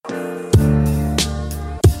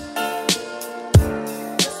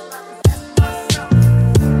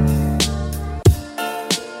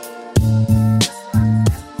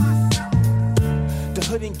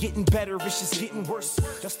getting better, it's just getting worse.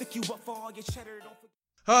 They'll stick you up for all your cheddar. Don't forget.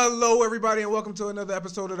 Hello, everybody, and welcome to another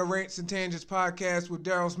episode of the Rants and Tangents podcast with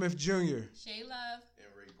Daryl Smith Jr. Shay Love. And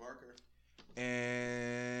Ray Parker. And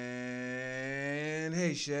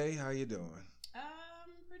hey, Shay, how you doing?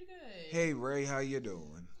 Pretty good. Hey, Ray, how you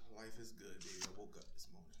doing? Life is good, baby. I woke up this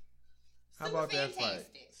morning. How Super about fantastic. that fight?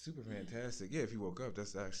 Super fantastic. Yeah, if you woke up,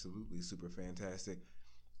 that's absolutely super fantastic.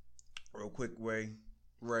 Real quick, Ray,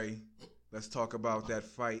 let's talk about that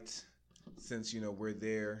fight. Since, we're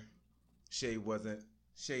there, Shay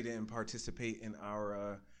didn't participate in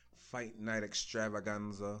our fight night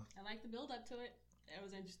extravaganza. I like the build up to it. That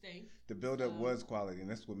was interesting. The build-up was quality, and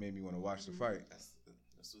that's what made me want to watch the fight. That's what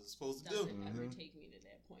it's supposed to do. Doesn't ever take me to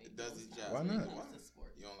that point. It does its job. Why When not? it comes to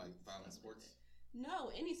sports. You don't like violent sports?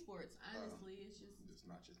 No, any sports. Honestly, it's just It's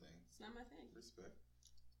not your thing. it's not my thing. Respect.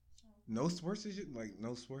 No sports is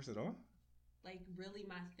no sports at all? Like really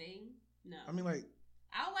my thing? No. I mean, like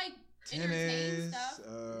I like entertain tennis, stuff.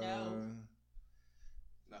 No.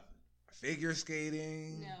 Nothing. figure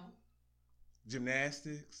skating, No.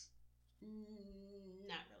 gymnastics.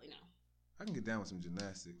 Not really. No. I can get down with some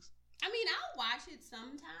gymnastics. I mean, I'll watch it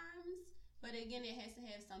sometimes, but again, it has to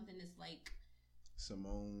have something that's like.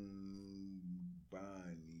 Simone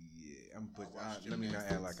Bonnie. Yeah, watch let me not act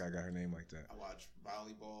gymnastics. like I got her name like that. I watch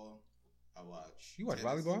volleyball. I watch. You watch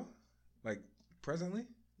tennis. volleyball? Like presently?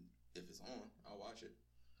 If it's on, I'll watch it.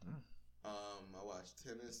 Mm. I watch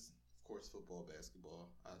tennis, of course, football, basketball.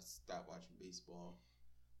 I stopped watching baseball.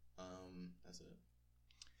 That's it.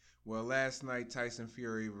 Well, last night Tyson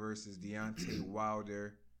Fury versus Deontay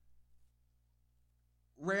Wilder.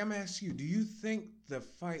 Ray, I'm asking you, do you think the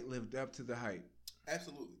fight lived up to the hype?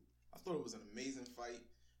 Absolutely. I thought it was an amazing fight.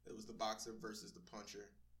 It was the boxer versus the puncher.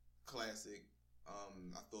 Classic.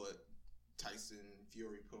 I thought Tyson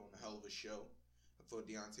Fury put on a hell of a show. I thought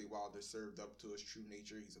Deontay Wilder served up to his true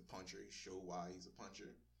nature. He's a puncher. He showed why he's a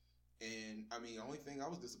puncher. And, I mean, the only thing I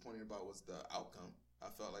was disappointed about was the outcome. I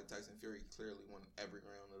felt like Tyson Fury clearly won every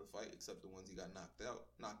round of the fight except the ones he got knocked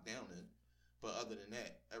down in. But other than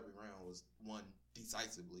that, every round was won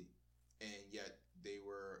decisively. And yet they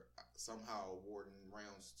were somehow awarding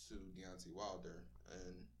rounds to Deontay Wilder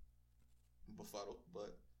and befuddled.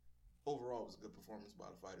 But overall, it was a good performance by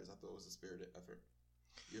the fighters. I thought it was a spirited effort.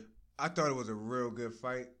 Yeah. I thought it was a real good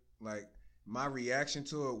fight. Like, my reaction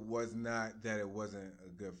to it was not that it wasn't a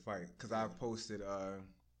good fight. Because I posted,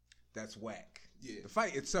 that's whack. Yeah. The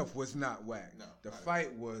fight itself was not whack. No, the not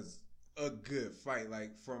fight was a good fight.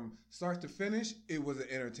 Like, from start to finish, it was an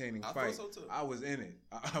entertaining I fight. thought so, too. I was in it.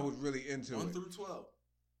 I was really into 1 it. through 12.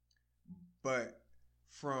 But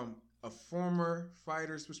from a former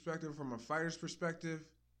fighter's perspective, from a fighter's perspective,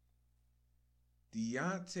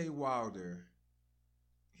 Deontay Wilder,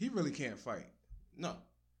 he really can't fight. No.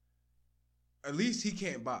 At least he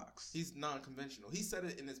can't box. He's non-conventional. He said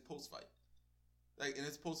it in his post-fight. Like, in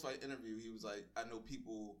his post-fight interview, he was like, I know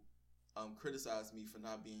people criticize me for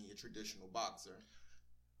not being a traditional boxer.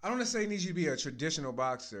 I don't necessarily need you to be a traditional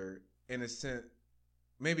boxer in a sense.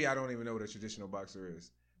 Maybe I don't even know what a traditional boxer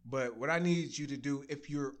is. But what I need you to do, if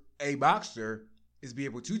you're a boxer, is be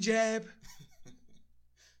able to jab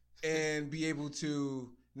and be able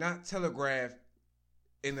to not telegraph,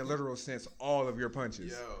 in the literal sense, all of your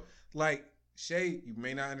punches. Yo. Like, Shay, you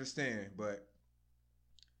may not understand, but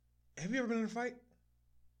have you ever been in a fight?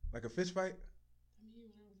 Like a fist fight? I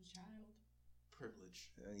mean, when I was a child.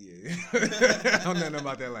 Privilege. Yeah. I don't know nothing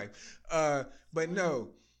about that life. But no,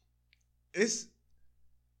 it's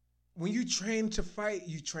when you train to fight,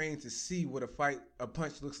 you train to see what a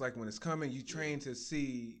punch looks like when it's coming. You train to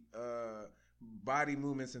see body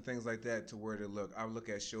movements and things like that to where to look. I look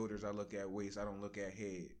at shoulders, I look at waist, I don't look at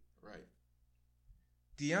head. Right.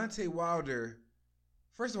 Deontay Wilder,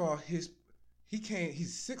 first of all, he's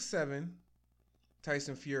 6'7".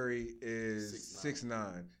 Tyson Fury is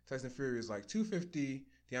 6'9". Tyson Fury is like 250.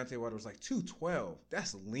 Deontay Wilder was like 212.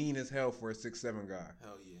 That's lean as hell for a 6'7" guy.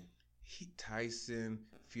 Hell yeah. Tyson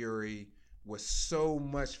Fury was so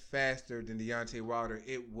much faster than Deontay Wilder.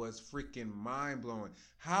 It was freaking mind-blowing.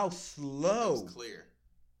 How slow It was clear.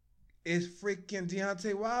 is freaking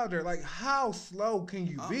Deontay Wilder? Like, how slow can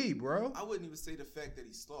you be, bro? I wouldn't even say the fact that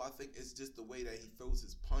he's slow. I think it's just the way that he throws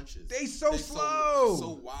his punches. They so slow.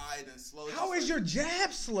 So wide and slow. How is your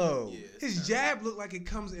jab slow? Yeah, it's His terrible. jab look like it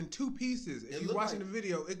comes in two pieces. If It you're look watching like- the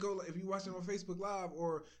video, it go. If you're watching on Facebook Live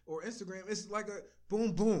or Instagram, it's like a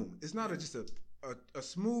boom boom. It's not just a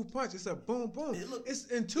smooth punch. It's a boom boom. It's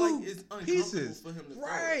in two like it's uncomfortable pieces. for him to throw.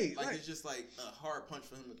 Right. Like it's just like a hard punch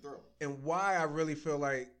for him to throw. And why I really feel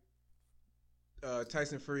like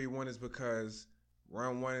Tyson Fury won is because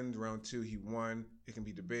Round 1, round 2, he won. It can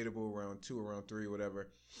be debatable. Round 2 or round 3 or whatever.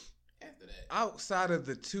 After that, Outside of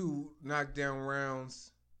the 2 knockdown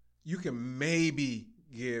rounds, you can maybe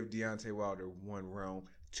give Deontay Wilder 1 round.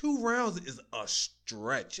 2 rounds is a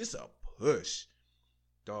stretch. It's a push.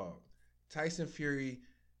 Dog. Tyson Fury,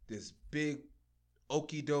 this big,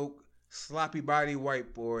 okey doke, sloppy body white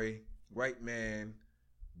man,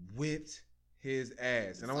 whipped his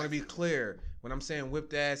ass. And I want to be clear, when I'm saying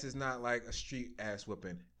whipped ass, it's not like a street ass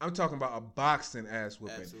whipping. I'm talking about a boxing ass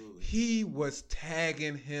whipping. Absolutely. He was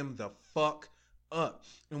tagging him the fuck up.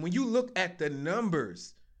 And when you look at the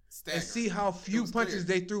numbers and see how few punches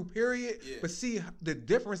they threw, period, but see the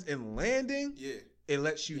difference in landing, it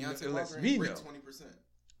lets you know, it lets me know. 20%.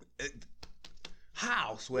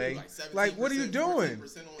 How, Sway? Like what are you doing?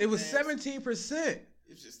 It was 17%. 17%.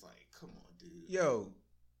 It's just like, come on, dude. Yo,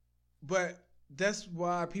 but that's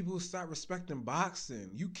why people stop respecting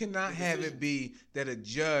boxing. You cannot have it be that a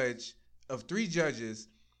judge of 3 judges,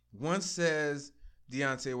 one says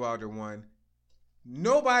Deontay Wilder won.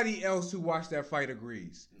 Nobody else who watched that fight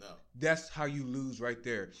agrees. No. That's how you lose right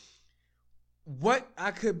there. What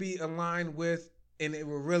I could be aligned with, and it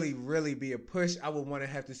will really, really be a push, I would want to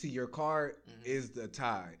have to see your card, is the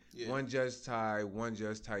tie. Yeah. 1 judge tie, 1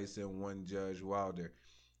 judge Tyson, 1 judge Wilder.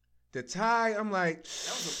 The tie, I'm like... That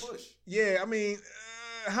was a push. Yeah, I mean,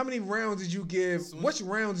 how many rounds did you give? Which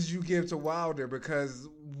rounds did you give to Wilder? Because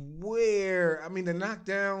the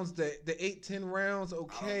knockdowns, the 8-10 rounds,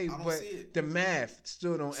 okay, I don't but the math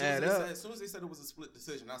still don't add up. As soon as they said it was a split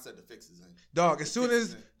decision, I said the fixes in. Dog, as soon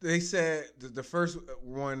as they said the first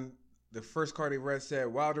one... The first card they read said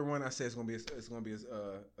Wilder won. I said it's gonna be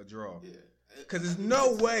a draw. Yeah, because there's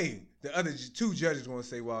no way the other 2 judges gonna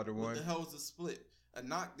say Wilder won. What the hell is a split? A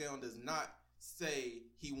knockdown does not say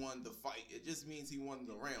he won the fight. It just means he won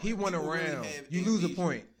the round. He won a round. You lose a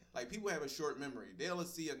point. Like, people have a short memory. They'll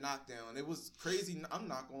see a knockdown. It was crazy. I'm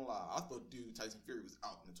not gonna lie. I thought Tyson Fury was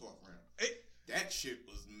out in the 12th round. That shit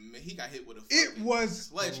was. He got hit with a. It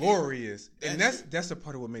was glorious, and that's a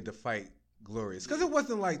part of what made the fight glorious, because it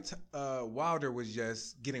wasn't like Wilder was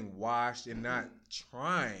just getting washed and not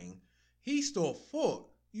trying. He still fought.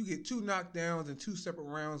 You get 2 knockdowns in 2 separate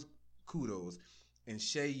rounds. Kudos. And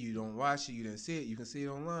Shay, you don't watch it, you didn't see it, you can see it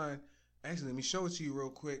online. Actually, let me show it to you real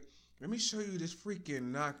quick. Let me show you this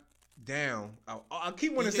freaking knockdown. I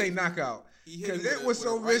keep wanting to say knockout because it was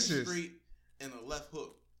so vicious. Straight and a left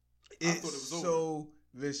hook. I thought it was so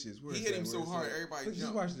vicious. He hit him so hard, everybody jumped.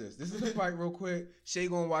 Just watch this. This is the fight real quick. Shay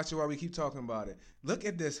gonna watch it while we keep talking about it. Look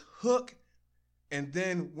at this hook, and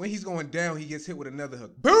then when he's going down, he gets hit with another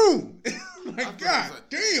hook. Boom! Like, God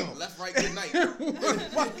damn! Left, right, good night. It was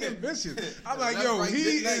fucking vicious. I'm like, yo, right, he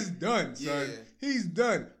is done, son. Yeah. He's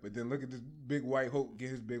done. But then look at this big white hook get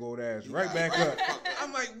his big old ass right back up.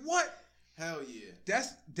 I'm like, what? Hell yeah.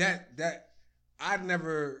 That's that. I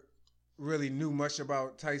never really knew much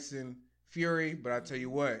about Tyson Fury, but I tell you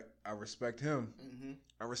what, I respect him. Mm-hmm.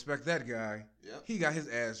 I respect that guy. Yep. He got his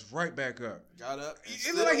ass right back up. Got up.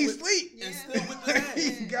 It looked like he sleep. And still whipped his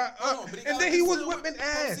ass. He got up. And then he was whipping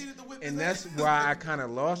ass. And that's why I kind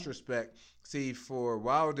of lost respect. See, for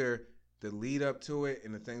Wilder, the lead up to it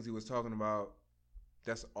and the things he was talking about,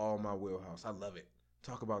 that's all my wheelhouse. I love it.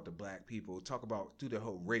 Talk about the black people. Do the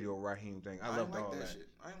whole Radio Raheem thing. I loved all that. Shit.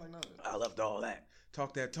 I ain't like none of it. I loved all that.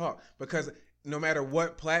 Talk that talk. Because no matter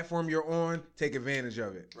what platform you're on, take advantage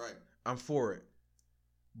of it. Right. I'm for it.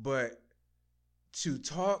 But to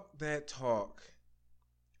talk that talk,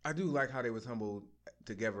 I do like how they was humbled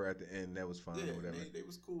together at the end. That was fine or whatever. They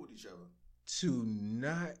was cool with each other. To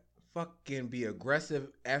not fucking be aggressive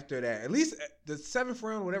after that. At least the 7th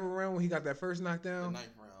round, whatever round when he got that first knockdown.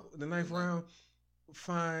 The ninth round.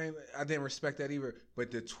 Fine. I didn't respect that either.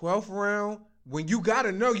 But the 12th round, when you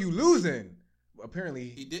gotta know you losing. Apparently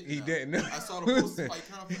he didn't know. I saw the post-fight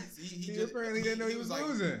conference. He apparently didn't know he was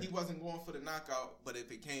losing. He wasn't going for the knockout, but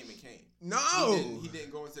if it came, it came. No, he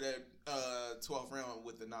didn't go into that 12th round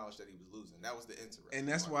with the knowledge that he was losing. That was the interesting. And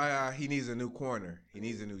that's why he needs a new corner. He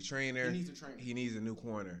needs a new trainer. He needs a new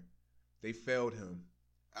corner. They failed him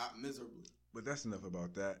miserably. But that's enough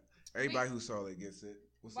about that. Everybody who saw it gets it.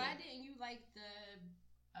 Why didn't you like the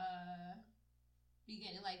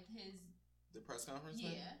beginning, like the press conference? Yeah.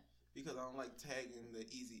 Thing? Because I don't like tagging the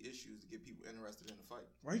easy issues to get people interested in the fight.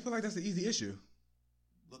 Why do you feel like that's an easy issue?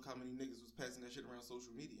 Look how many niggas was passing that shit around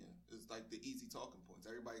social media. It's like the easy talking points.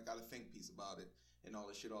 Everybody got a think piece about it and all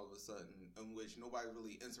this shit all of a sudden, in which nobody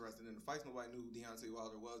really interested in the fights. Nobody knew who Deontay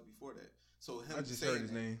Wilder was before that. So him I just heard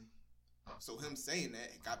his name. So him saying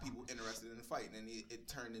that got people interested in the fight, and then it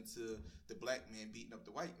turned into the black man beating up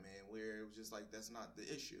the white man, where it was just like, that's not the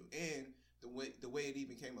issue. And the way it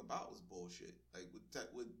even came about was bullshit. Like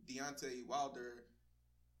with Deontay Wilder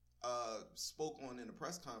spoke on in a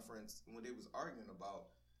press conference when they was arguing about.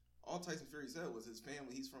 All Tyson Fury said was his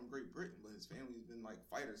family. He's from Great Britain, but his family's been like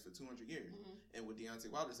fighters for 200 years. Mm-hmm. And what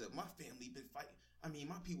Deontay Wilder said, my family been fighting. I mean,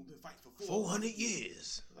 my people been fighting for 400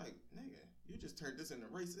 years. Like, nigga, you just turned this into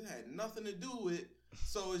a race. It had nothing to do with.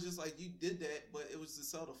 So it's just like you did that, but it was to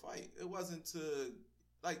sell the fight. It wasn't to,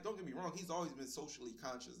 like, don't get me wrong. He's always been socially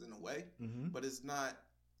conscious in a way, but it's not.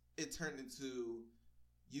 It turned into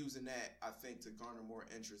using that, I think, to garner more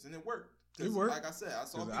interest, and it worked. It worked. Like I said, I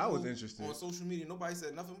saw people I was interested on social media. Nobody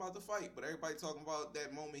said nothing about the fight, but everybody talking about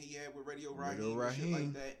that moment he had with Radio Raheem and shit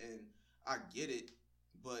like that. And I get it,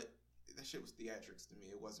 but that shit was theatrics to me.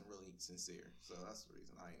 It wasn't really sincere, so that's the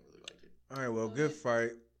reason I ain't really like it. All right, well, good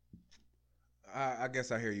fight. I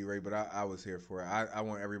guess I hear you, Ray, but I was here for it. I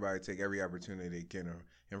want everybody to take every opportunity they can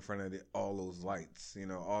in front of all those lights,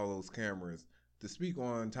 all those cameras, to speak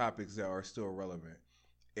on topics that are still relevant.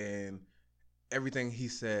 And everything he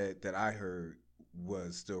said that I heard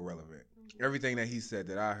was still relevant. Mm-hmm. Everything that he said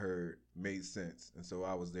that I heard made sense, and so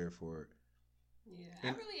I was there for it. Yeah,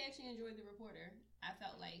 I really actually enjoyed The Reporter. I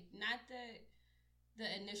felt like not the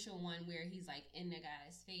initial one where he's like in the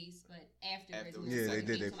guy's face, but afterwards. Yeah, they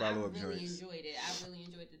did. They follow up joints. I really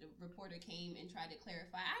enjoyed that the reporter came and tried to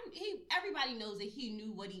clarify. Everybody knows that he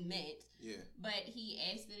knew what he meant. Yeah. But he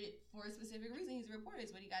asked it for a specific reason. He's a reporter.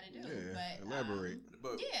 It's what he got to do. Yeah. But elaborate.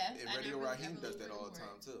 And Radio Raheem does that all the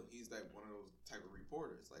time too. He's like one of those type of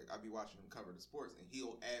reporters. Like I be watching him cover the sports, and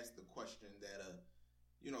he'll ask the question that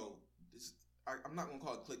I'm not gonna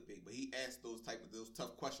call it clickbait, but he asked those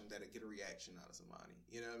tough questions that'll get a reaction out of somebody.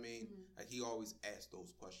 You know what I mean? Mm-hmm. Like he always asks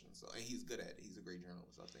those questions, so and he's good at it. He's a great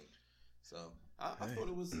journalist, I think. So I thought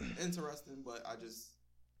it was interesting, but I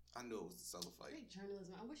knew it was to sell a fight. Great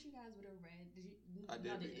journalism. I wish you guys would have read. I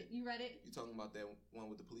did read it. You read it? You talking about that one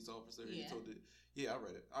with the police officer? Yeah. Yeah, I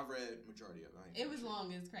read it. I read majority of it. It was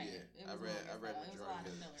long as crap. Yeah, I read majority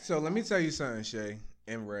of it. So let me tell you something, Shay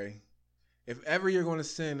and Ray. If ever you're going to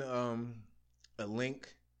send a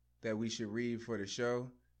link that we should read for the show,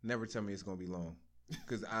 never tell me it's going to be long,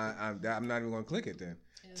 because I'm not even going to click it then.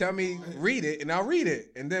 Tell me, read it, and I'll read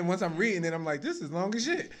it. And then once I'm reading it, I'm like, this is long as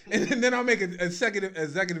shit. And then I'll make an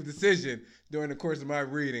executive decision during the course of my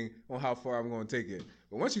reading on how far I'm going to take it.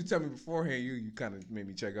 But once you tell me beforehand, you kind of made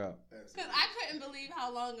me check out. Because I couldn't believe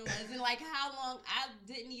how long it was, and like how long I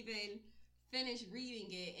didn't even finish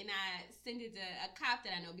reading it, and I sent it to a cop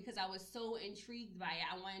that I know because I was so intrigued by it.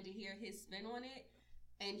 I wanted to hear his spin on it,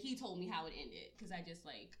 and he told me how it ended because I just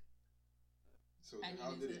like. So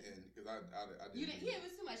how did it end? Because I didn't. Yeah, it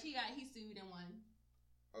was too much. He sued and won.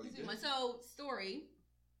 Oh, he did? So story.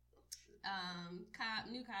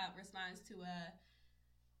 New cop responds to a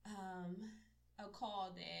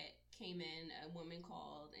call that came in. A woman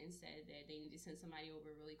called and said that they need to send somebody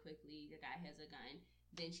over really quickly. The guy has a gun.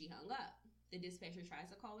 Then she hung up. The dispatcher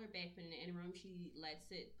tries to call her back, but in the interim, she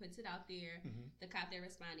puts it out there. Mm-hmm. The cop that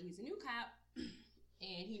responded, he's a new cop,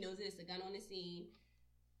 and he knows there's a gun on the scene.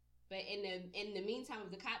 But in the meantime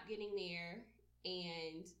of the cop getting there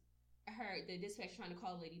and the dispatcher trying to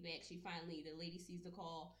call the lady back, the lady sees the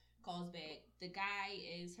call, calls back. The guy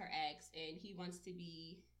is her ex, and he wants to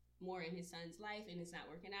be more in his son's life, and it's not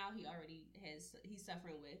working out. He's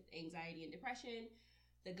suffering with anxiety and depression.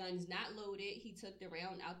 The gun's not loaded. He took the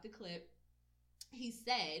round out the clip. He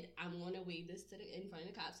said, I'm going to wave this in front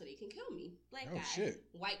of the cops so they can kill me. Black guy. Shit.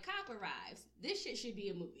 White cop arrives. This shit should be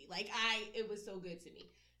a movie. It was so good to me.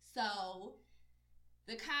 So,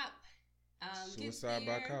 the cop gets there. Suicide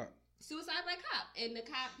by cop. And the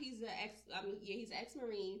cop, he's an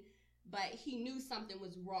ex-Marine, but he knew something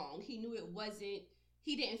was wrong. He knew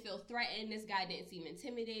he didn't feel threatened. This guy didn't seem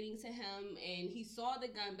intimidating to him. And he saw the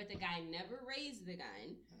gun, but the guy never raised the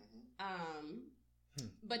gun. Mm-hmm.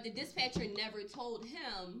 But the dispatcher never told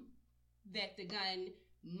him that the gun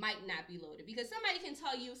might not be loaded, because somebody can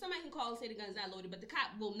call and say the gun's not loaded, but the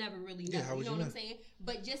cop will never really know. You know what I'm saying?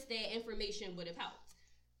 But just that information would have helped.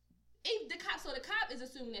 The cop is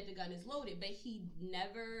assuming that the gun is loaded, but he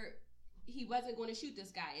wasn't going to shoot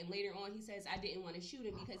this guy. And later on, he says, I didn't want to shoot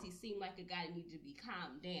him because he seemed like a guy that needed to be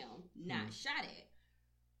calmed down, not shot at.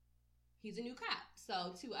 He's a new cop.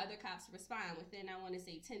 So 2 other cops respond within, I want to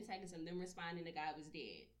say, 10 seconds of them responding. The guy was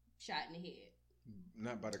dead, shot in the head.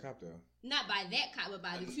 Not by the cop, though. Not by that cop, but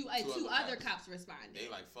by the two other cops responding. They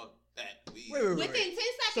like, fuck that. Wait. Within 10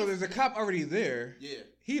 seconds. So there's a cop already there. Yeah.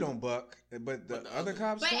 He don't buck, but the other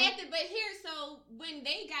cops But when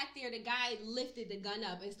they got there, the guy lifted the gun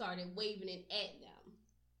up and started waving it at them.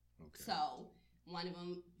 Okay. So one of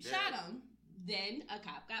them shot him. then a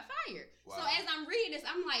cop got fired. Wow. So as I'm reading this,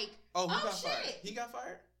 I'm like, who got shit. fired? He got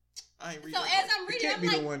fired? I ain't reading So as I'm It reading, can't I'm be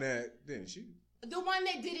like, the one that didn't shoot. the one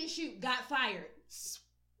that didn't shoot got fired.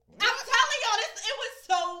 I'm telling y'all, it was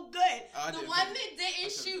so good. The one that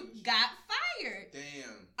didn't shoot got fired.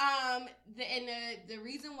 Damn. The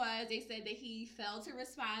reason was they said that he failed to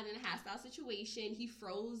respond in a hostile situation. He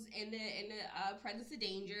froze in the presence of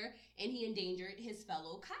danger, and he endangered his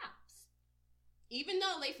fellow cops. Even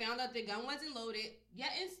though they found out the gun wasn't loaded, yet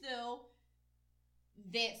and still,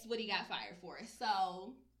 that's what he got fired for.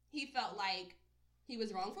 So he felt like he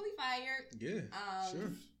was wrongfully fired. Yeah,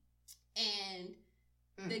 sure. And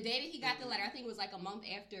the day that he got the letter, I think it was like a month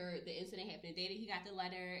after the incident happened, the day that he got the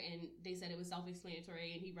letter, and they said it was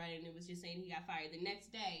self-explanatory, and he read it, and it was just saying he got fired. The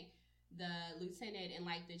next day, the lieutenant and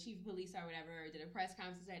like the chief of police or whatever did a press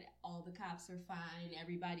conference and said all the cops are fine,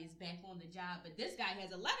 everybody's back on the job. But this guy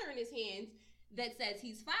has a letter in his hands that says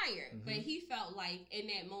he's fired. Mm-hmm. But he felt like in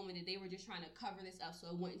that moment that they were just trying to cover this up so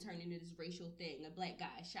it wouldn't turn into this racial thing. A black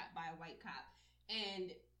guy shot by a white cop.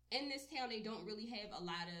 And in this town, they don't really have a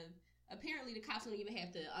lot of... Apparently, the cops don't even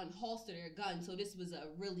have to unholster their gun, so this was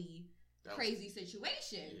a really crazy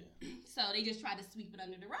situation. Yeah. So they just tried to sweep it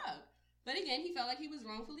under the rug. But again, he felt like he was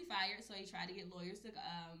wrongfully fired, so he tried to get lawyers to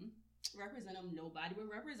represent him. Nobody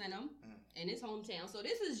would represent him in his hometown. So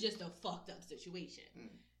this is just a fucked up situation.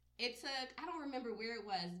 It took, I don't remember where it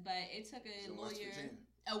was, but it took a lawyer...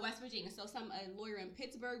 West Virginia. So a lawyer in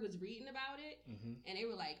Pittsburgh was reading about it, and they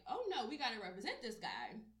were like, oh no, we got to represent this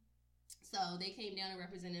guy. So they came down and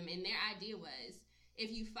represented him, and their idea was,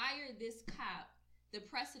 if you fire this cop, the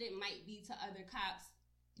precedent might be to other cops.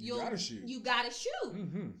 You gotta shoot. You gotta shoot.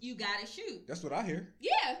 Mm-hmm. You gotta shoot. That's what I hear.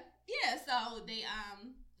 Yeah. So they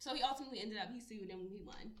so he ultimately ended up, he sued and he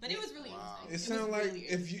won. But it was really interesting. It sounded like really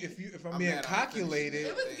if I'm being calculated.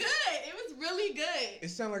 It was good. It was really good. It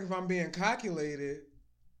sounded like if I'm being calculative,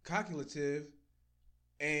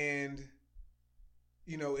 and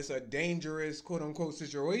it's a dangerous quote unquote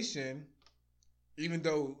situation. Even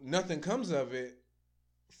though nothing comes of it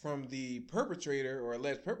from the perpetrator or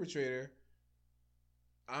alleged perpetrator,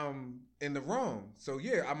 I'm in the wrong. So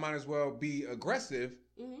yeah, I might as well be aggressive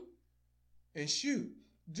and shoot.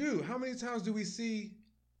 Dude, how many times do we see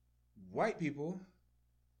white people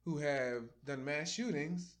who have done mass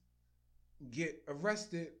shootings get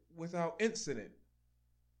arrested without incident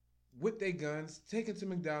with their guns, taken to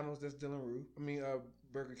McDonald's, that's Dylan Roof.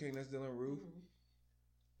 Burger King, that's Dylan Roof.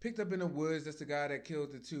 Picked up in the woods, that's the guy that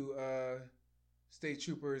killed the two state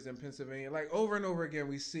troopers in Pennsylvania. Like, over and over again,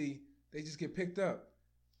 we see they just get picked up.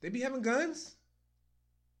 They be having guns?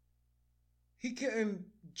 He couldn't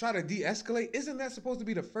try to de-escalate? Isn't that supposed to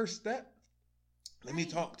be the first step? Let me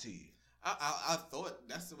talk to you. I thought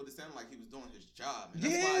that's what it sounded like. He was doing his job. And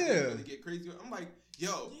that's why I didn't really get crazy. I'm like,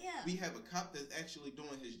 we have a cop that's actually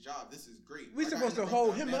doing his job. This is great. We're supposed to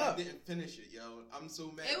hold him up. I didn't finish it, yo. I'm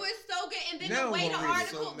so mad. It was so good. And then now the way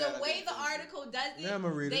the article does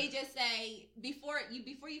it, they just say, before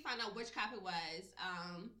you find out which cop it was,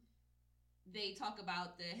 they talk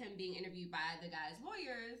about him being interviewed by the guy's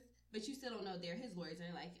lawyers, but you still don't know they're his lawyers.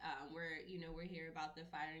 And like, we're here about the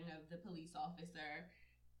firing of the police officer.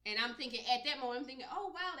 And I'm thinking, at that moment,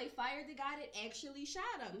 oh, wow, they fired the guy that actually shot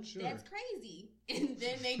him. Sure. That's crazy. And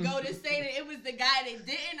then they go to say that it was the guy that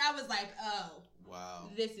didn't. I was like, oh. Wow.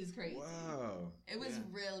 This is crazy. Wow. It was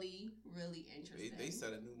really, really interesting. They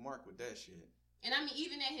set a new mark with that shit. And I mean,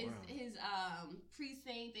 even at his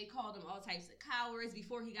precinct, they called him all types of cowards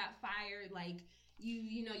before he got fired. Like,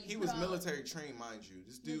 you was military trained, mind you.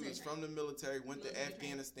 This dude was from the military, went to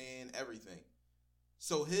Afghanistan, everything.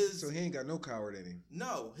 So he ain't got no coward in him.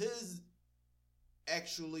 No, his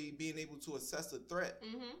actually being able to assess a threat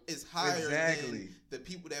is higher than the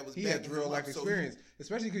people that was. He had real life experience,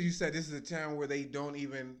 especially because you said this is a town where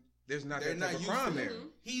there's not that type of crime there.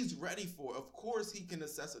 He's ready for. Of course, he can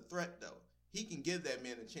assess a threat though. He can give that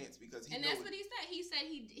man a chance because he. And that's what he said. He said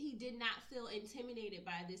he did not feel intimidated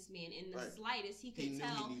by this man in the slightest. He could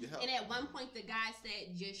tell. He needed help. And at one point, the guy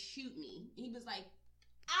said, "Just shoot me." He was like.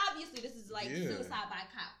 Obviously, this is like suicide by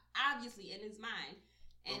cop. Obviously, in his mind.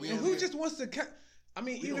 And who just wants to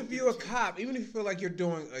even if you're a cop, even if you feel like you're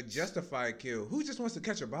doing a justified kill, who just wants to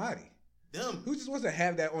catch a body? Them. Who just wants to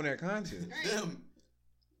have that on their conscience? Right. Them.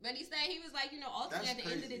 But he said, he was like, ultimately at the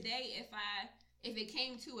end of the day, if it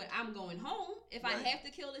came to it, I'm going home. If I have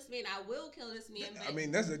to kill this man, I will kill this man.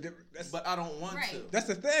 But, that's a different. But I don't want to. That's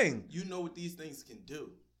the thing. You know what these things can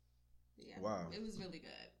do. Yeah. Wow. It was really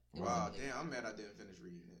good. Wow, damn, I'm mad I didn't finish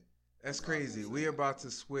reading it. That's crazy. We're about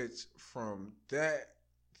to switch from that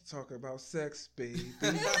Talk about sex, baby.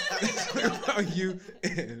 Talk about you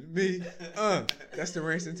and me. That's the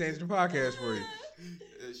Rants and Tangent podcast for you.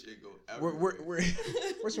 That shit go everywhere.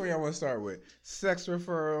 Which one y'all want to start with? Sex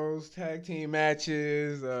referrals, tag team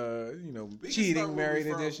matches, We can cheating, start with married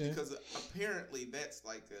referrals edition. Because apparently that's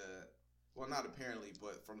like well, not apparently,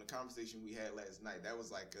 but from the conversation we had last night, that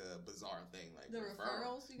was like a bizarre thing. Like The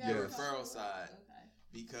referrals you guys Yeah. were The talking referral about? side. Okay.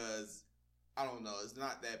 Because I don't know, it's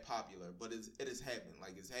not that popular, but it has happened.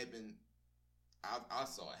 Like it's happened. I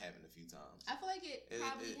saw it happen a few times. I feel like it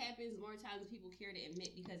probably it- happens more times than people care to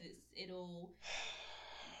admit because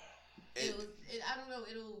I don't know,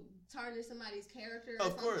 it'll tarnish somebody's character or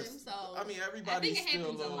Of course. something. So I mean, I everybody's think it still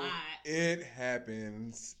happens a little, lot. It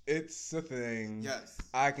happens. It's a thing. Yes.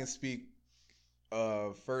 I can speak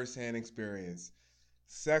of firsthand experience.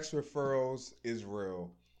 Sex referrals is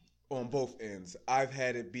real on both ends. I've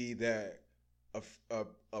had it be that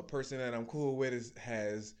a person that I'm cool with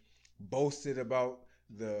has boasted about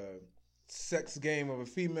the sex game of a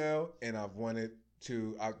female, and I've wanted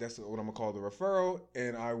to. That's what I'm gonna call the referral,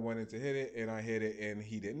 and I wanted to hit it, and I hit it, and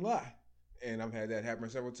he didn't lie. And I've had that happen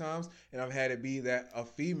several times, and I've had it be that a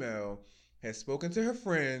female has spoken to her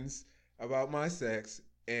friends about my sex,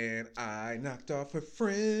 and I knocked off her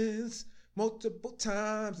friends multiple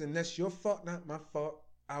times, and that's your fault, not my fault.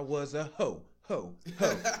 I was a hoe. Ho.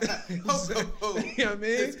 Ho, ho. You know what I mean?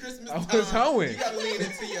 It's Christmas I was time. hoeing. You gotta lean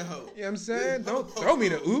into your hoe. You know what I'm saying? Yeah, Don't ho, throw me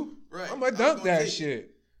ho. the oop. Right. I'm gonna I'm dunk gonna that take it.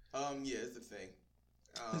 shit. Yeah, it's a thing.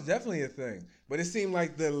 It's definitely a thing. But it seemed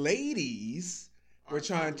like the ladies were Aren't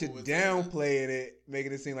trying to comfortable with saying that. downplay it,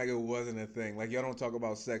 making it seem like it wasn't a thing. Like y'all don't talk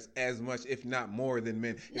about sex as much, if not more, than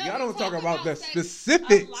men. If No, y'all we don't talk about the sex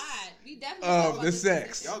specifics a lot. We definitely of talk about the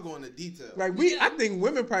sex. Y'all go into detail. Like We I do. think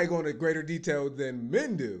women probably go into greater detail than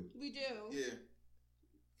men do. We do. Yeah.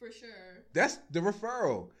 For sure. That's the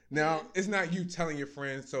referral. Now, Yeah. it's not you telling your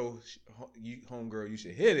friends, so you, homegirl, you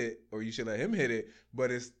should hit it, or you should let him hit it,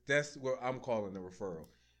 but that's what I'm calling the referral.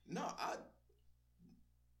 No,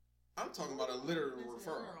 I'm talking about a literal That's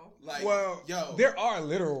referral. referral. Like, Well, yo, there are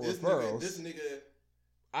literal this referrals. This nigga,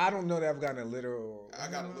 I don't know that I've gotten a literal. I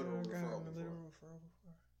got a literal referral before.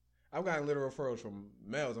 I've gotten literal referrals from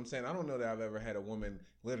males. I'm saying I don't know that I've ever had a woman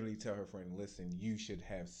literally tell her friend, "Listen, you should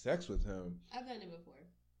have sex with him." I've done it before.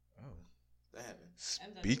 Oh, that happened.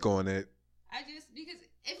 speak on it. I just, because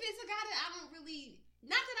if it's a guy that I don't really,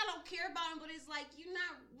 not that I don't care about him, but it's like,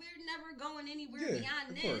 we're never going anywhere Yeah, beyond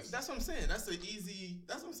of this. course. That's what I'm saying. That's what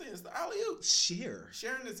I'm saying. It's the alley-oop. Share.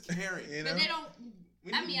 Sharing is caring. You know? But they don't,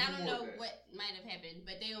 We I need mean, to I do don't more know of that. what might have happened,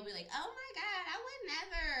 but they'll be like, oh my God, I would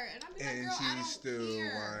never. And I'll be like, And girl, I she don't still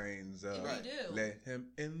care. winds up. If you do. Let him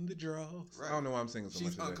in the draws. Right. I don't know why I'm singing so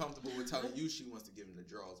She's much of that. uncomfortable with telling you she wants to give him the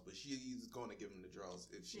draws, but she's going to give him the draws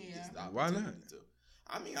if she Yeah. gets the Why not? opportunity to.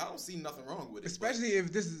 I mean, I don't see nothing wrong with it. Especially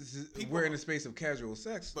if this is People we're in are- the space of casual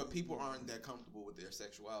sex. but people aren't that comfortable with their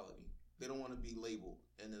sexuality. They don't want to be labeled.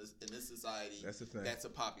 And in this society, That's the thing. that's a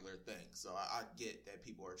popular thing. So I get that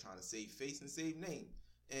people are trying to save face and save name.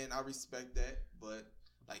 And I respect that. But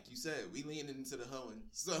like you said, we lean into the hoeing.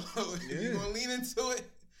 So if you're going to lean into it,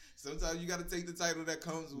 sometimes you got to take the title that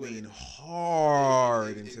comes with Lean it.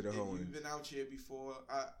 hard If- into the if hoeing. you've been out here before,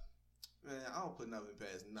 I don't put nothing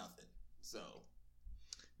past nothing. So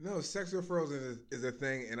No, sex referrals is a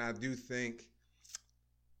thing, and I do think.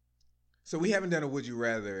 So we haven't done a would you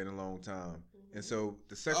rather in a long time, and so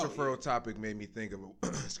the sex Oh, referral yeah. topic made me think of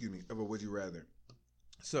a of a would you rather.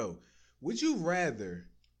 So, would you rather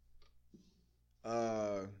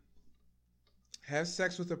have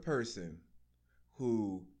sex with a person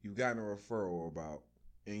who you've gotten a referral about,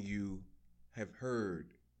 and you have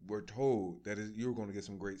heard, were told that you're going to get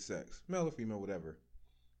some great sex, male or female, whatever?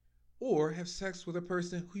 Or have sex with a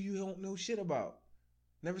person who you don't know shit about.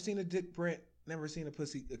 Never seen a dick print, never seen a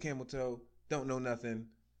pussy, a camel toe, don't know nothing.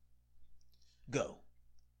 Go.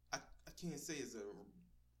 I can't say it's a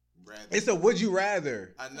rather. It's a would you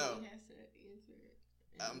rather. I know. So he has to answer it.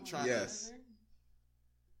 I'm And trying one to- Yes. other.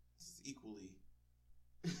 It's equally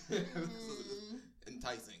Mm.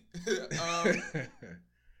 enticing. I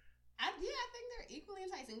think they're equally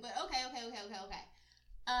enticing, but okay.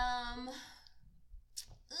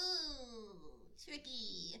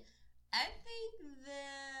 Tricky. I think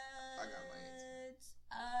that I got my answer.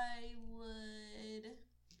 I would.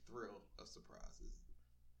 Thrill of surprises.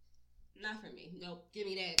 Not for me. Nope. Give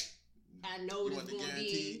me that. I know You it's want the gonna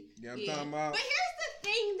guaranteed? be. Yeah, I'm talking about. But here's the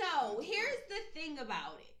thing, though. Here's the thing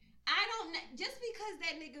about it. I don't. Just because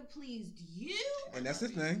that nigga pleased you And that's the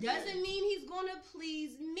thing. doesn't mean he's gonna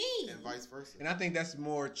please me. And vice versa. And I think that's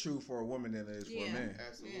more true for a woman than it is for a Yeah. man.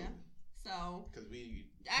 Absolutely. Yeah. So Because we,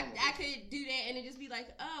 I could do that and it just be like,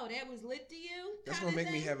 oh, that was lit to you. That's kinda gonna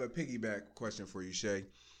make me thing. have a piggyback question for you, Shay.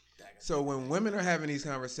 So when women are having these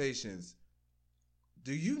conversations,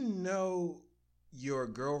 do you know your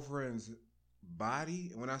girlfriend's body?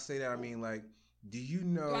 And when I say that, I mean like, do you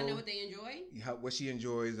know? Do I know what they enjoy? What she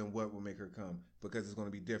enjoys and what will make her come? Because it's going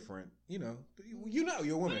to be different. You know,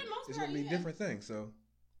 you're a woman. For the most It's part, going to be yeah. different things. So.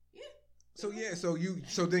 Yeah.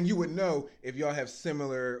 So then you would know if y'all have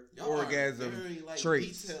similar y'all orgasm are very, like,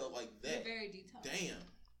 traits. Detailed like that. They're very detailed. Damn.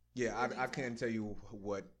 Yeah, I can't tell you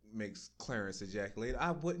what makes Clarence ejaculate.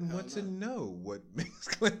 I wouldn't want to know what makes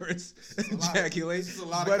Clarence ejaculate.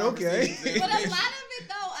 But okay. But a lot of it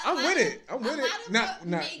though, I'm with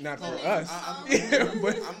it. Not for us.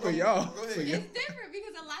 But for y'all. For y'all. It's different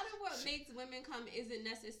because a lot of what makes women come isn't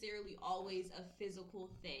necessarily always a physical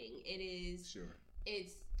thing. It is. Sure.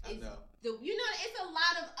 It's I know. It's a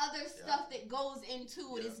lot of other stuff that goes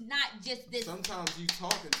into it. Yeah. It's not just this Sometimes you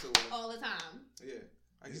talking to her all the time. Yeah.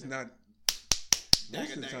 It's not. Dagger,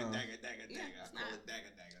 Most of the time. dagger. Yeah, I it's call not. it dagger.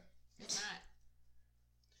 It's not.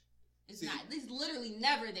 It's See, not. It's literally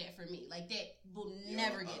never there for me. Like that will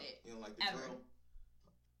never get it. You don't like the Ever. drill?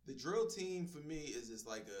 The drill team for me is just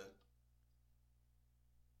like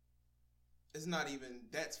it's not even,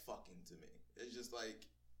 that's fucking to me. It's just like,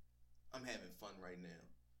 I'm having fun right now.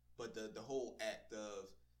 But the whole act of,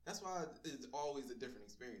 that's why it's always a different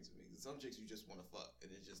experience for me. Some chicks you just want to fuck.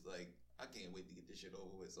 And it's just like, I can't wait to get this shit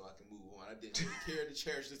over with so I can move on. I didn't really care to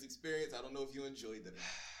cherish this experience. I don't know if you enjoyed it.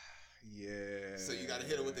 Yeah. So you gotta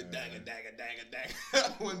hit her with the dagger.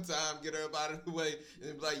 One time, get her up out of the way,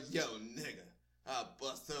 and be like, yo, nigga, I'll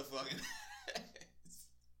bust her fucking ass.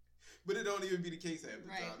 But it don't even be the case half the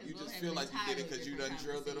time. You just feel like you did it because you done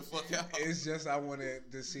drilled her the fuck out. It's just I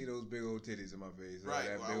wanted to see those big old titties in my face. Right,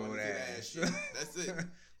 That well, big I old wanna see that ass. shit. That's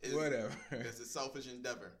it. Whatever. It's a selfish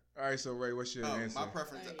endeavor. All right, so Ray, what's your answer? My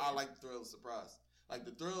preference, Oh, yeah. I like the thrill of surprise. Like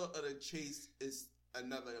the thrill of the chase is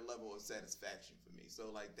another level of satisfaction for me. So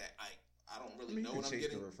like that, I don't really know you what can I'm chase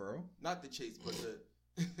getting. the referral. Not the chase, but the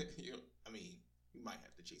you might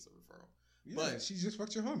have to chase a referral. Yeah, But she just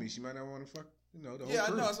fucked your homie. She might not want to fuck, the whole yeah,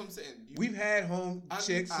 crew. I know that's what I'm saying. We've had home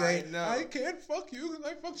chicks I say, know. I can't fuck you because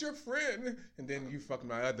I fucked your friend. And then you fucked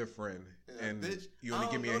my other friend. Yeah, And bitch, you I only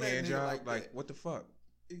don't give me know a that hand nigga job? like Like, that. what the fuck?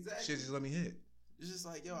 Exactly. Shit, just let me hit. It's just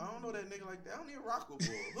like, yo, I don't know that nigga like that. I don't need a rock with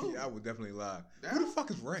boy. Who? Yeah, I would definitely lie. That- Who the fuck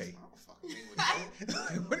is Ray? I don't fucking know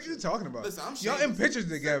what What are you talking about? Listen, I'm Y'all in shameless. pictures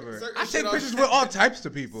together. Certain I shit take I'm- pictures with all types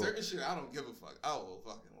of people. Certain shit, I don't give a fuck. I will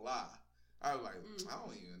fucking lie. I was like, I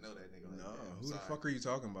don't even know that nigga like No, that. who Sorry. the fuck are you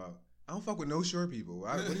talking about? I don't fuck with no short people.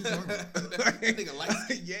 What are you talking about? That nigga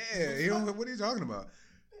likes- Yeah, what are you talking about?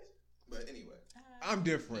 But anyway. I'm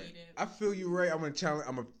different. Hate it. I feel you, Ray. I'm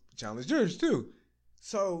gonna challenge yours too.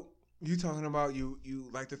 So you talking about you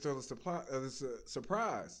like the thrill of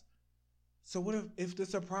surprise. So what if the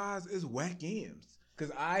surprise is whack yams?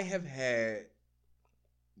 Because I have had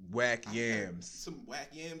whack I had yams. Some whack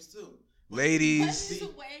yams too. But Ladies. This is a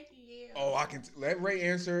wacky yeah. Oh, I can let Ray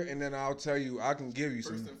answer, and then I'll tell you. I can give you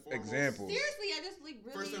First some and foremost- examples. Seriously, I just like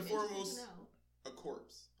really First and interested foremost, to know. a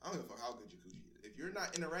corpse. I don't give a fuck how good your coochie is. If you're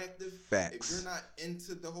not interactive, Facts. if you're not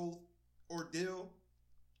into the whole ordeal,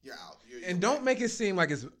 you're out. You're And don't make it seem like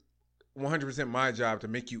it's 100% my job to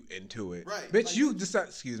make you into it. Right. Bitch, Like, you decide.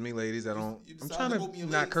 Excuse me, ladies. I'm decided trying to to open your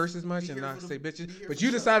not legs, curse as much be and here not for say the- bitches. be here But for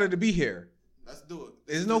you the show. decided to be here. Let's do it.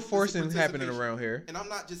 There's This no is forcing happening participation. around here. And I'm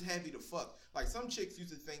not just happy to fuck. Like some chicks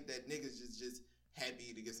used to think that niggas just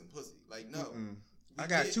happy to get some pussy. Like no. Mm-mm. We I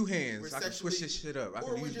got get- two hands. we're I can switch this shit up. I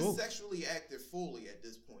or can we're use just both. sexually active fully at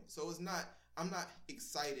this point. So it's not. I'm not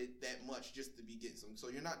excited that much just to be getting some. So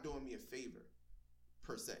you're not doing me a favor,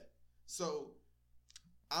 per se. So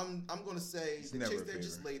I'm gonna say It's the never chicks a that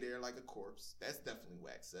just favor. lay there like a corpse. That's definitely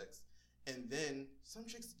whack sex. And then some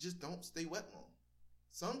chicks just don't stay wet long.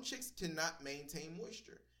 Some chicks cannot maintain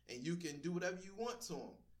moisture, and you can do whatever you want to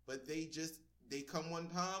them, but they come one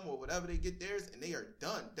time or whatever, they get theirs and they are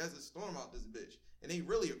done. Desert storm out this bitch, and they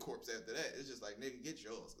really a corpse after that. It's just like, nigga, get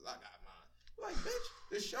yours because I got mine. Like, bitch,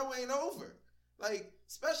 the show ain't over. Like,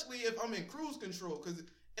 especially if I'm in cruise control, because it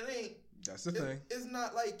ain't. That's the thing. It's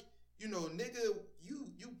not like, nigga,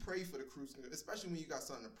 you pray for the cruise control, especially when you got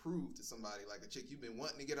something to prove to somebody, like a chick you've been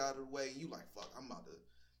wanting to get out of the way, and you like, fuck, I'm about to.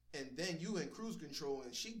 And then you in cruise control,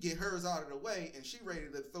 and she get hers out of the way, and she ready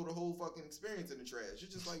to throw the whole fucking experience in the trash. You're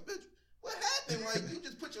just like, bitch, what happened? Like, you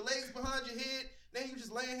just put your legs behind your head, now you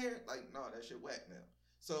just laying here. Like, no, that shit whack now.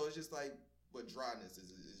 So it's just like, but dryness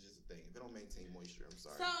is just a thing. If it don't maintain moisture, I'm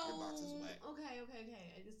sorry, your box is whack. Okay.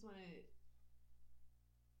 I just want to.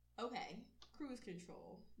 Okay, cruise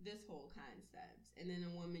control, this whole concept, and then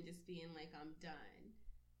a woman just being like, "I'm done."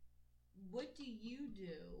 what do you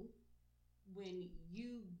do when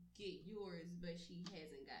you get yours, but she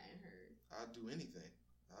hasn't gotten hers? I'd do anything.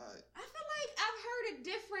 I feel like I've heard a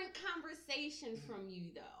different conversation from you,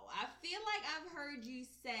 though. I feel like I've heard you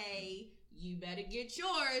say, you better get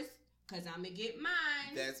yours, because I'm going to get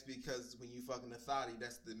mine. That's because when you fucking a thotty,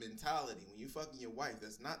 that's the mentality. When you fucking your wife,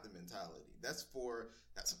 that's not the mentality.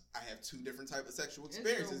 I have two different types of sexual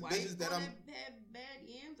experiences. Bitches that I'm... Have bad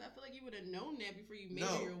yams? I feel like you would have known that before you made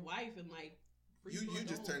her your wife and like... You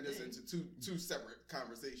just turned this into two separate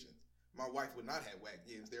conversations. My wife would not have whack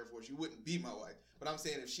yams, therefore she wouldn't be my wife. But I'm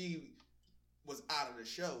saying if she was out of the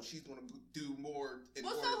show, she's going to do more. But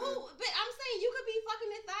I'm saying you could be fucking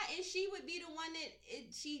the thought, and she would be the one that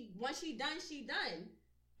once she done.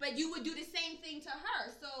 But you would do the same thing to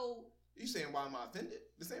her. So you saying why am I offended?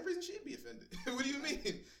 The same reason she'd be offended. What do you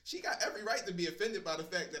mean? She got every right to be offended by the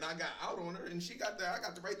fact that I got out on her, and I got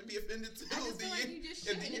the right to be offended too. I just feel like you just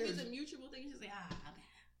shouldn't. If it's a mutual thing, you just say, okay.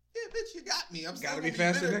 Yeah, bitch, you got me. I'm still gotta be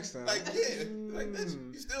faster bitter. next time. Like, yeah, like,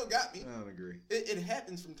 bitch, you still got me. I don't agree. It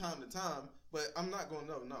happens from time to time, but I'm not going.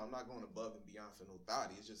 No, I'm not going above and beyond for no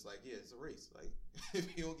thotty. It's just like, yeah, it's a race. Like,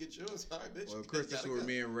 if you don't get yours, sorry, bitch. Well, of course, that's where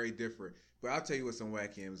me and Ray differ. But I'll tell you what some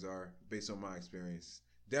whack yams are based on my experience.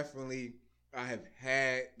 Definitely, I have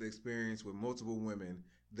had the experience with multiple women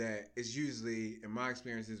that it's usually, in my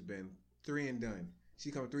experience, has been 3 and done.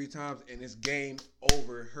 She come 3 times and it's game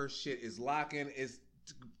over. Her shit is locking. It's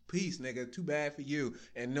peace, nigga. Too bad for you.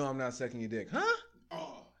 And no, I'm not sucking your dick. Huh?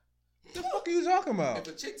 Oh. The fuck are you talking about?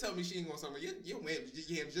 If a chick tell me she ain't gonna suck my your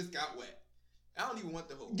yams just got wet. I don't even want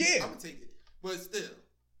the whole. Yeah. I'm gonna take it. But still.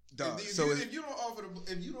 Dog. If you don't offer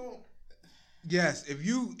if you don't. Yes, if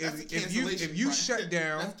you shut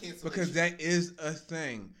down, because that is a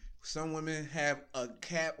thing. Some women have a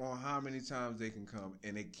cap on how many times they can come,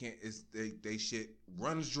 and they can't. They shit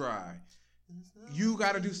runs dry. You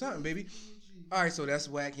got to do something, baby. All right, so that's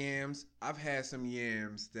whack yams. I've had some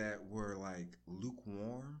yams that were like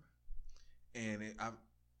lukewarm, and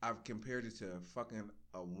I've compared it to fucking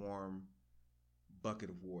a warm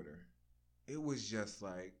bucket of water. It was just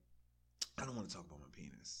like, I don't want to talk about my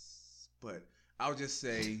penis, but I'll just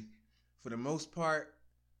say, for the most part,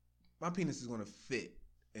 my penis is going to fit,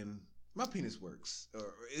 and my penis works,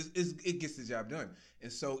 or it gets the job done.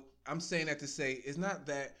 And so I'm saying that to say, it's not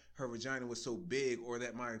that her vagina was so big or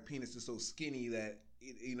that my penis is so skinny that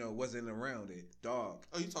it wasn't around it. Dog.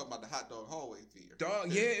 Oh, you talking about the hot dog hallway fear?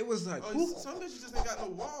 Dog, yeah, it was like, some bitches just ain't got no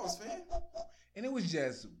walls, fam. And it was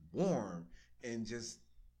just warm and just.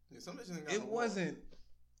 Yeah, some bitches ain't got it no wasn't. walls.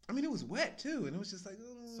 I mean, it was wet too, and it was just like.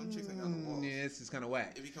 Some chicks ain't got no walls. Yeah, it's just kind of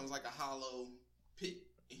whack. It becomes like a hollow pit.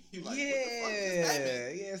 You like, yeah, what the fuck just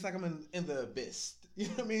happened? Yeah, it's like I'm in the abyss. You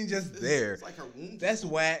know what I mean? Just there. It's like her womb. That's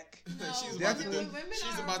whack. No, she's about to aroused,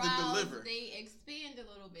 deliver. They expand a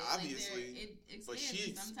little bit. Obviously, like it expands, but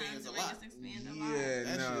she expands a lot. Yeah,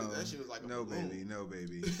 that shit was like no baby, no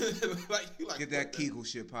baby. like get that Kegel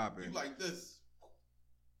shit popping. You like this?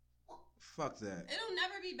 Fuck that. It'll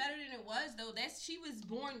never be better than it was though. She was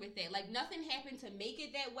born with that. Like nothing happened to make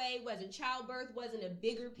it that way. Wasn't childbirth. Wasn't a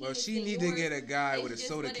bigger penis. Well, she than need yours. to get a guy It's with a just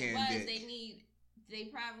soda what can it was. dick. They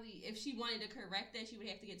probably, if she wanted to correct that, she would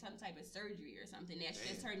have to get some type of surgery or something. That's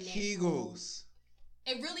just her natural. Kegels.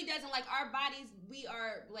 It really doesn't, like, our bodies,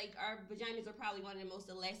 our vaginas are probably one of the most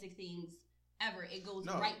elastic things ever. It goes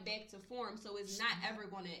right back to form, so it's not ever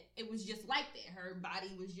gonna, it was just like that. Her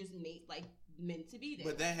body was just meant to be there.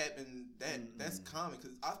 But that happened, that's common,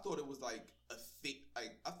 because I thought it was like a fake,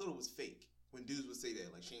 I thought it was fake. When dudes would say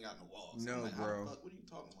that, like, she ain't got no walls. No, like, bro. What are you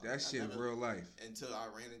talking about? That shit real life. Until I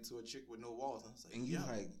ran into a chick with no walls. And I was like, and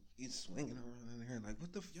you swinging around in there like,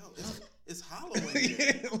 what the Yo, it's hollow in there.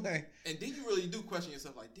 Yeah, and then you really do question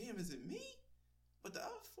yourself, like, damn, is it me? But the other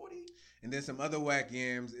 40. And then some other whack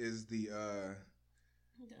yams is the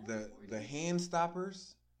hand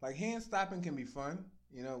stoppers. Like, hand stopping can be fun.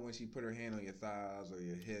 When she put her hand on your thighs or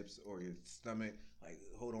your hips or your stomach, like,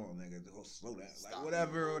 hold on, nigga, slow down, like,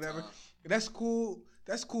 whatever. That's cool.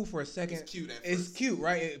 That's cool for a second. It's cute at first. It's cute,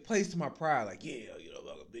 right? It plays to my pride, like, yeah,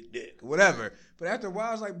 like a big dick, whatever. But after a while,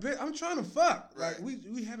 I was like, bitch, I'm trying to fuck. Right. Like,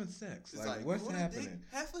 we having sex. It's like what's happening? Dick,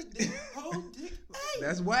 half a dick, whole dick. Hey.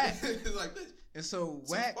 That's whack. It's like, bitch. And so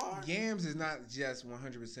whack yams is not just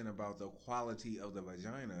 100% about the quality of the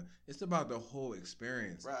vagina. It's about the whole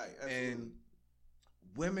experience. Right. Absolutely. And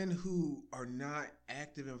women who are not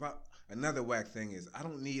active involved. Another whack thing is, I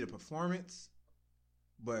don't need a performance,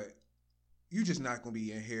 but you're just not going to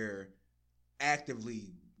be in here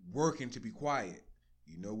actively working to be quiet.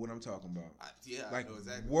 You know what I'm talking about? Yeah, like, I know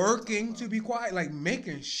exactly. Working to be quiet, like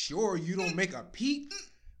making sure you don't make a peep.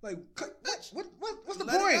 Like, what's the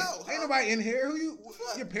Let it point? out, huh? Ain't nobody in here. Who you?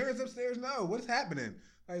 What? Your parents upstairs? No. What's happening?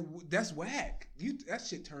 Like, that's whack. That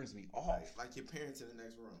shit turns me off. Like your parents in the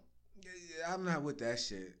next room. Yeah, I'm not with that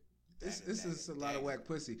shit. This is a lot of dang. whack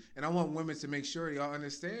pussy, and I want women to make sure y'all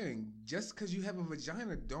understand. Just because you have a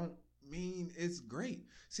vagina, don't mean it's great.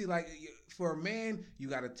 See, like for a man, you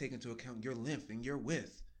got to take into account your length and your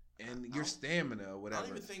width and your stamina or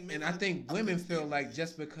whatever. And I think women feel like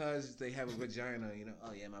just because they have a vagina, you know,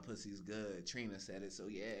 oh yeah, my pussy's good. Trina said it, so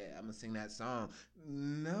yeah, I'm gonna sing that song.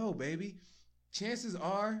 No, baby. Chances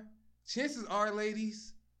are,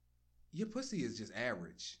 ladies, your pussy is just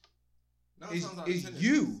average. It's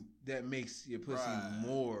you that makes your pussy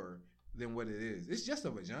more than what it is. It's just a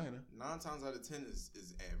vagina. 9 times out of 10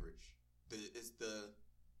 is average. It's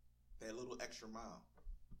that little extra mile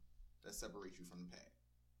that separates you from the pack.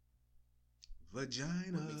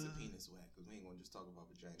 Vagina. What makes a penis whack? Because we ain't gonna just talk about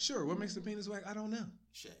vagina. Sure. What makes a penis whack? I don't know.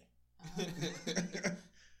 Shay.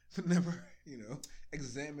 Never,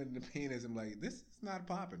 examined the penis and like, this is not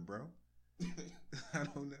popping, bro. I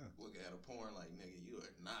don't know. Look at a porn like, nigga, you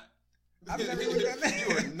are not. I've never even done that.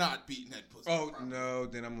 You are not beating that pussy. Oh, no,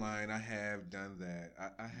 then I'm lying. I have done that.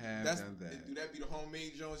 I have done that. Do that be the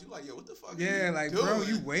homemade Jones? You like, yo, what the fuck? Yeah, like, doing? bro,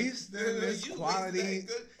 you wasting this you quality.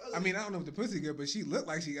 Good, I mean, I don't know if the pussy good, but she looked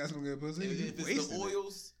like she got some good pussy. If it's the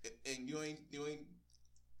oils and you ain't.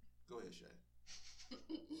 Go ahead, Shay.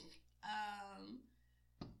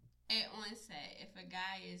 At onset, if a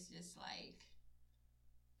guy is just like,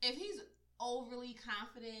 if he's overly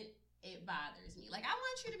confident, it bothers me. Like, I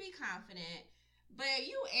want you to be confident, but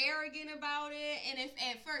you arrogant about it. And if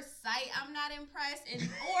at first sight I'm not impressed,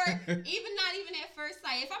 or even not even at first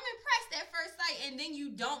sight, if I'm impressed at first sight and then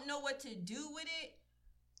you don't know what to do with it,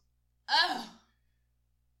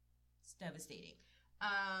 it's devastating.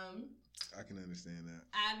 I can understand that.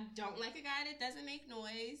 I don't like a guy that doesn't make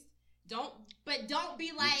noise. Don't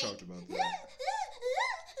be like. We talked about that.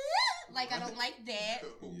 Like, I don't like that.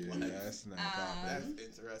 Yeah, that's not popping.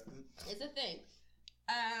 That's interesting. It's a thing.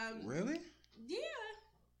 Really? Yeah.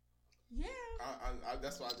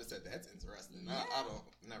 That's why I just said that's interesting. Yeah. I don't.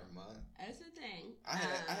 Never mind. That's a thing. I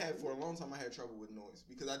had for a long time. I had trouble with noise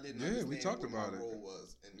because I didn't understand we talked what about my it. role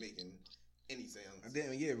was in making any sounds. I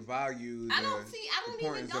didn't value. I don't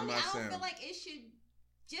sound. feel like it should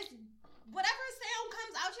just. Whatever sound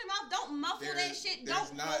comes out your mouth, don't muffle that shit.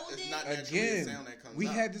 Don't hold it. It's not Again, a sound that comes we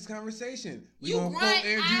out. had this conversation. We You gonna grunt, quote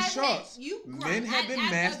Andrew Schultz. Men have been the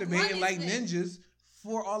grunt masturbating is like the- ninjas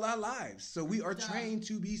for all our lives, so we are trained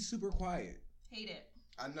to be super quiet. Hate it.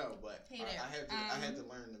 I know, but I had to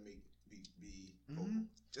learn to be vocal.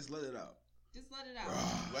 Just let it out. Just let it out.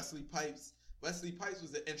 Wesley Pipes was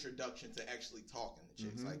the introduction to actually talking to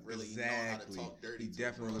chicks, like really know how to talk dirty. He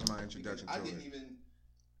definitely was my introduction to it.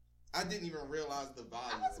 I didn't even realize the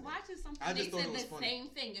value. I was watching something. They said the same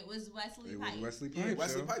thing. It was Wesley Pipes. Wesley Pipes.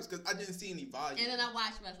 Wesley Pipes, because I didn't see any value. And then I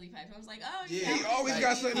watched Wesley Pipes. I was like, oh yeah. He always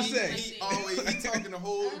got something to say. He talking the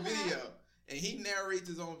whole video. And he narrates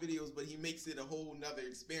his own videos, but he makes it a whole nother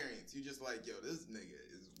experience. You just like, yo, this nigga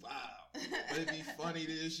is wow. But it'd be funny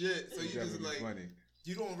to his shit. So you just like, funny.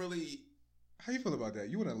 You don't really. How you feel about that?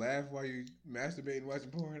 You want to laugh while you masturbate and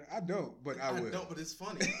watching porn? I don't, but I will. I don't, but it's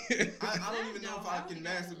funny. I don't even know if I can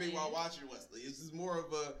masturbate while watching Wesley. It's just more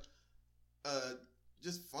of a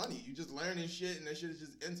just funny. You just learning shit, and that shit is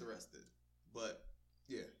just interesting. But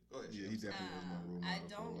yeah, go ahead. Yeah, he definitely was my role model. I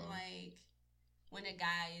don't like when a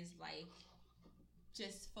guy is like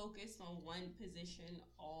just focused on one position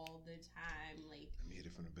all the time. Like, let me hit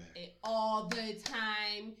it from the back. All the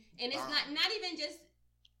time, and it's not even just.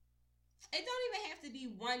 It don't even have to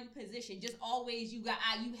be one position. Just always you have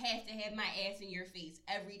to have my ass in your face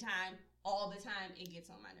every time, all the time. It gets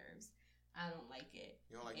on my nerves. I don't like it.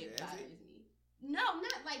 You don't like it? It bothers me. No,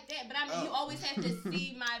 not like that. But I mean, you always have to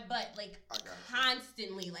see my butt like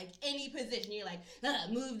constantly, like any position. You're like,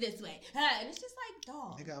 move this way, and it's just like,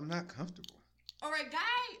 dog. Nigga, I'm not comfortable. Or a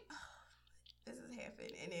guy. This has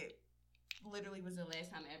happened, and it literally was the last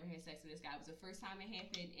time I ever had sex with this guy. It was the first time it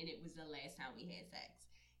happened, and it was the last time we had sex.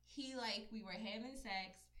 We were having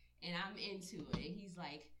sex, and I'm into it. And he's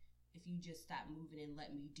like, if you just stop moving and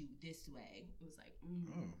let me do this way. It was like,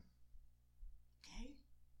 okay,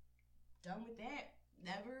 done with that.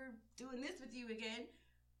 Never doing this with you again.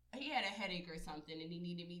 He had a headache or something, and he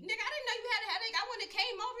needed me. Nigga, I didn't know you had a headache. I wouldn't have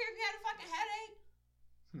came over here if you had a fucking headache.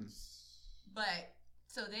 But,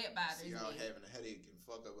 so that bothers me. See how having a headache can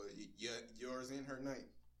fuck up yours and her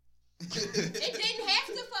night. It didn't have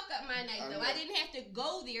to fuck up my night though. I didn't have to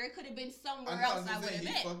go there. It could have been somewhere else I would have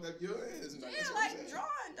been. Fucked up your ass. Yeah, like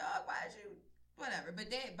drawing, dog. Why'd you? Whatever. But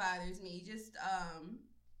that bothers me. Just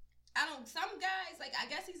Some guys, like, I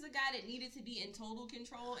guess he's a guy that needed to be in total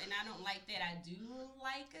control, and I don't like that. I do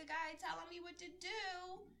like a guy telling me what to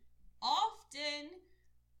do often,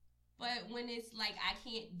 but when it's like I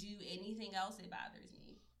can't do anything else, it bothers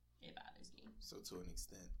me. It bothers me. So to an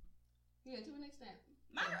extent. Yeah, to an extent.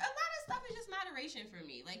 A lot of stuff is just moderation for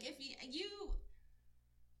me. Like, if you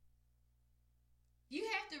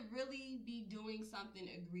have to really be doing something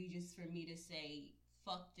egregious for me to say,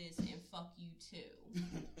 fuck this and fuck you too.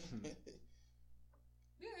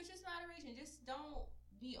 Yeah, it's just moderation. Just don't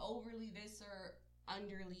be overly this or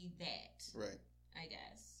underly that. Right. I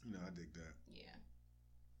guess. No, I dig that. Yeah.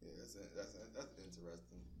 Yeah, that's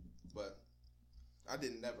interesting. But I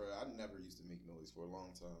never used to make noise for a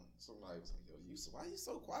long time. Somebody was like, "Yo, why are you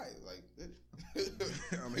so quiet?" Like,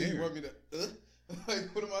 I'm you here. want me to?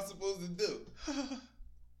 Like, what am I supposed to do?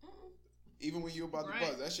 Even when you're about to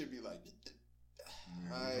buzz, that should be like.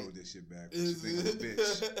 Hold this shit back. You think I'm a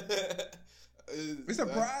bitch? It's a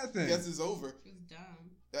pride thing. Guess it's over. It's dumb.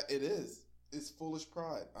 It is. It's foolish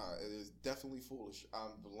pride. It is definitely foolish.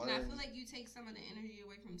 I've learned. And I feel like you take some of the energy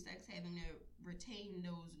away from sex having to retain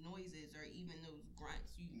those noises or even those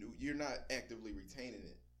grunts. You're not actively retaining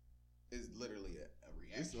it. It's literally a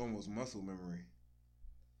reaction. It's almost muscle memory.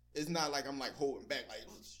 It's not like I'm like holding back, like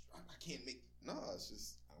I can't make. No, it's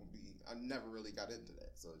just I never really got into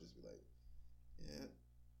that, so just be like, yeah,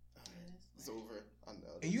 all right, it's over. I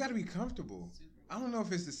know. And you got to be comfortable. I don't know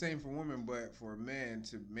if it's the same for women, but for a man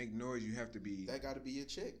to make noise, you have to be. That got to be your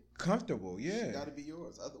chick. Comfortable, yeah. She got to be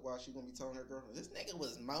yours. Otherwise, she gonna be telling her girlfriend, "This nigga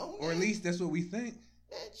was moaning." Or at least that's what we think.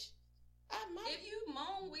 Bitch, if you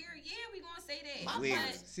moan weird, yeah, we gonna say that. Weird.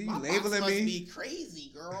 But See, my labeling box must me. be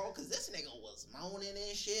crazy, girl, because this nigga was moaning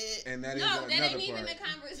and shit. And that is no, another that ain't part. even the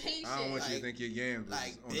conversation. I don't want you Like- to think your yams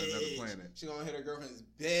Like, is on another bitch, planet. she gonna hit her girlfriend's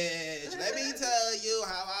bitch. Let me tell you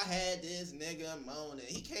how I had this nigga moaning.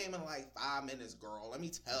 He came in like 5 minutes, girl. Let me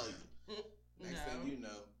tell you. Next thing you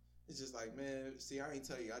know, it's just like, man, see, I ain't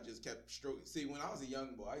tell you. I just kept stroking. See, when I was a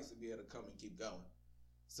young boy, I used to be able to come and keep going.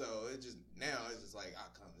 So it's just like I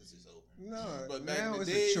come, it's just over. No, But back now in the it's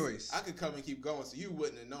days, a choice. I could come and keep going, so you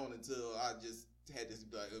wouldn't have known until I just had this.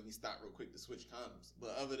 Like, let me stop real quick to switch condoms.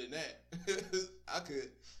 But other than that,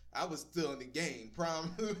 I was still in the game. Prime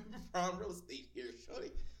real estate here,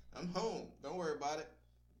 shorty. I'm home. Don't worry about it.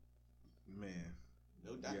 Man,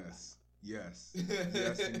 No doubt. yes, yes,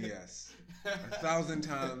 and yes. 1,000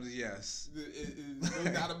 times yes.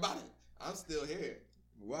 No doubt about it. I'm still here.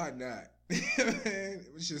 Why not? Man,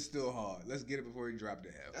 it's just still hard. Let's get it before we drop the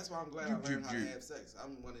hell. That's why I'm glad I learned how to have sex.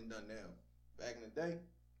 I'm one and done now. Back in the day.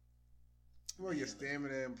 Well, your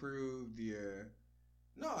stamina improved.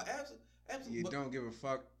 No, absolutely. You don't give a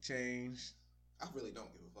fuck changed. I really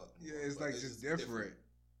don't give a fuck. Yeah, it's like just different.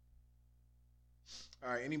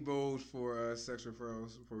 All right, any bowls for sex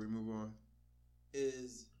referrals before we move on?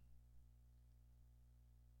 Is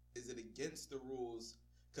it against the rules?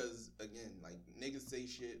 Because, again, like, niggas say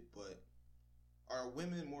shit, but are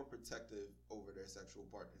women more protective over their sexual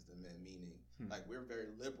partners than men? Meaning, like, we're very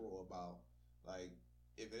liberal about, like,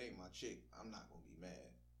 if it ain't my chick, I'm not going to be mad.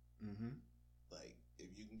 Mm-hmm. Like, if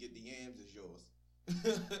you can get the yams, it's yours.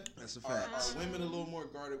 That's a fact. Are women a little more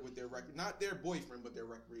guarded with their not their boyfriend, but their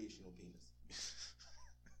recreational penis?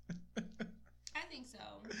 I think so.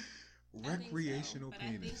 Recreational But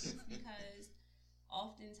penis. I think it's because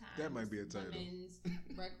oftentimes That might be a title. women's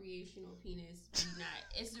recreational penis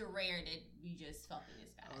it's a rare that we just fucking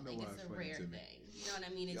this guy. I don't know Like, why it's it's a funny rare to me. thing. You know what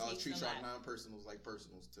I mean? It Y'all takes treat a y'all lot. non-personals like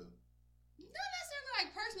personals too. Not necessarily like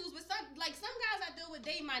personals, but some guys I deal with,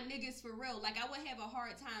 they my niggas for real. Like, I would have a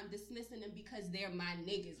hard time dismissing them because they're my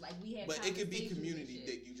niggas. Like, we have. But it could be conversations and community shit.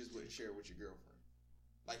 dick you just wouldn't share with your girlfriend.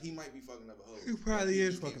 Like, he might be fucking other hoes. He probably but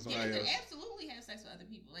is just fucking can't- Yeah, somebody he could else. absolutely have sex with other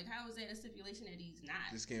people. Like, how is that a stipulation that he's not?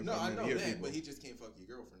 Just can't No, fuck I none know of your that, people. but he just can't fuck your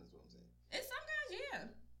girlfriend. Is what I'm saying. It's some guys, yeah.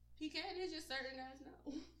 He can. It's just certain guys no.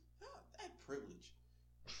 That privilege.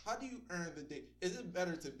 How do you earn the dick? Is it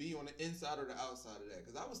better to be on the inside or the outside of that?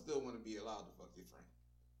 Because I would still want to be allowed to fuck your friend.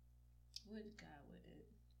 What guy would it?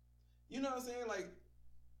 You know what I'm saying? Like,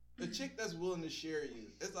 the chick that's willing to share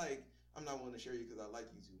you. It's like, I'm not willing to share you because I like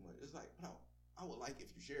you too much. It's like, no, I would like if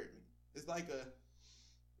you shared me. It's like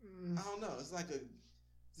I don't know. It's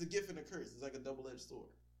a gift and a curse. It's like a double-edged sword.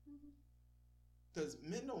 Because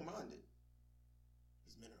men don't mind it.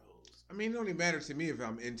 Because men are hoes. I mean, it only matters to me if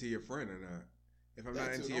I'm into your friend or not. If I'm That not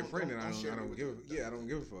too. into your Don't- friend, don't- then I don't share me don't with give. the- Yeah, I don't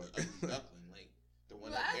give a fuck. The ugly duckling, like the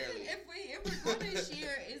one Well, that I barely. think if we're going to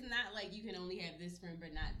share, it's not like you can only have this friend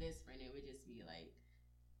but not this friend. It would just be like,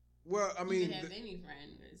 Well, I you mean, can have any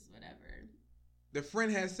friend, it's whatever. the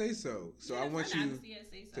friend has say so. So Yeah, I the want friend you obviously has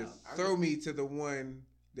say to so. throw me to the one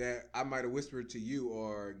that I might have whispered to you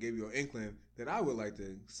or gave you an inkling that I would like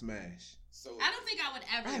to smash. So I don't think I would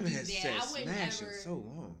ever I haven't do had that. sex I wouldn't smash ever. in so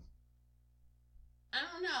long. I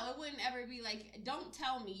don't know. It wouldn't ever be like, don't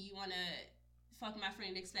tell me you want to fuck my friend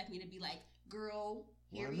and expect me to be like, girl,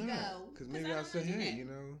 here Why we not? go. Because maybe I'll say, hey, you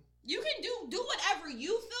know. You can do whatever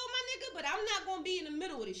you feel, my nigga, but I'm not going to be in the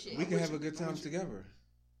middle of this shit. We can have a good time together.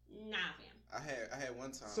 Nah, fam. I had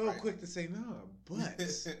one time. So right? quick to say no,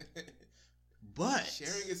 but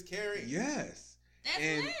sharing is caring. Yes. That's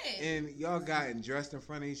and lit. and y'all gotten dressed in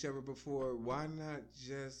front of each other before. Why not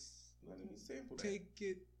just Let me sample that. take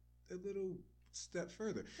it a little step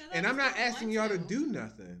further? 'Cause And I I'm not just don't asking want y'all to to. do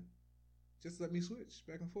nothing. Just let me switch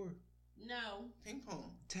back and forth. No. Ping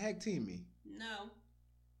pong. Tag team me No.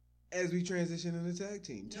 as we transition into tag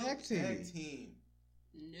team. Nope. Tag team me. Tag team.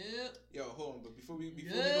 Nope. Yo, hold on. But before we go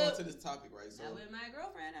Nope. into this topic, right? So Not with my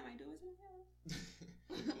girlfriend. I might do it to him.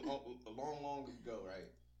 a long ago, right?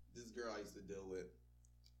 This girl I used to deal with.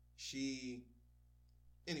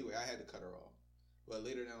 Anyway, I had to cut her off. But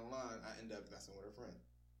later down the line, I ended up messing with her friend.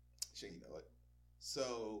 She didn't know it.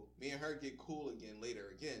 So me and her get cool again later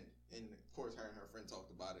again. And of course, her and her friend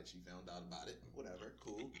talked about it. She found out about it. Whatever,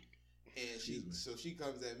 cool. And she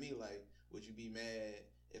comes at me like, "Would you be mad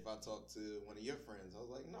if I talked to one of your friends?" I was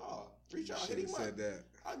like, "No, reach out, hit Should him have up." said that.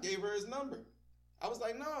 I gave her his number. I was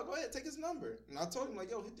like, "No, go ahead, take his number." And I told him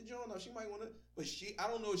like, "Yo, hit the joint up. She might want to." But I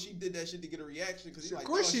don't know if she did that shit to get a reaction because he's like, Of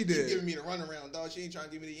course dog, she keep did. giving me the runaround, dog. She ain't trying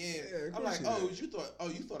to give me the end. Yeah, of I'm course like, she did.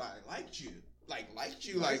 you thought I liked you, liked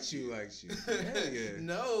you. Liked you. Hell yeah.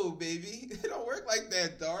 No, baby, it don't work like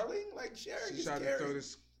that, darling. Like sharing She is tried to caring. throw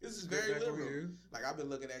this. This is script very back on liberal. you. Like I've been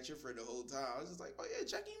looking at your friend the whole time. I was just like, "Oh yeah,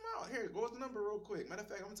 check him out. Here, go with the number real quick." Matter of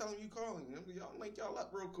fact, I'm telling you calling. Y'all link y'all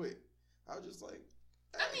up real quick. I was just like,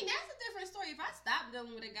 I mean, that's a different story. If I stopped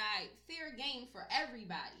dealing with a guy, fair game for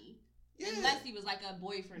everybody. yeah. Unless he was like a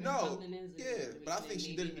boyfriend or No, something. yeah, but I think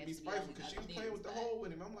she did it to be maybe spiteful that's because she the was other playing with the things, hole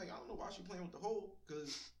with him. I'm like, I don't know why she playing with the hole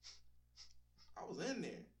because I was in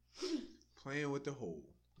there. Playing with the hole.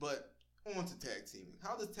 But on to tag teaming.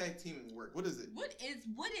 How does tag teaming work? What is it? What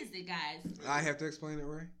is it, guys? I have to explain it,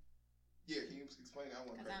 right? Yeah, can you explain it? I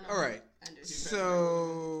want 'Cause to. I don't All right. understand.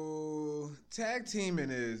 So, tag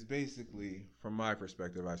teaming is basically, from my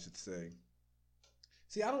perspective, I should say.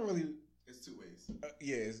 See, I don't really. It's two ways.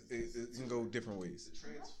 Yeah, it can go different ways. The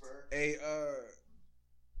transfer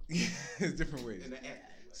It's different ways. and the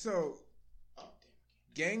athlete. So, Oh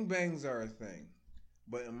damn. gangbangs are a thing,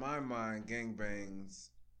 but in my mind, gangbangs.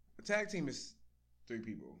 A tag team is 3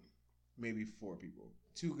 people, maybe 4 people.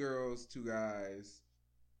 2 girls, 2 guys,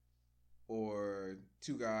 or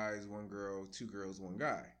 2 guys, 1 girl, 2 girls, 1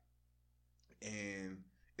 guy. And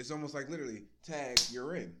it's almost like literally tag,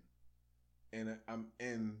 you're in. And I'm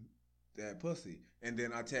in that pussy. And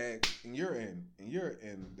then I tag, and you're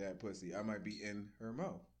in that pussy. I might be in her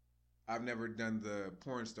mouth. I've never done the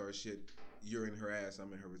porn star shit, you're in her ass,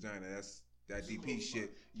 I'm in her vagina. That's that DP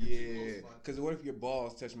shit. Yeah. Because what if your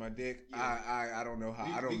balls touch my dick? Yeah. I don't know how.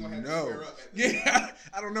 We I gonna don't have to know. square up at the Yeah.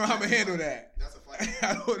 I don't know how I'm going to handle that. That's a fight.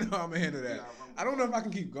 I don't know how I'm going to handle that. I don't know if I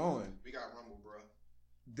can keep going. We got Rumble, bro.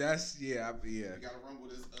 That's, yeah. We gotta rumble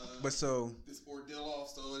this. But so, this ordeal off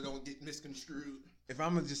so it don't get misconstrued. if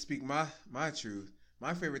I'm going to just speak my truth,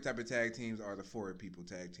 my favorite type of tag teams are the 4 people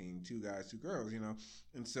tag team, 2 guys, 2 girls, you know.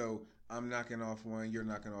 And so I'm knocking off one, you're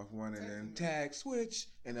knocking off one, and then tag switch,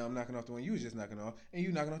 and then I'm knocking off the one you was just knocking off, and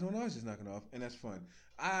you knocking off the one I was just knocking off, and that's fun.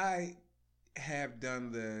 I have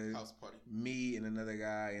done the House party. me and another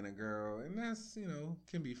guy and a girl, and that's, you know,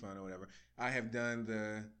 can be fun or whatever. I have done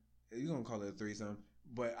the, you're going to call it a threesome,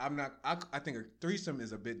 but I'm not, I think a threesome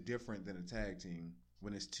is a bit different than a tag team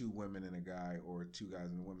when it's 2 women and a guy or 2 guys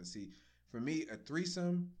and a woman. See, for me, a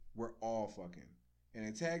threesome, we're all fucking. And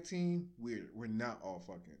a tag team, we're not all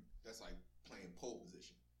fucking. That's like playing pole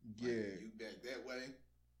position. Yeah. Like you back that way,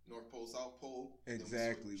 North Pole, South Pole.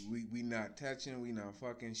 Exactly. We not touching, we not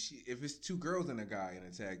fucking. If it's 2 girls and a guy in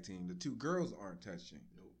a tag team, the 2 girls aren't touching.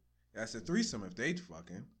 Nope. That's a threesome if they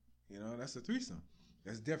fucking. You know, that's a threesome.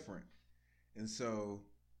 That's different. And so,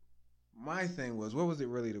 my thing was, what was it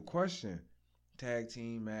really the question? Tag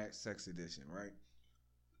team match sex edition, right?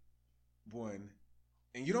 One.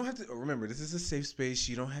 And you don't have to, remember, this is a safe space.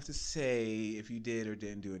 You don't have to say if you did or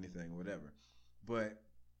didn't do anything, whatever. But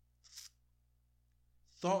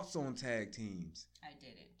thoughts on tag teams? I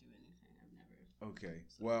didn't do anything. I've never. Okay.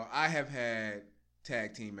 Well, I have had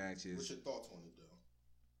tag team matches. What's your thoughts on it,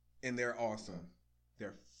 though? And they're awesome.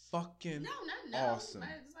 They're fucking No. awesome. But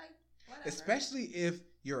it's like, whatever. Especially if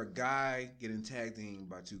you're a guy getting tag teamed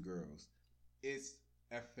by 2 girls. It's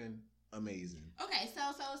effing amazing. Okay, so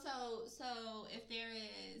if there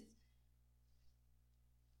is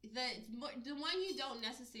the one you don't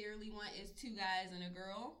necessarily want is 2 guys and a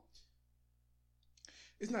girl.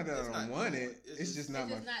 It's not that I don't want it. It's just not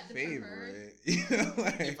my the favorite. You know,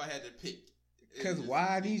 like, if I had to pick. Because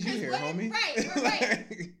why I need you here, homie?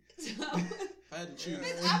 Right. So, if I had to choose.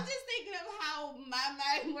 I'm just thinking of how my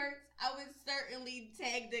mind works. I would certainly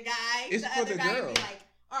tag the guy. It's for other the guy girl. and be like,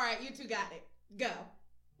 all right, you two got it. Go.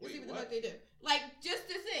 Wait, see what the what? fuck they do. Like, just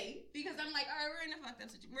to see. Because I'm like, all right, we're in a fucked up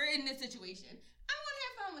situation. We're in this situation. I want to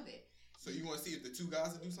have fun with it. So you want to see if the 2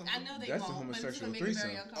 guys will do something? I know they That's a won't, but it's homosexual going to make it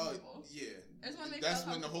very threesome. uncomfortable. Yeah. I just wanna make That's it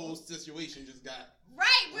when the uncomfortable. whole situation just got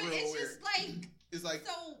Right, but real it's weird. just like, It's like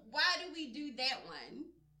so why do we do that one?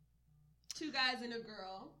 2 guys and a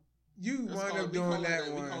girl. You let's wind call up it- we doing call that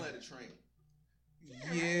it- one. We call that a train.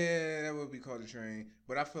 Yeah, that would be called a train.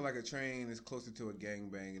 But I feel like a train is closer to a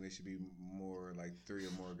gangbang, and it should be more like 3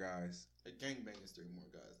 or more guys. A gangbang is 3 more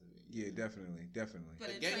guys than me. Yeah, definitely. But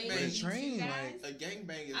A a gangbang- train, But a would be 2 train, guys? like- A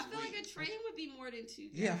gangbang is. I feel like wait. a train would be more than 2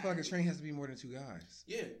 guys. Yeah, I feel like a train has to be more than 2 guys.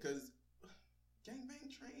 Yeah, because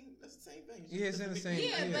gangbang train, that's the same thing. Yeah, it's in the same-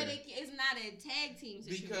 Yeah, Yeah. but it's not a tag team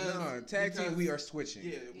situation. Because- No, tag team, we are switching.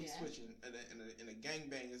 Yeah, we Yeah. switching. And a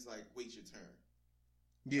gangbang is like, wait your turn.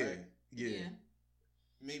 Yeah, Right? yeah.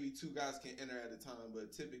 Maybe 2 guys can enter at a time,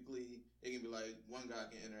 but typically it can be like 1 guy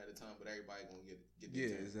can enter at a time, but everybody gonna get Yeah,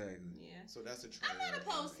 their turn. exactly. Yeah. So that's a train. I'm not or a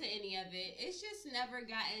opposed to gangbang. any of it. It's just never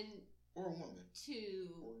gotten Or a woman. Or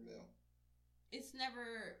to. a male. It's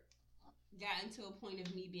never gotten to a point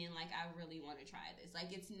of me being like, I really want to try this.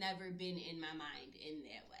 Like, it's never been in my mind in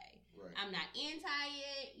that way. Right. I'm not anti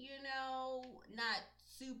it, not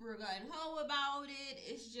super gun ho about it.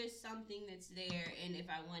 It's just something that's there, and if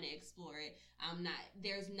I want to explore it,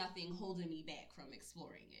 there's nothing holding me back from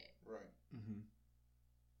exploring it. Right. Mm-hmm.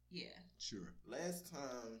 Yeah. Sure. Last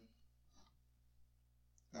time.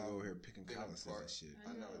 I'm over here picking been calluses apart. and shit.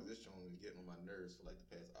 I know this joint was getting on my nerves for like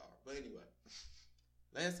the past hour. But anyway,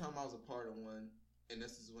 last time I was a part of one, and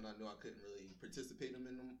this is when I knew I couldn't really participate in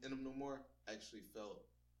them no more. I actually felt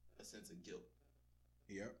a sense of guilt.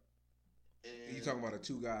 Yep. And You talking about a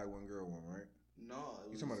 2 guy, 1 girl one, right? No,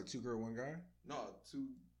 You talking about a 2 girl, 1 guy? no 2.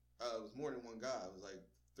 It was more than 1 guy. It was like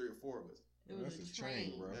 3 or 4 of us. It Well, was that's a a train,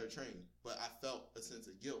 train. bro. They were trained, but I felt a sense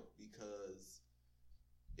of guilt because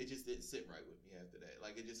it just didn't sit right with me after that.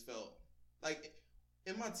 Like it just felt like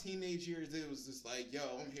in my teenage years, it was just like, yo,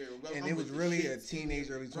 I'm here. And I'm it was with the really a shits. teenage,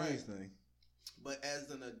 early 20s Right. thing. But as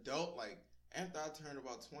an adult, like after I turned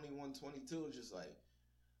about 21, 22, it's just like,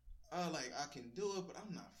 I can do it, but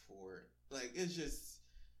I'm not for it. Like it's just,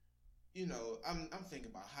 I'm thinking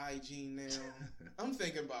about hygiene now. I'm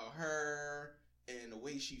thinking about her and the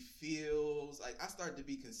way she feels. Like I started to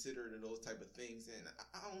be considerate of those type of things, and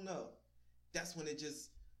I don't know. That's when it just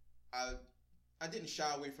I didn't shy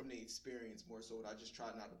away from the experience more so. I just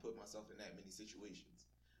tried not to put myself in that many situations.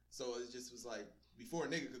 So it just was like before a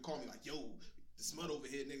nigga could call me like, yo, the smut over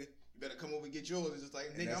here, nigga. You better come over and get yours. It's just like,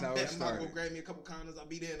 And nigga, that's I'm how it betting I'm not started. gonna grab me a couple condoms. I'll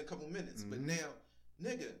be there in a couple minutes. But Mhm. now,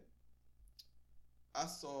 nigga, I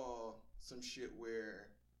saw some shit where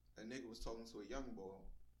a nigga was talking to a young boy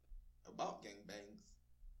about gangbangs,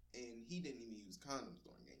 and he didn't even use condoms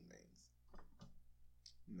during gangbangs.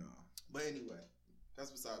 No. But anyway, that's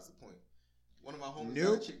besides the point. One of my homies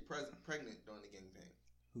Nope. got a chick pregnant during the gangbang.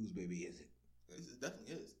 Whose baby is it? It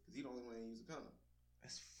definitely is, because he the only one that used a condom.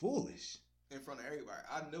 That's foolish. In front of everybody.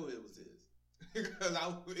 I knew it was his. Because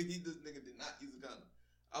this nigga did not use a condom.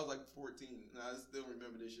 I was like 14, and I still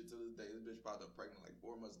remember this shit to this day. This bitch popped up pregnant like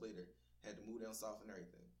 4 months later. Had to move down south and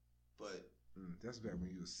everything. But That's back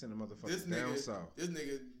when you was sending this motherfuckers down nigga, south. this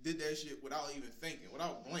nigga did that shit without even thinking,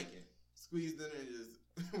 without blinking. Squeezed in and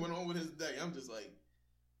just went on with his day. I'm just like,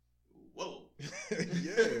 whoa.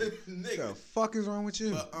 Yeah. Nigga. The fuck is wrong with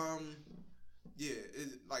you? But yeah,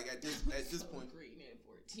 it's like at this point, green at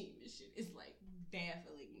 14, this shit is like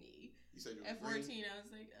baffling me. you said you were At green? 14, I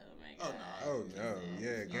was like, oh my Oh, god. nah. Oh no,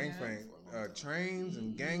 yeah, gang Yeah. bang, trains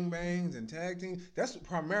and gangbangs and tag teams. That's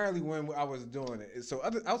primarily when I was doing it. So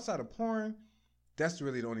outside of porn, that's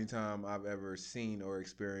really the only time I've ever seen or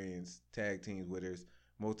experienced tag teams where there's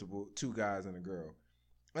multiple 2 guys and a girl.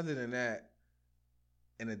 Other than that,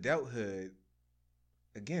 in adulthood,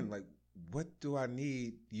 again, like, what do I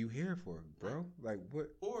need you here for, bro? Like, what?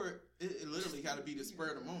 Or it literally got to be the spur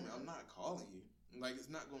of the moment. I'm not calling you. Like, it's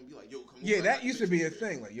not going to be like, yo, come on. Yeah, I that got used to bitch be a over here.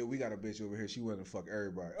 thing. Like, yo, we got a bitch over here. She wasn't fuck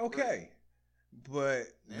everybody. Okay. But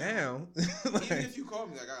now, Even like, if you call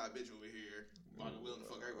me like, I got a bitch over here, I'm willing to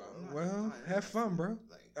fuck everybody. I'm not- well, I'm have not fun, bro.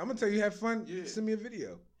 Like, I'm gonna tell you, have fun. Yeah. Send me a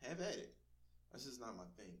video. have at it. That's just not my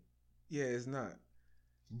thing. Yeah, it's not.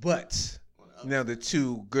 But On the other now the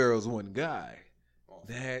 2 girls, 1 guy. off.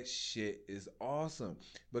 That shit is awesome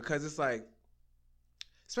because it's like,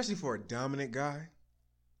 especially for a dominant guy,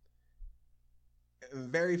 in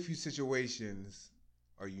very few situations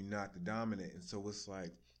are you not the dominant. And so it's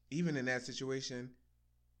like, even in that situation,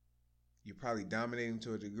 you're probably dominating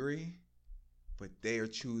to a degree, but they are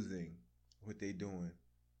choosing what they doing.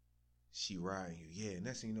 She riding you. Yeah,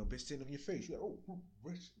 next thing you know, bitch sitting on your face. You're like, oh,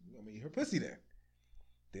 bitch. I mean, her pussy there.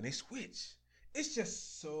 Then they switch. It's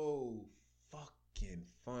just so fucking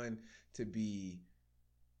fun to be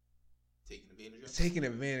taken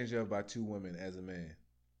advantage of by two women as a man.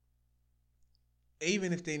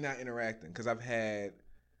 Even if they not interacting. Because I've had,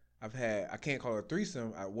 I can't call it a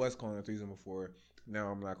threesome. I was calling it a threesome before. Now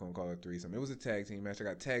I'm not going to call it a threesome. It was a tag team match. I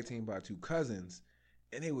got tag teamed by two cousins.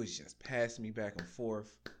 And it was just passing me back and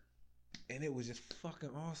forth. And it was just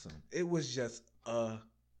fucking awesome. It was just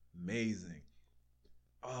amazing.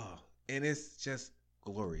 Oh, and it's just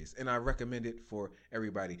glorious. And I recommend it for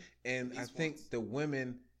everybody. And I think the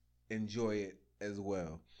women enjoy it as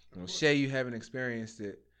well. You know, Shay, you haven't experienced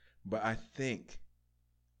it, but I think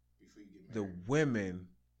the women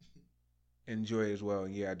enjoy it as well.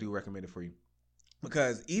 And yeah, I do recommend it for you.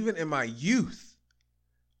 Because even in my youth,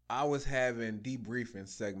 I was having debriefing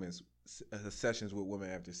sessions with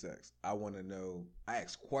women after sex. I want to know. I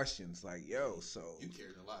asked questions like, "Yo, so you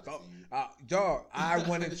cared a lot, dog." I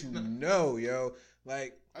wanted to know, yo.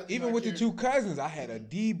 Like, even with the two cousins, I had a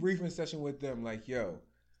debriefing session with them. Like, yo,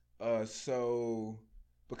 so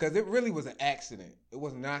because it really was an accident. It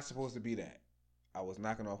was not supposed to be that. I was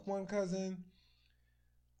knocking off one cousin.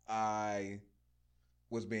 I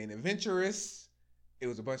was being adventurous. It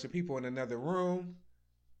was a bunch of people in another room.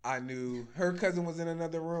 I knew her cousin was in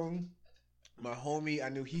another room. My homie, I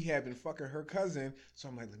knew he had been fucking her cousin. So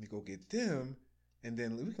I'm like, let me go get them. And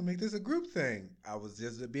then we can make this a group thing. I was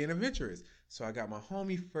just being adventurous. So I got my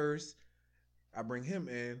homie first. I bring him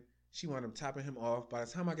in. She wound up topping him off. By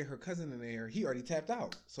the time I get her cousin in there, he already tapped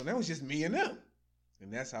out. So that was just me and them.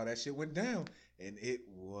 And that's how that shit went down. And it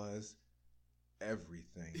was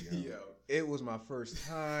everything, yo. It was my first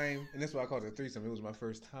time. And that's why I called it a threesome. It was my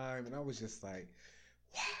first time. And I was just like,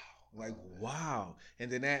 wow. Like, wow. And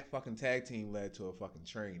then that fucking tag team led to a fucking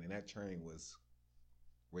train. And that train was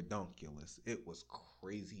redonkulous. It was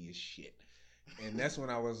crazy as shit. And that's when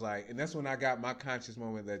I was like, and that's when I got my conscious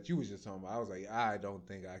moment that you was just talking about. I was like, I don't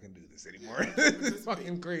think I can do this anymore. It's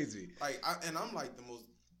fucking crazy. Like, I'm like the most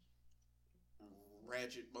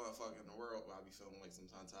ratchet motherfucker in the world. I be feeling like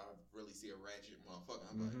sometimes I really see a ratchet motherfucker.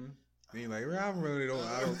 I'm like, being like, I really don't.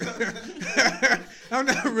 I'm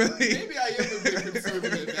not really. Maybe I am a bit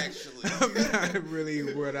conservative, actually. I'm not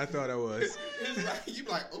really what I thought I was. It's like, you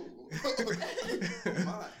be like, oh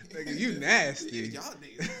my. Nigga, you nasty. Y'all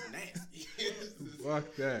niggas nasty.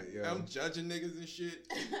 Fuck that, yo. I'm judging niggas and shit.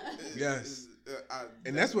 Yes.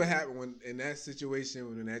 And that's what happened when, in that situation,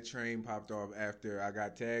 when that train popped off after I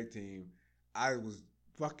got tag team, I was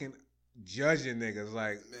fucking judging niggas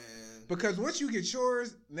like, man. Because once you get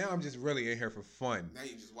yours, now I'm just really in here for fun. Now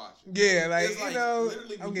you just watching. Yeah, like, you know,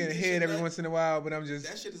 I'm getting head every once in a while, but I'm just...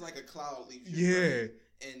 That shit is like a cloud leaves your brain,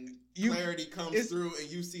 and clarity comes through, and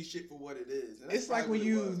you see shit for what it is. It's like when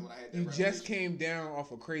you just came down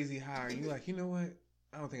off a crazy high, and you're like, you know what?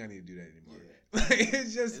 I don't think I need to do that anymore. Yeah. Like,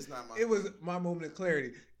 it's not my was my moment of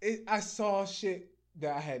clarity. I saw shit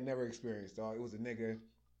that I had never experienced, dog. It was a nigga...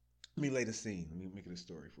 Let me lay the scene. Let me make it a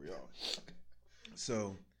story for y'all.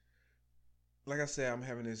 So... Like I said, I'm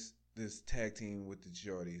having this tag team with the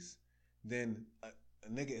Jordys. Then a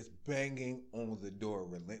nigga is banging on the door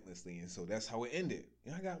relentlessly, and so that's how it ended.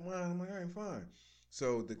 And I got mine. I'm like, all right, fine.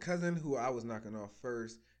 So the cousin who I was knocking off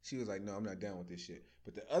first, she was like, no, I'm not down with this shit.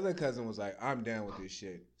 But the other cousin was like, I'm down with this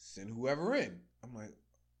shit. Send whoever in. I'm like,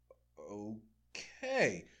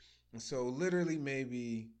 okay. And so literally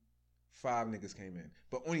maybe 5 niggas came in,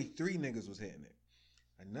 but only 3 niggas was hitting it.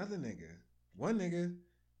 One nigga,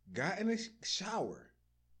 got in a shower.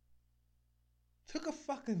 Took a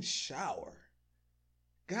fucking shower.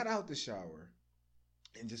 Got out the shower.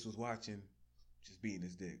 And just was watching, just beating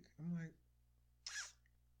his dick. I'm like,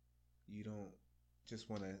 you don't just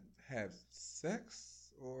want to have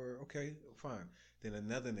sex? Or, okay, fine. Then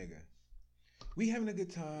another nigga. We having a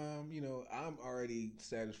good time. You know, I'm already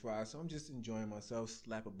satisfied. So I'm just enjoying myself.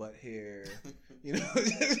 Slap a butt hair. You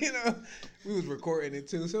know, we was recording it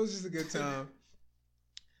too. So it was just a good time.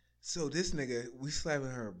 So this nigga, we slapping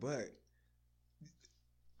her butt.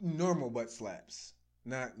 Normal butt slaps.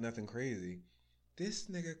 Nothing crazy. This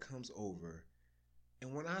nigga comes over.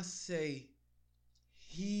 And when I say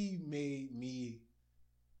he made me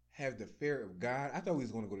have the fear of God, I thought he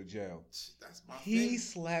was going to go to jail. That's my He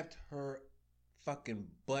slapped her fucking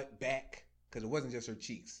butt back Because it wasn't just her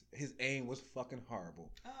cheeks. His aim was fucking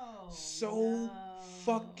horrible. Oh, So no.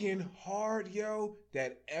 fucking hard, yo,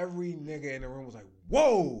 that every nigga in the room was like,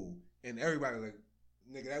 whoa. And everybody was like,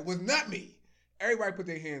 nigga, that was not me. Everybody put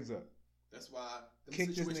their hands up. That's why the Kick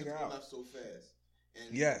this situations nigga go out. left so fast.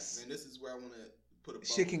 And, Yes. And this is where I want to put a bubble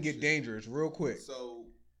Shit can in get dangerous real quick. So,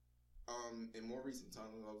 in more recent times,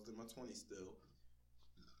 when I was in my 20s still,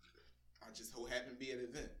 I just so happened to be at an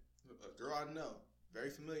event. A girl I know, very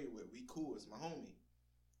familiar with, we cool, it's my homie.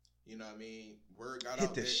 You know what I mean? Word got Hit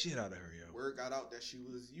out the that, shit out of her, yo. Word got out that she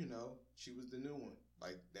was, she was the new one.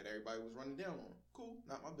 Like, that everybody was running down on. Cool,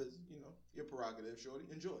 not my business, your prerogative, shorty,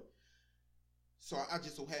 enjoy. So I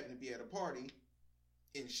just so happened to be at a party,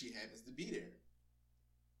 and she happens to be there.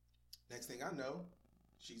 Next thing I know,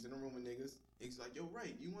 she's in a room with niggas. Niggas like, yo,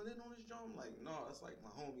 Ray, you want in on this joint? I'm like, no, that's like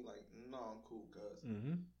my homie. Like, no, I'm cool, cuz.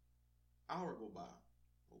 Mm-hmm. Hour go by.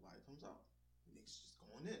 Nobody comes out. Niggas just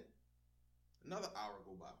going in. Another hour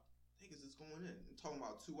go by. Niggas is going in. I'm talking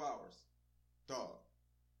about 2 hours. Dog.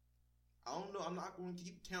 I don't know. I'm not going to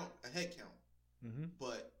keep a head count. Mm-hmm.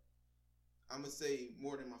 But I'm going to say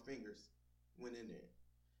more than my fingers went in there.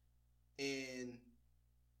 And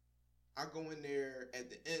I go in there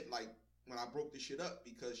at the end, like, when I broke the shit up,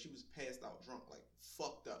 because she was passed out drunk, like,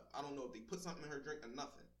 fucked up. I don't know if they put something in her drink or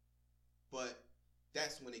nothing. But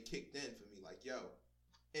that's when it kicked in for me. Like, yo,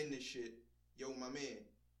 end this shit. Yo, my man,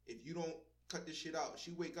 if you don't cut this shit out,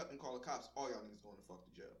 she wake up and call the cops, all y'all niggas going to fuck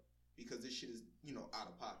the jail. Because this shit is, out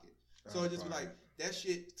of pocket. So it just be like, that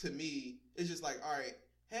shit to me, it's just like, all right,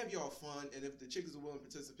 have y'all fun. And if the chick is a willing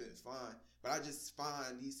participant, fine. But I just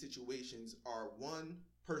find these situations are one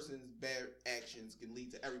person's bad actions can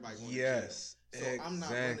lead to everybody going to jail. So exactly. I'm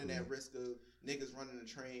not running that risk of niggas running the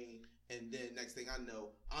train, and then next thing I know,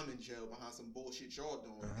 I'm in jail behind some bullshit y'all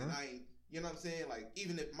doing, and I ain't. You know what I'm saying? Like,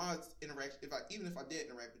 even if my interaction, even if I did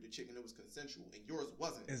interact with the chick and it was consensual and yours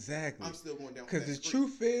wasn't, exactly, I'm still going down. Because the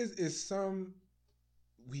truth is some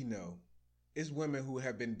we know it's women who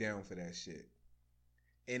have been down for that shit,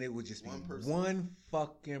 and it would just be one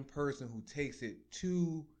fucking person who takes it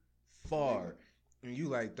too far. And you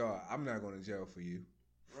like, dog, I'm not going to jail for you.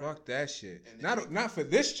 Right. Fuck that shit. Not for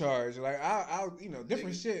this charge. Like, I'll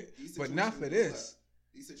different shit, but not for this.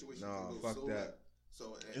 These situations no, go fuck so that.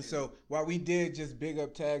 So so while we did just big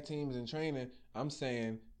up tag teams and training, I'm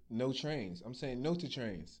saying no trains. I'm saying no to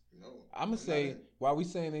trains. No. I'm going to say, while we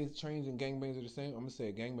saying these trains and gangbangs are the same, I'm going to say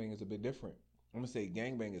a gangbang is a bit different. I'm going to say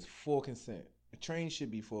gangbang is full consent. A train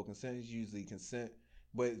should be full consent. It's usually consent.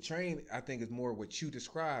 But a train, I think, is more what you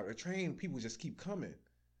described. A train, people just keep coming.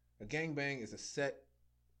 A gangbang is a set.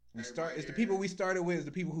 It's the people we started with. Is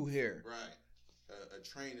the people who here. Right. A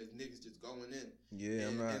train is niggas just going in. Yeah,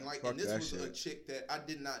 I'm not. And this was shit. A chick that I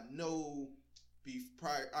did not know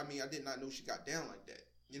prior. I mean, I did not know she got down like that.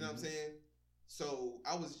 You know what I'm saying? So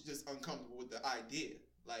I was just uncomfortable with the idea.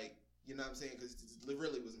 Like, you know what I'm saying? Because it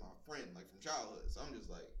really was my friend, like from childhood. So I'm just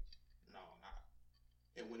like, no, not.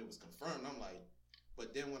 And when it was confirmed, I'm like.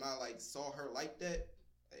 But then when I saw her like that,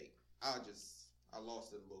 I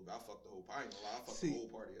lost it a little bit. I fucked the whole party. I ain't gonna lie, I fucked the whole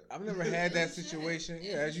party up. I've never had that situation.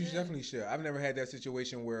 Yeah, as you definitely should. I've never had that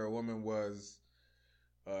situation where a woman was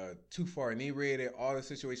too far inebriated. All the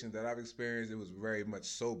situations that I've experienced, it was very much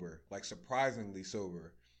sober, like surprisingly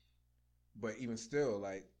sober. But even still,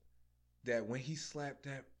 like that when he slapped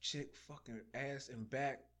that chick fucking ass and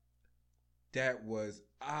back,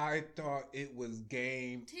 I thought it was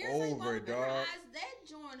game over, dog. That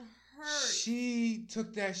joint hurt. She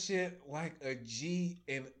took that shit like a G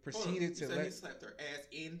and proceeded to let. He slapped her ass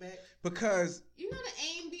and back because the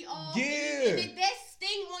aim be all. Yeah. And that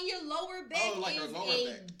sting on your lower back. Oh, like her lower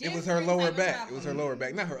back. It was her lower back. It was her lower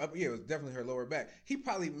back, not her upper. Yeah, it was definitely her lower back. He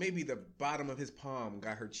probably maybe the bottom of his palm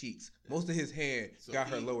got her cheeks. Most of his hand got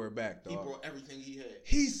her lower back. Dog. He brought everything he had.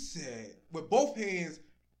 He said with both hands.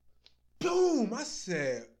 Boom! I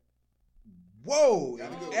said, whoa.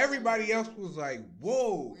 Everybody else was like,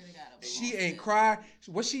 whoa. She ain't cried.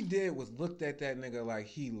 What she did was looked at that nigga like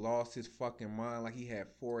he lost his fucking mind, like he had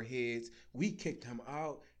 4 heads. We kicked him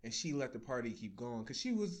out, and she let the party keep going because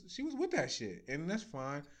she was with that shit, and that's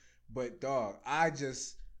fine. But dog, I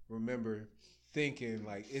just remember thinking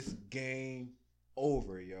like it's game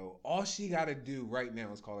over, yo. All she got to do right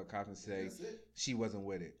now is call the cops and say she wasn't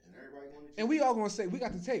with it. And we all gonna say we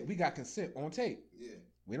got the tape. We got consent on tape. Yeah.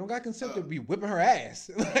 We don't got consent to be whipping her ass.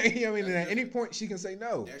 Like, you know what I mean, at any point she can say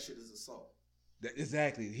no. That shit is assault.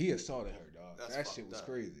 Exactly. He assaulted her, dog. That shit was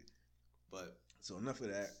crazy. But so enough of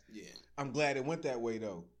that. Yeah. I'm glad it went that way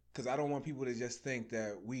though, because I don't want people to just think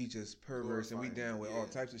that we just perverse and we down with all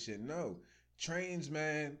types of shit. No, trains,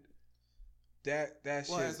 man. that Well,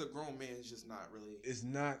 shit. as a grown man, it's just not really. It's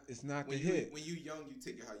not the when hit. When you young, you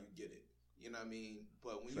take it how you get it. You know what I mean?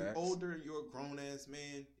 But when Facts. you're older, you're a grown ass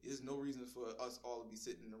man. There's no reason for us all to be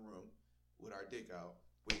sitting in the room with our dick out,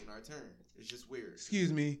 waiting our turn. It's just weird.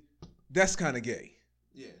 Excuse me, that's kind of gay.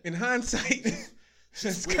 Yeah. In hindsight,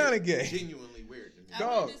 that's kind of gay. Genuinely weird to me.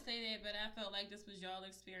 I would just say that, but I felt like this was y'all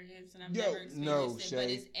experience, and I've never experienced it. But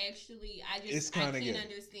it's actually, I can't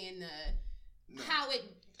understand how it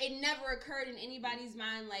never occurred in anybody's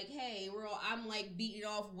mind. Like, hey, I'm like beating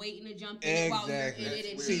off, waiting to jump in while you're in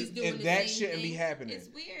it, and she's doing the that same shouldn't thing. be happening. It's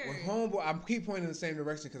weird. When homeboy, I keep pointing in the same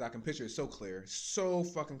direction because I can picture it so clear, so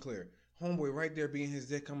fucking clear. Homeboy right there being his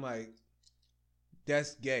dick. I'm like,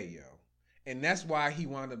 that's gay, yo. And that's why he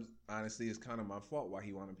wound up, honestly, it's kind of my fault why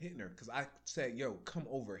he wound up hitting her. Because I said, yo, come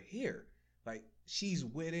over here. Like, she's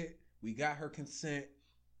with it. We got her consent.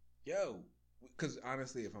 Yo. Because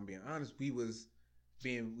honestly, if I'm being honest, we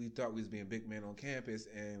thought we was being big men on campus.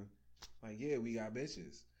 And like, yeah, we got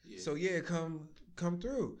bitches. Yeah. So yeah, come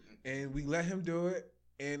through. And we let him do it.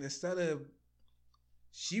 And instead of,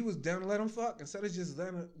 she was down to let him fuck. Instead of just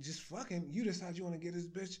letting her, just fucking, you decide you want to get this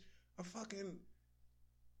bitch a fucking...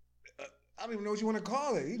 I don't even know what you want to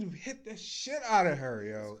call it. He hit the shit out of her,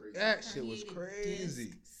 yo. That shit was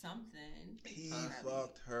crazy. He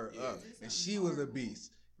fucked her up. And she was a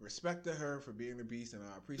beast. Respected her for being a beast, and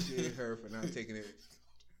I appreciated her for not taking it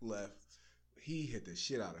left. He hit the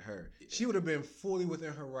shit out of her. She would have been fully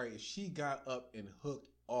within her right if she got up and hooked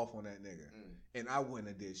off on that nigga. And I wouldn't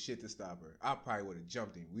have did shit to stop her. I probably would have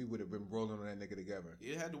jumped him. We would have been rolling on that nigga together.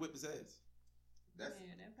 You had to whip his ass. That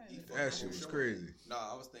shit was crazy.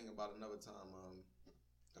 Nah, I was thinking about another time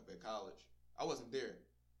up at college. I wasn't there,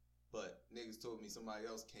 but niggas told me somebody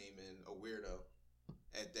else came in, a weirdo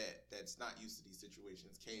at that's not used to these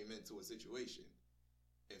situations, came into a situation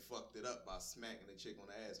and fucked it up by smacking the chick on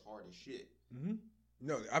the ass hard as shit. Mm-hmm.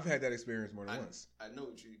 No, I've had that experience more than once. I know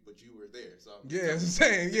but you were there. So yeah, that's what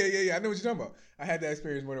I'm saying. Yeah. I know what you're talking about. I had that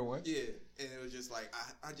experience more than once. Yeah, and it was just like,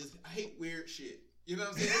 I hate weird shit. You know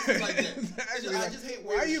what I'm saying? It's like that. Exactly. I just hate weird shit.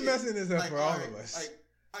 Why are you messing this up for all of us? Like,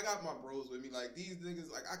 I got my bros with me. Like, these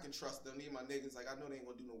niggas, like, I can trust them. These my niggas. Like, I know they ain't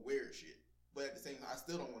gonna do no weird shit. But at the same time, I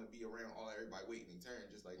still don't want to be around everybody waiting in turn.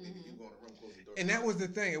 Just like, nigga, you go in the room, close the door. And that was the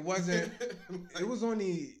thing. It wasn't, it was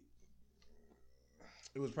only,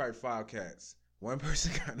 it was probably 5 cats. One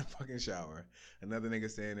person got in the fucking shower. Another nigga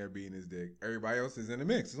standing there beating his dick. Everybody else is in the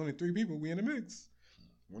mix. There's only 3 people. We in the mix.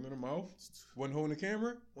 One in the mouth, one holding the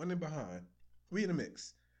camera, one in behind. We in the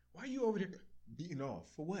mix. Why are you over there beating off?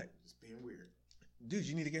 For what? Just being weird. Dude,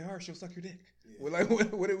 you need to get her. She'll suck your dick. Yeah. Well, like,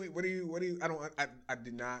 what do you, I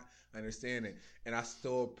did not understand it. And I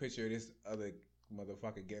still picture this other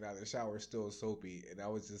motherfucker getting out of the shower still soapy. And I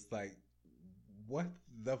was just like, what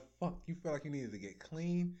the fuck? You felt like you needed to get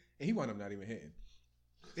clean? And he wound up not even hitting.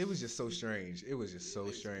 It was just so strange. It was just so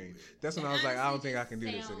strange. That's when I was like, I don't think I can do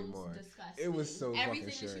this anymore. Disgusting. It was so Everything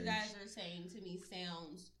fucking strange. Everything that you guys are saying to me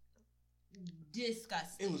sounds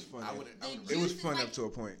disgusting. It was fun. It was fun up to a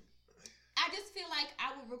point. I just feel like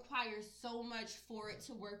I would require so much for it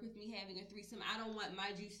to work with me having a threesome. I don't want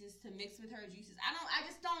my juices to mix with her juices. I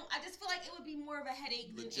just feel like it would be more of a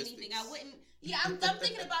headache than anything. I wouldn't. Yeah, I'm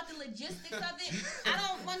thinking about the logistics of it. I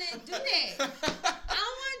don't want to do that. I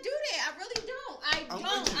don't want to do that. I really don't. I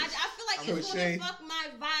feel like it's going to fuck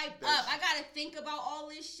my vibe up. I got to think about all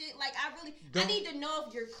this shit. Like, I need to know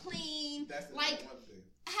if you're clean. That's like,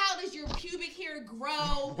 how does your pubic hair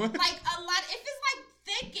grow? Like, a lot. If it's like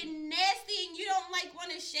thick and nasty and you don't like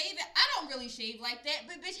want to shave it, I don't really shave like that.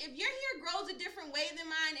 But bitch, if your hair grows a different way than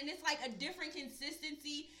mine and it's like a different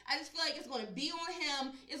consistency, I just feel like it's going to be on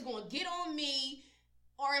him. It's going to get on me.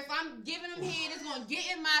 Or if I'm giving him head, it's going to get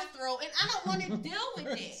in my throat. And I don't want to deal with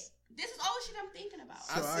it. This is all the shit I'm thinking about.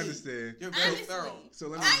 So I understand. You're very thorough. So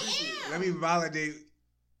let me validate.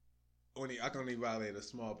 I can only validate a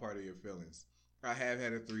small part of your feelings. I have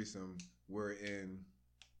had a threesome wherein,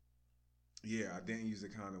 I didn't use a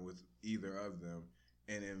condom with either of them,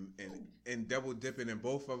 and double dipping in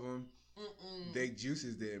both of them, they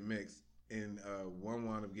juices didn't mix, and one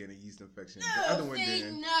wound up getting a yeast infection. No, the other one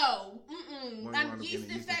didn't. No, I'm yeast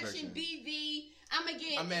infection, BV.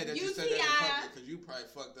 I'm mad that UTI. you said that in public because you probably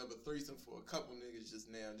fucked up a threesome for a couple niggas just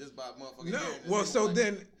now, just by a motherfucking. No,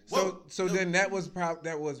 well, then that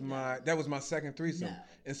was my second threesome,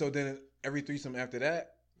 and so then every threesome after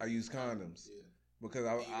that, I used condoms because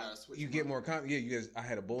you get more condoms. Yeah, I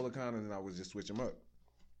had a bowl of condoms and I would just switch them up.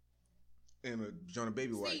 And a Jonah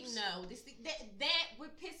baby wipes. See, no, that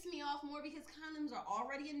would piss me off more because condoms are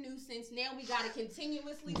already a nuisance. Now we gotta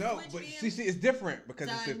continuously switch them. See, it's different because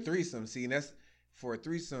it's a threesome. See, and that's for a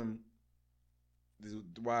threesome. This is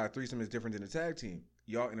why a threesome is different than a tag team.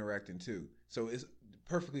 Y'all interacting too, so it's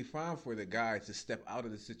perfectly fine for the guy to step out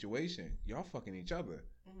of the situation. Y'all fucking each other.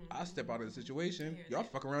 I step out of the situation. Y'all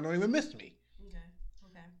fuck around, don't even miss me.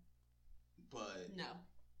 Okay. But no.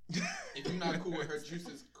 If you're not cool with her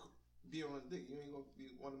juices be on the dick, you ain't gonna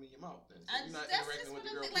want them in your mouth. Then so you're not interacting with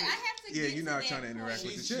the girl. Like, I have to. Yeah, you're not trying to interact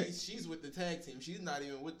with the chick. She's with the tag team. She's not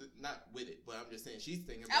even with it. But I'm just saying she's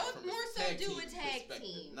thinking. I about would more so do a tag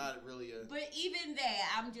team. Not really a. But even that,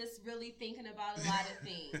 I'm just really thinking about a lot of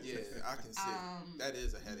things. Yeah, I can see. That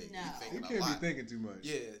is a headache. No. You can't be thinking too much.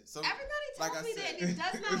 Yeah. Everybody tells me that it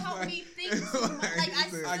does not help me think too much. Like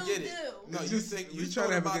I still get it. do. No, you think you try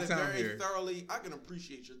to have a good time very here. thoroughly. I can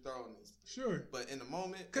appreciate your thoroughness. Sure. But in the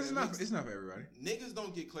moment, because it's not for everybody. Niggas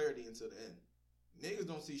don't get clarity until the end. Niggas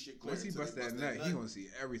don't see shit clear. Once he bust that nut, he gonna see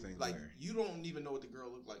everything like, clear. You don't even know what the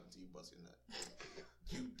girl look like until you bust your nut.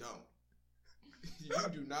 You don't.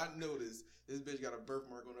 You do not notice this bitch got a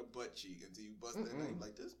birthmark on her butt cheek until you bust that nut. You're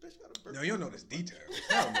like, this bitch got a birthmark. No, you don't notice details.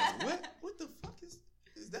 What? What the fuck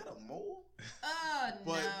is that a mole?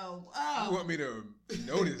 No. You want me to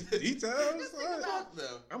notice details?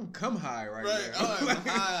 I'm come high right now. I'm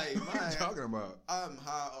high. What are you talking about? I'm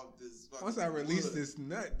high off this. Once I release this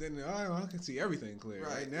nut, then I can see everything clear.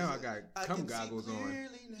 Right now, I got cum goggles on.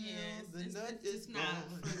 Yes, the nut is not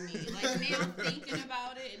gone. for me. Like now thinking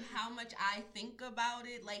about it and how much I think about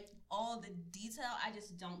it, like all the detail, I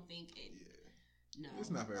just don't think it. Yeah. No,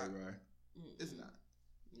 it's not for everybody. It's not.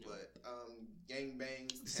 No. But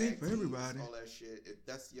gangbangs, it's safe for everybody. All that shit. If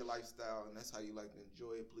that's your lifestyle and that's how you like to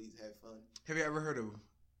enjoy it, please have fun. Have you ever heard of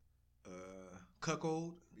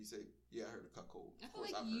cuckold? You say, yeah, I heard of cuckold. I feel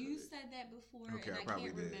like you said that before, okay, and I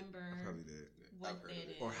can't remember. I probably did. What that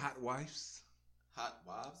is. Or hot wives. Hot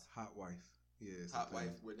wives. Hot wife. Yeah. Hot wife,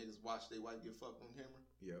 where niggas watch their wife get fucked on camera.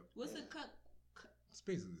 Yep. What's a cuck? It's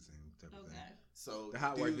basically the same type of thing. So the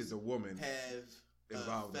hot wife is a woman have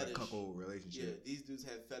involved in a cuckold relationship. Yeah, these dudes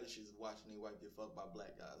have fetishes of watching their wife get fucked by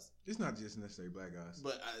black guys. It's not just necessarily black guys.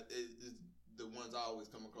 But it's the ones I always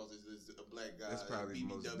come across is a black guy. That's probably the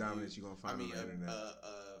most dominant you're gonna find on the internet.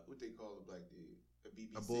 What they call a black dude? A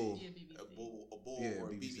BBC. A bull. Yeah, BBC. A bull yeah, or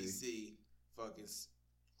a BBC. BBC fucking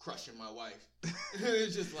crushing my wife.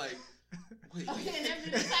 It's just like, wait. Okay, and that's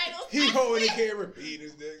the title. He holding the camera, beating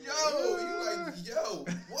his dick. Yo, you like,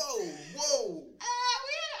 whoa. I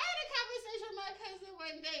had a conversation with my cousin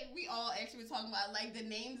one day. We all actually were talking about like the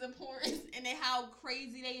names of porn and then how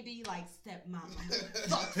crazy they be, like stepmom,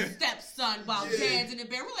 fuck stepson, while dad's in the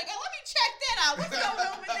bed. We're like, oh, let me check that out. What's going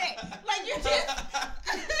on with that? Like you just,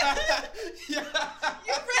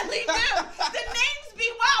 you really do. The names be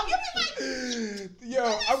wild. You be like, yo,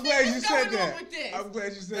 I'm glad you said that. I'm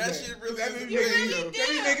glad you said that. That shit really that is that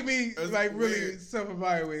be making me like really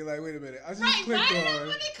self-evaluate. Like, wait a minute, I just clicked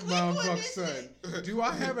on mom fuck son. Do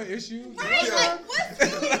I have an issue? Right, like what's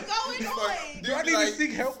really going on? Do I need to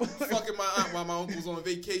seek help? Fucking my aunt while my uncle's on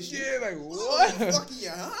vacation. Yeah, like what? Fucking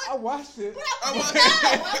your aunt? I watched it. I want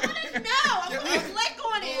to know. I want to click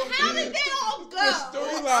on it. How did that all go? The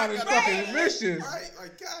storyline is fucking vicious. Right,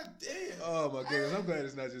 like god damn. Oh my goodness, I'm glad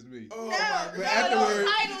it's not just me. Oh my god. But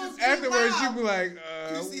afterwards, you be like,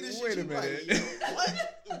 you see this wait shit, a minute. Like,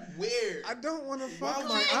 what? Weird. I don't want to fuck Why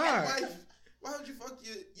my aunt. Why would you fuck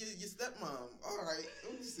your stepmom? All right,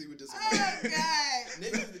 let me see what this is. Oh god.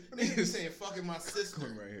 Niggas saying fucking my sister.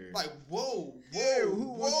 Right here. Like whoa. Who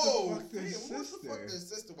wants to fuck their Who wants to fuck their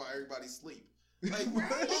sister? sister while everybody sleep? Like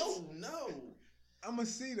Right? oh no. I'm a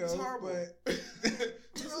see though, It's horrible. but I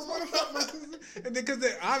just want to fuck my sister. And then, because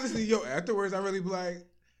honestly, afterwards, I really be like,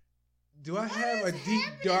 do I have a deep,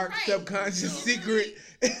 dark, subconscious secret?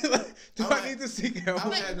 Like, do I need to seek help?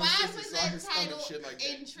 Like, had no why sisters, was so I that can stomach title shit like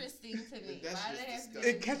that. interesting to me? That's Why just did it have to be?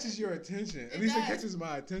 disgusting. It catches your attention. At It least does. it catches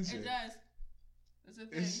my attention. It does. That's a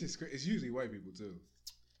thing. It's just crazy. It's usually white people too.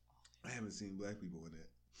 I haven't seen black people in it.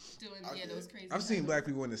 Doing those crazy. I've seen black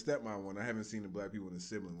people in the stepmom one. I haven't seen the black people in the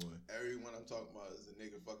sibling one. Everyone I'm talking about is a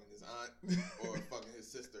nigga fucking his aunt or fucking his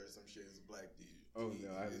sister or some shit. Is a black dude. Oh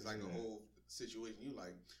no, I haven't it's like seen a that. whole situation. You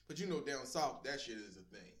like, but down south that shit is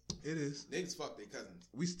a thing. It is. Niggas fuck their cousins.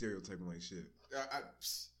 We stereotyping like shit. I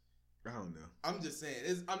don't know. I'm just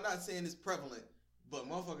saying. I'm not saying it's prevalent, but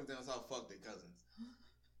motherfuckers down south fuck their cousins.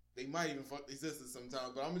 They might even fuck their sisters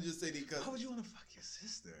sometimes, but I'm gonna just say their cousins. Why would you want to fuck your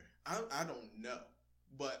sister? I don't know,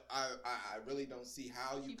 but I really don't see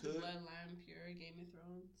how you Keep the could. bloodline pure. Game of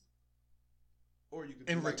Thrones. Or you could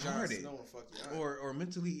And be like Jon retarded. Snow and fuck your aunt. Or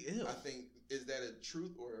mentally ill. I think is that a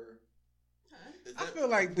truth or I feel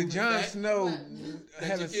like the Jon Snow that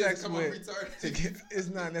having your kids sex come up with it's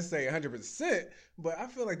not necessarily 100%, but I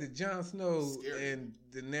feel like the Jon Snow Scary. and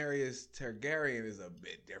Daenerys Targaryen is a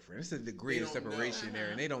bit different. It's a degree They of don't know. separation there,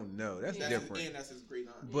 and they don't know. That's different. And that's his great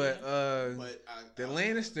aunt. But the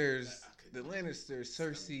Lannisters,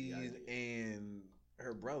 Cersei and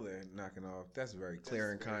her brother knocking off. That's very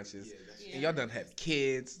clear and conscious. Yeah, and y'all done have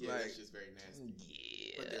kids. Yeah, like, that's just very nasty.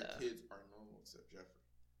 Yeah. But their kids are normal except Jeffrey.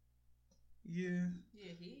 Yeah.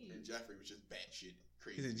 Yeah, he. And Jeffrey was just batshit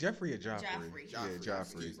crazy. Is it Jeffrey or Joffrey? Joffrey. Yeah,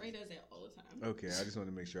 Joffrey. Ray does that all the time. Okay, I just want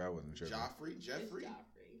to make sure I wasn't tripping. Jeffrey? It's Joffrey.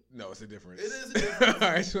 No, it's a difference. It is a difference.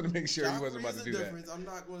 I just want to make sure Joffrey you wasn't about is to a do difference. I'm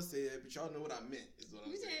not going to say that, but y'all know what I meant. Is what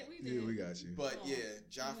I'm saying. We did. Yeah, we got you. But Oh, yeah,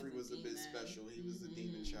 he Joffrey was was a a bit demon. special. He was a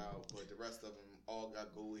demon child, but the rest of them all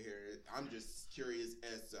got gold hair. I'm just curious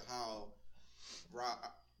as to how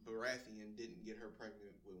Baratheon didn't get her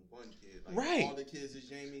pregnant with one kid. Like, Right. all the kids is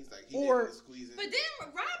Jamie's. Like, he Or- didn't squeeze in. But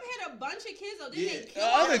then Rob had a bunch of kids, though. Then Yeah. they killed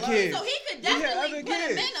Other him. kids. So he could He had definitely other put him kids.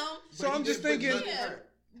 in them. So But I'm he just didn't put thinking, none in her.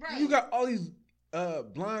 Right. you got all these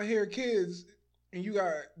blonde haired kids and you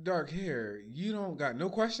got dark hair. You don't got no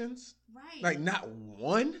questions? Right. Like, not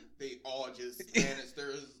one? They all just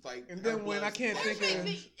Lannisters. Like, And then when I can't It think could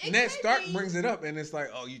be- of it Ned could Stark be- brings it up and it's like,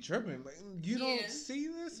 oh, you tripping? Like, you Yeah. don't see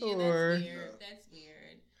this? Yeah, or that's weird. That's weird.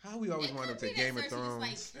 how we always It want could up to be Game that of Cersei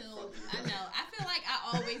Thrones? just, like, killed. I know. I feel like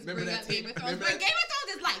I always Remember bring that up Game of Thrones, remember but that- Game of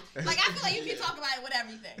Thrones is life. Like, I feel like you can Yeah. talk about it with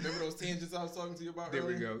everything. Remember those tangents I was talking to you about There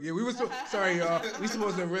we earlier? go. Yeah, we were sorry, y'all. We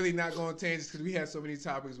supposed to really not go on tangents because we had so many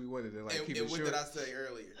topics we wanted to And, keep and it what short. did I say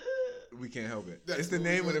earlier? We can't help it. That's It's the what we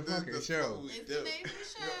name of the gonna do. fucking That's show. what we It's do. the name of the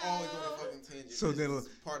show. We're always on a fucking tangent. So This then, is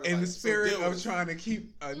part of in the life. So spirit deal of with trying to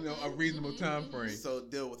keep a reasonable time frame, So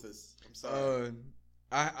deal with this. I'm sorry.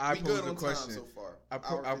 I we good posed a on question. time so far. I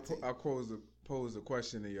Hour 15. posed a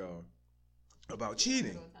question to y'all about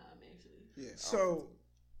cheating. On time, actually. Yeah. hour So,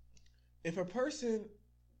 if a person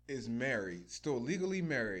is married, still legally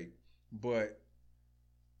married, but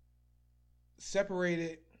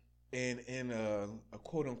separated and in a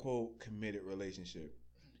quote unquote committed relationship,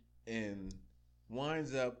 and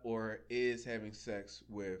winds up or is having sex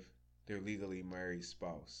with their legally married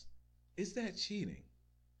spouse, is that cheating?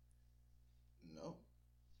 15. No.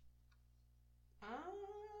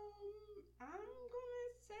 I'm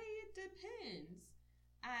gonna say it depends.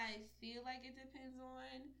 I feel like it depends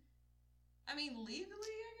on. I mean, legally,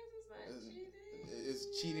 I guess it's not cheating. Is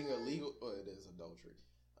cheating illegal? Oh, it is adultery.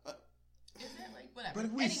 Is that like whatever? But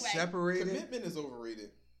if we anyway, separated, Commitment is overrated.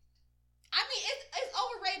 I mean, it's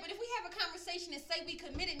overrated. But if we have a conversation and say we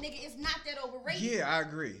committed, nigga, it's not that overrated. yeah, I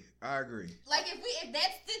agree. Like if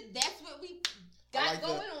that's what we got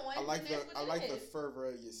going on. I like then the that's what it the is. fervor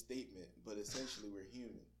of your statement, but essentially we're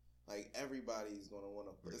human. Like everybody's gonna want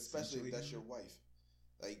to, especially if that's your wife.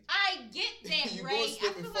 Like I get that, You Ray. gonna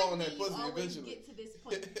slip I and feel fall like in that we pussy always eventually. get to this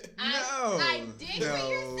point. No, I dig what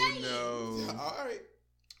you're saying. No. all right.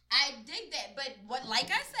 I dig that, but what? Like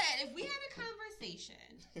I said, if we had a conversation,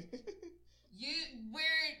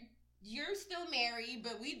 you're still married,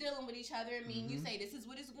 but we dealing with each other. I mean, you say this is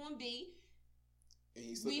what it's going to be. And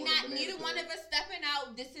he slipped We on a not banana neither peel. one of us stepping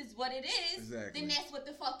out. This is what it is. Exactly. Then that's what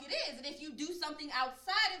the fuck it is. And if you do something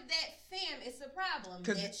outside of that, fam, it's a problem.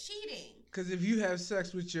 'Cause- That's cheating. Because if you have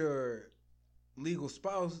sex with your legal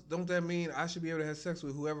spouse, don't that mean I should be able to have sex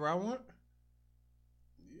with whoever I want?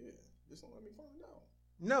 Yeah, just don't let me find out.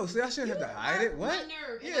 No, see, I shouldn't have to hide it. What?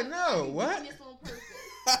 Yeah, no, what? This on purpose.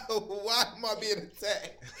 Why am I being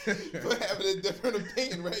attacked for having a different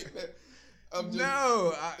opinion right now? I'm just,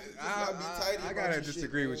 No, not be tidy I about gotta your shit,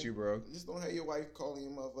 disagree with man. you, bro. Just don't have your wife calling you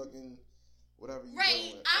motherfucking whatever you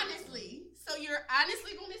Right, doing. honestly. So you're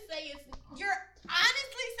honestly going to say you're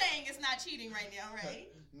honestly saying it's not cheating right now, right?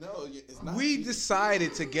 No, it's not. We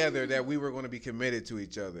decided together that we were going to be committed to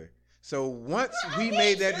each other. So once we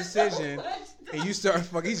made that decision, and you start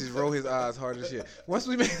fucking, he just rolled his eyes hard as shit. Once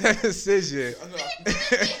we made that decision, I know. We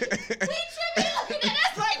tripping looking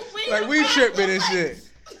at us like we tripping and shit.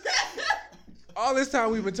 All this time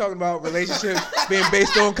we've been talking about relationships being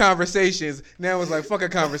based on conversations. Now it's like, fuck a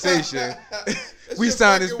conversation. It's We your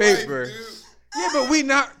signed this fucking paper. Wife, dude. Yeah, but we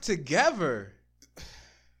not together.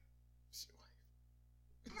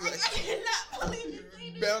 I cannot believe you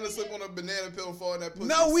say this. Bound to slip on a banana peel and fall in that pussy.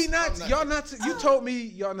 No, we not. I'm Y'all not. You told me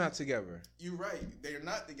y'all not together. You right. They're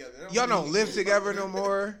not together. They Y'all don't really live get together fucking- no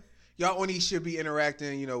more. Y'all only should be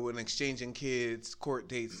interacting, when exchanging kids, court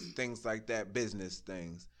dates, things like that, business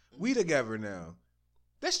things. We together now.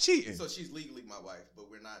 That's cheating. So she's legally my wife, but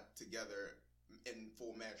we're not together in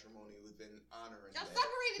full matrimony within honoring Y'all that.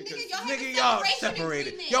 separated, nigga. Because- Y'all Nigga, have y'all a separation separated.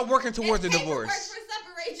 agreement. Y'all working towards It's the paperwork divorce. for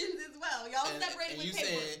separations as well. Y'all separated and with you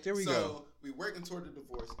paperwork. saying, There we so go. we working toward the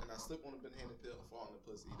divorce, and I slip on a banana peel and fall in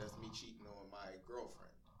the pussy. That's me cheating on my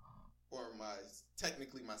girlfriend, or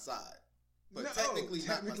technically my side, but no, technically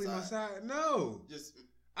not my side. No, Just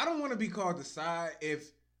I don't want to be called the side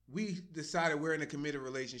if we decided we're in a committed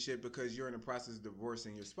relationship because you're in the process of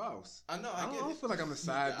divorcing your spouse. I know. I don't feel like I'm the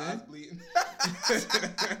side the then. eyes bleeding.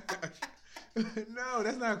 No,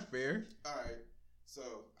 that's not fair. All right, so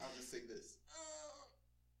I'll just say this.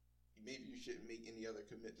 Maybe you shouldn't make any other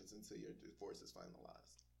commitments until your divorce is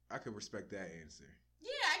finalized. I could respect that answer. Yeah,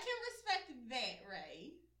 I can respect that,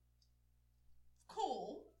 Ray.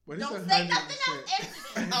 Cool. But Don't say nothing 100%. else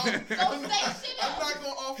after that. Don't say shit I'm else. not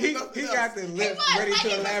going to offer He nothing else. got the lips was ready like to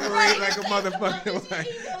he was elaborate ready like a to say motherfucker. something. Like,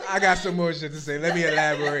 He really I got was. some more shit to say. Let me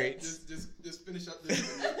elaborate. Just finish up this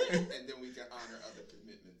commitment, and then we can honor other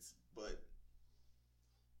commitments. But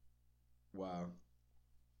Wow.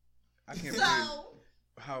 I can't believe So,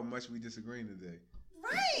 how much we disagreeing today.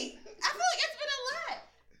 right. I feel like it's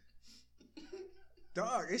been a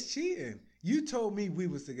lot. Dog, it's cheating. You told me we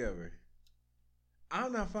was together.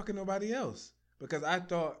 I'm not fucking nobody else because I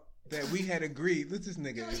thought that we had agreed. Look, this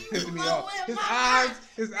nigga is You pissing me blowing off. His my eyes, mind.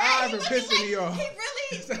 his Right, eyes he are looking pissing like, me off. He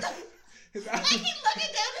really, His like eyes. he's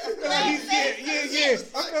looking down his I feel like he's,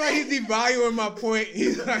 yeah. I feel like he's devaluing my point.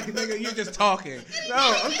 He's like, nigga, you're just talking. No,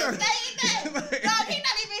 I'm trying to. saying that. Like- Dog, he's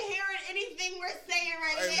not even hearing anything we're saying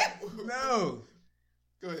right now. No.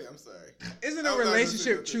 Go ahead. I'm sorry. Isn't I'm a not gonna say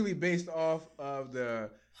relationship nothing. truly based off of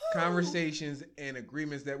the conversations and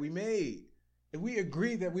agreements that we made? If we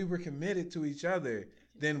agreed that we were committed to each other,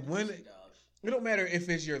 then when it don't matter if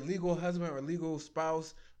it's your legal husband or legal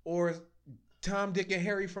spouse or Tom, Dick, and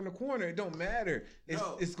Harry from the corner, it don't matter.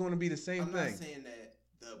 It's going to be the same I'm thing. not saying that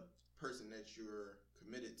the person that you're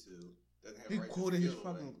committed to doesn't have He a right quoted to his feel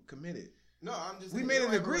fucking away. committed. No, I'm just We saying made they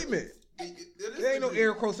an don't have a right agreement. There There ain't no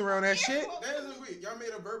air quotes around that shit. That is an agreement. Y'all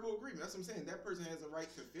made a verbal agreement. That's what I'm saying. That person has a right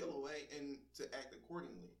to feel away and to act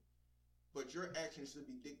accordingly. But your actions should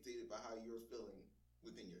be dictated by how you're feeling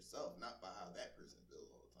within yourself, not by how that person feels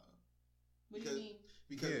all the time. What do you mean?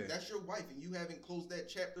 Because Yeah. that's your wife, and you haven't closed that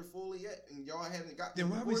chapter fully yet, and y'all haven't got. Then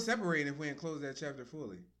the why we divorce. separating if we ain't closed that chapter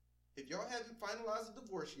fully? If y'all haven't finalized the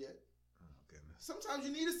divorce yet, Oh, goodness. sometimes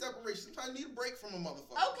you need a separation. Sometimes you need a break from a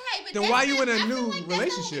motherfucker. Okay, but Then that's why you not, in a I feel new like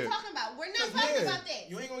relationship? That's not what we're talking about. We're not 'Cause, talking yeah, about that.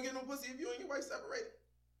 You ain't gonna get no pussy if you and your wife separated.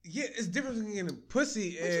 Yeah, it's different between getting a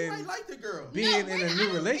pussy But you might and like the girl. being in we're a not- new I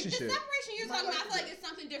don't- relationship. The separation you're You talking might about, I feel like like it's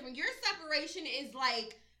something different. Your separation is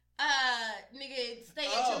like, nigga, stay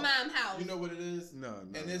at Oh, your mom's house. You know what it is? No,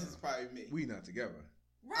 And this is probably me. we not together.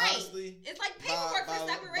 right? Honestly, It's like paperwork for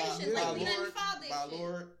separation. Like we didn't file that by shit.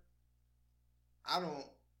 Lord, I don't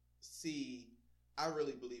see. I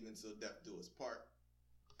really believe until death do us part.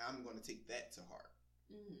 I'm going to take that to heart.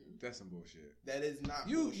 Mhm. That's some bullshit. That is not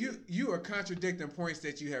You are contradicting points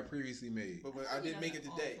that you have previously made. But I didn't make it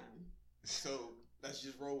All the today, time. so let's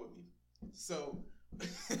just roll with me. So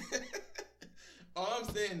all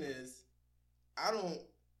I'm saying is, I don't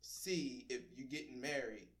see if you getting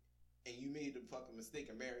married and you made the fucking mistake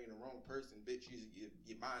of marrying the wrong person, bitch.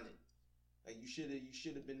 You mind it. Like you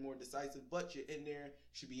should have been more decisive. But you're in there.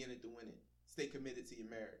 Should be in it to win it. Stay committed to your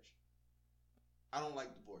marriage. I don't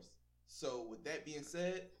like divorce. So with that being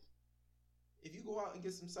said, if you go out and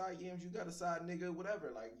get some side yams, you got a side nigga,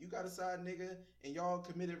 whatever. Like you got a side nigga and y'all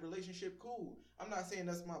committed relationship, cool. I'm not saying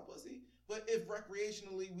that's my pussy, but if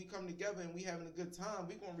recreationally we come together and we having a good time,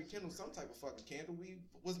 we gonna rekindle some type of fucking candle. We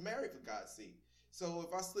was married for God's sake. So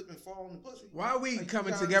if I slip and fall on the pussy, Why are we like, you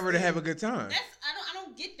coming gotta together to understand. have a good time? That's I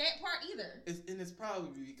don't get that part either. It's probably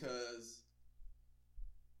because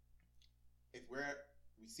if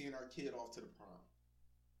we seeing our kid off to the prom.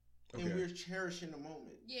 And Okay. we're cherishing the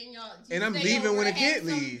moment. Yeah, and y'all. And I'm stay leaving over when to the kid have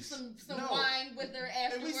some- leaves. Some No. wine with her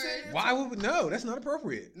And we afterwards. sit there- Why would we? No, that's not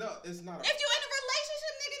appropriate. No, it's not. If you in a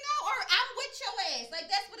relationship, nigga, no, or I'm with your ass. Like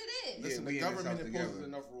that's what it is. Yeah, Listen, we the in this government house imposes together.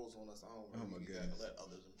 enough rules on us. I don't Oh know. my We goodness. gotta let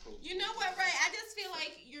others impose. You know what, Ray? I just feel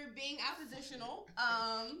like you're being oppositional.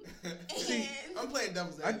 See, And I'm playing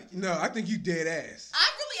devil's advocate. No, I think you dead ass. I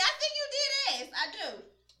think you did ass. I do.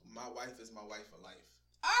 My wife is my wife for life.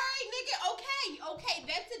 All right, nigga. Okay,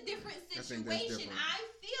 that's a different I think that's situation. different. I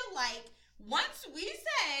feel like once we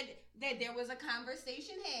said that there was a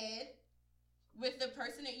conversation had with the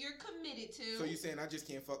person that you're committed to. So you saying I just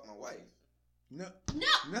can't fuck my wife? No, no,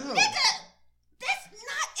 No. nigga, that's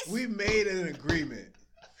not. It's, we made an agreement.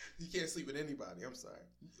 You can't sleep with anybody. I'm sorry.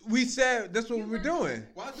 We said that's what we were doing.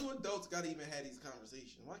 Why do adults gotta even have these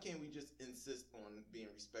conversations? Why can't we just insist on being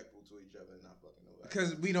respectful to each other and not fucking nobody?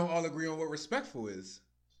 Because we don't all agree on what respectful is.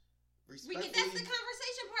 that's the Respectfully,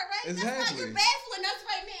 conversation part, right? That's Exactly. why you're baffling us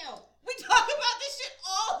right now. We talk about this shit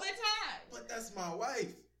all the time. but that's my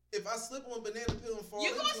wife. if I slip on banana peel and fall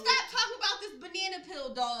You gonna stop talking about this banana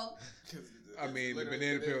pill, dog? I mean, the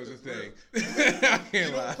banana pill is a thing. I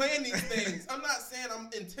can't lie. don't plan these things. I'm not saying I'm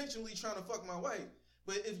intentionally trying to fuck my wife,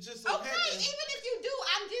 but if just so okay, happens, even if you do,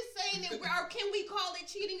 I'm just saying that. Or can we call it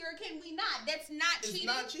cheating or can we not? That's not cheating. It's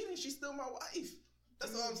not cheating. She's still my wife.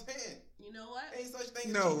 That's all I'm saying. You know what? Ain't such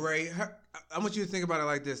thing. No, Ray. I want you to think about it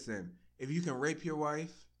like this. Then, if you can rape your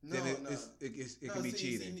wife, then it can be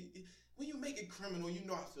cheating. See, when you make it criminal, you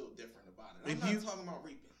know I feel different about it. I'm If not you- talking about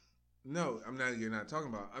raping. No, I'm not. You're not talking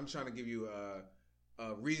about. I'm trying to give you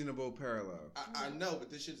a reasonable parallel. I know, but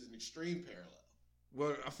this shit is an extreme parallel.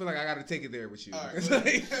 Well, I feel like I got to take it there with you. All right, It's go like,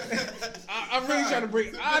 ahead. I'm really trying to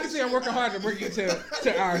bring. Honestly, I'm working hard to bring you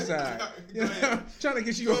to our side. You know, I'm trying to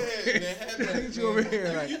get you Go over ahead, here. man. Have Trying to that, get you man. over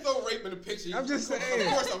here. Like, You throw rape in the picture. I'm just Of saying.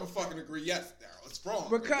 course, I'm gonna fucking agree. Yes, Daryl, it's wrong.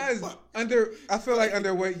 because What I feel like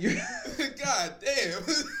under what you. the fuck? God damn,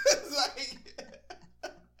 it's like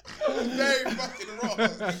very fucking wrong.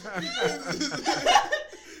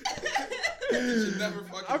 You should never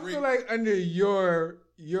fucking I rape. feel like under your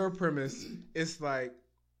premise, it's like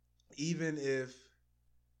even if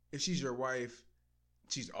she's your wife,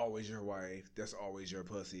 she's always your wife. That's always your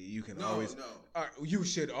pussy. You can always. No. You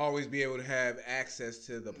should always be able to have access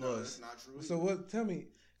to the No, puss. that's not true. So what? Tell me.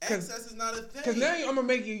 Access is not a thing. Because now I'm gonna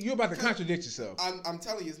make you. You're about to contradict yourself. I'm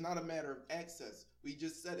telling you, it's not a matter of access. We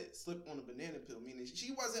just said it. Slip on a banana pill, meaning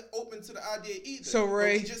she wasn't open to the idea either. So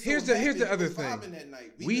Ray, But we just here's happened the you other was thing. vibing that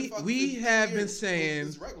night. We been fucking have 15 been years. saying-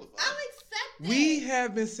 It's regular vibe. I'll accept that. We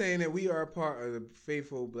have been saying that we are a part of the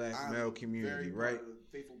faithful black I'm male very community, proud right? of the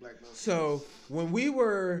faithful black male So when we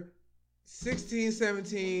were 16,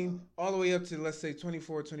 17, all the way up to, let's say,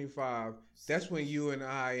 24, 25, that's when you and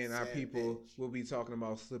I and our Sad people bitch. will be talking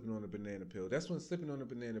about slipping on the banana pill. That's when slipping on the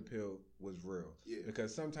banana pill was real. Yeah.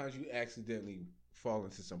 Because sometimes you accidentally fall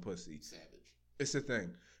into some pussy. Savage. It's a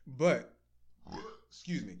thing. But,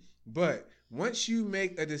 excuse me. But once you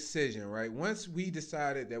make a decision, right? Once we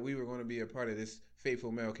decided that we were going to be a part of this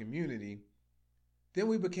faithful male community, then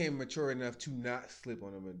we became mature enough to not slip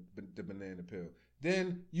on the banana pill.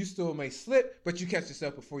 Then you still may slip, but you catch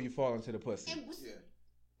yourself before you fall into the pussy. And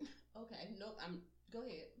Yeah. okay, nope. Go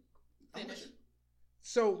ahead. I'm Finish. with you.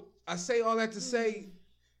 So I say all that to say,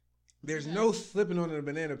 there's no slipping on the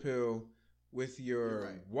banana pill with You're your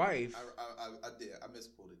right. wife. I did. I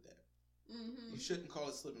misquoted that. Mm-hmm. You shouldn't call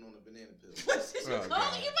it slipping on a banana pill. What did you Oh, call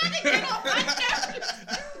God. it? You about to get on my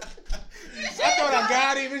nerves. I thought I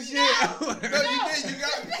got him and shit. No, you did. You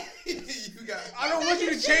got me. You got me. I don't want you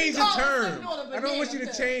to You change the shouldn't call it term. slipping on a I don't want you to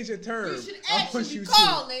banana change the term. You should I want actually you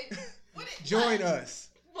call to it. join what? us.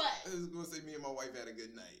 What? I was gonna say me and my wife had a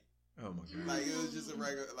good night. Oh my god. Like it was just a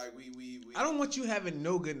regular. Like we. I don't want you having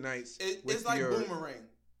no good nights with It's like your boomerang.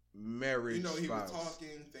 marriage You know, he spouse. was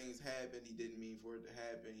talking, things happened, he didn't mean for it to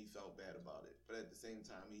happen, he felt bad about it. But at the same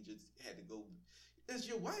time, he just had to go. It's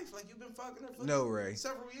your wife, like you've been fucking her for No, Ray.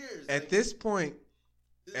 several years. At like, this point,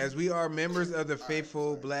 as we are members of the All right,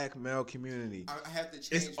 faithful sorry. black male community, I have to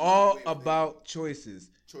change. it's my all way of about choices.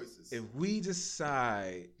 thinking. choices. If we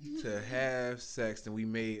decide to have sex, then we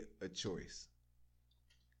made a choice.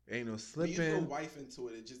 Ain't no when you throw slipping. wife into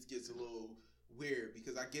it, it just gets a little weird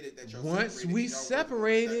because I get it that y'all Once separated we and y'all working on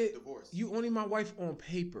separated, divorce. you only my wife on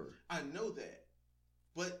paper. I know that,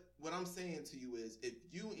 but what I'm saying to you is, if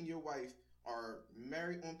you and your wife are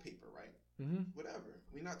married on paper, right? Mm-hmm. Whatever.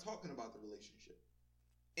 We're not talking about the relationship.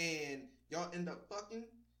 And y'all end up fucking,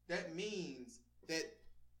 that means that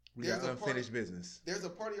We There's got a unfinished business. there's a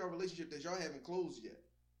part of your relationship that y'all haven't closed yet.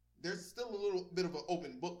 There's still a little bit of an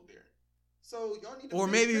open book there. So y'all need to Or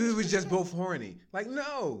maybe we finish was this just up. both horny. Like,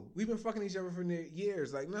 no, we've been fucking each other for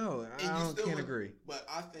years. Like, no, And I you don't, still can't want- agree. But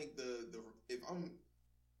I think the if I'm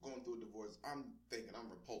going through a divorce, I'm thinking I'm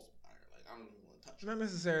repulsed by her. Like I don't even want to touch her. Not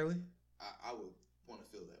necessarily. I would want to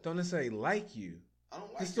feel that. Don't way. necessarily like you. I don't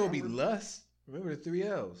It like can still her. be I'm lust. Remember the 3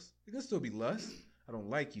 L's. It can still be lust. I don't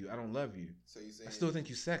like you. I don't love you. So you saying I still think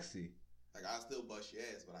you sexy. like I still bust your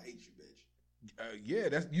ass, but I hate you, bitch. Yeah,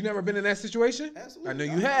 that's you never been in that situation? Absolutely. I know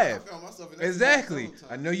you I have. found myself in that Exactly. situation I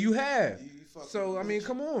several know you have. times. You fucking So, I mean, bitch.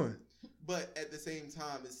 come on. But at the same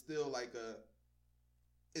time, it's still like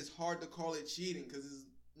it's hard to call it cheating because it's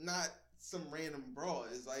not some random broad.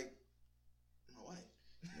 It's like my wife.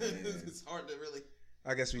 It's hard to really.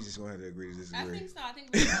 I guess we just gonna have to agree to I disagree. think so. I think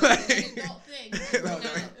it's an adult thing. No, You know?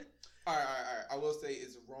 All right. I will say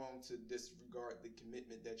it's wrong to disregard the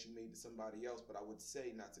commitment that you made to somebody else, but I would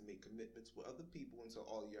say not to make commitments with other people until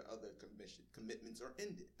all your other commitments are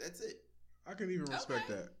ended. That's it. I can even respect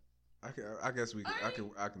Okay. that. I guess we. All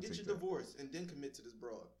I can Get take your that. divorce and then commit to this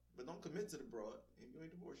broad, but don't commit to the broad if you ain't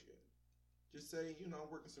divorced yet. Just say, you know,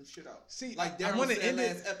 I'm working some shit out. See, like I Daryl want to said end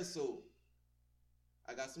last it. episode.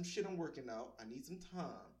 I got some shit I'm working out. I need some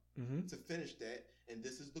time to finish that, and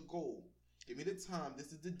this is the goal. Give me the time.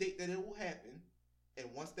 This is the date that it will happen, and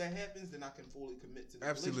once that happens, then I can fully commit to the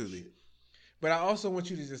relationship. But I also want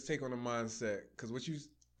you to just take on the mindset, because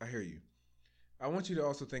I hear you. I want you to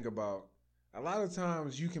also think about, a lot of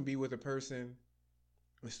times you can be with a person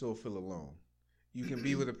and still feel alone. You can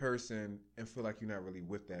be with a person and feel like you're not really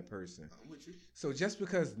with that person. I'm with you. So just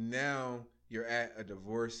because now you're at a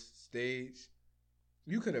divorce stage,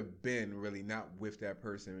 you could have been really not with that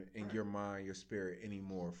person in your mind, your spirit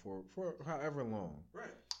anymore for however long. Right.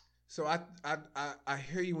 So I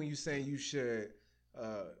hear you when you saying you should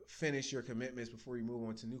finish your commitments before you move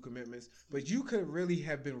on to new commitments, but you could really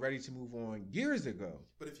have been ready to move on years ago.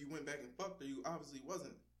 But if you went back and fucked her, you obviously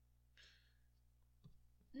wasn't.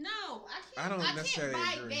 No, I don't necessarily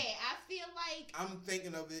buy agree. that. I feel like I'm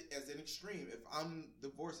thinking of it as an extreme. If I'm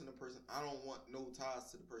divorcing a person, I don't want no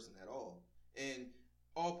ties to the person at all. And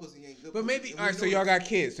all pussy ain't good. But pussy. maybe, And all right, so y'all got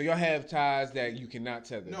kids, so y'all have ties that you cannot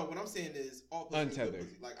tether. No, what I'm saying is all pussy ain't Untethered. good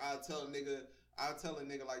pussy. Like I'll tell a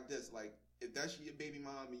nigga like this, like if that's your baby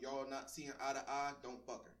mom and y'all not seeing eye to eye, don't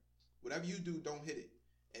fuck her. Whatever you do, don't hit it.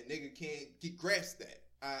 And nigga can't grasp that.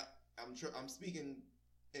 I'm speaking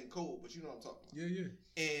in code, but you know what I'm talking about. Yeah.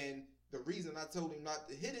 And the reason I told him not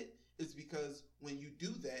to hit it is because when you do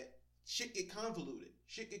that, shit get convoluted.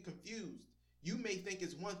 Shit get confused. You may think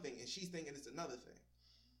it's one thing and she's thinking it's another thing.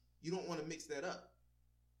 You don't want to mix that up.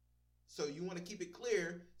 So you want to keep it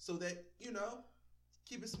clear so that, you know,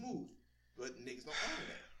 keep it smooth. But niggas don't honor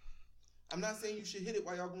that. I'm not saying you should hit it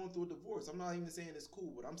while y'all going through a divorce. I'm not even saying it's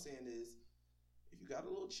cool. What I'm saying is, if you got a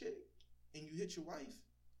little chick and you hit your wife,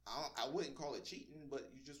 I wouldn't call it cheating, but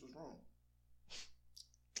you just was wrong.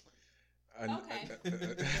 Okay.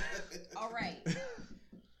 All right.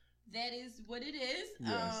 That is what it is.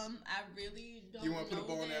 Yes. I really don't. You want to put a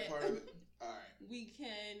bow on that part of it? All right. We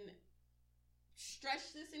can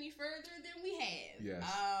stretch this any further than we have. Yes.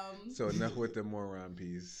 So enough with the moron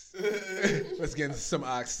piece. Let's get into some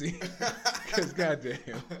oxy. Because goddamn.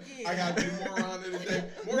 Yeah. I got to be moron of the day.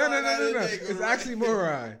 No. It's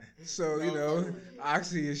oxymoron. So, you know,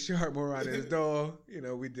 oxy is sharp, moron is dull. You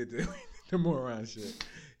know, we did the moron shit.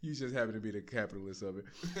 You just happen to be the capitalist of it.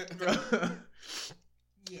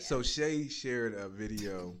 Yeah. So Shay shared a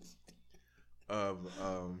video of,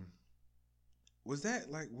 was that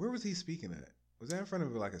like, where was he speaking at? Was that in front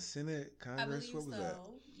of like a Senate, Congress? I believe What was so. that?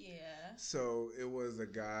 Yeah. So it was a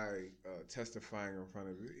guy testifying in front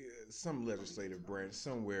of some legislative branch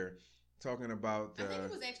somewhere, talking about the. I think it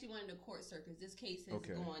was actually one of the court circuits. This case has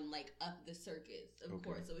gone like up the circuits of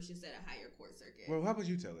court, so it's just at a higher court circuit. Well, how about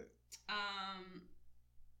you tell it?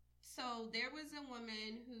 So there was a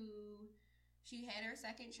woman who she had her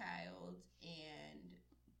second child, and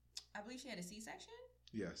I believe she had a C-section.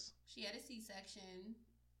 Yes. She had a C-section.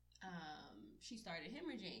 She started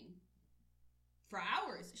hemorrhaging. For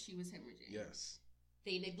hours, she was hemorrhaging. Yes.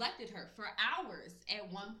 They neglected her for hours.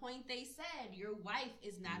 At one point, they said, your wife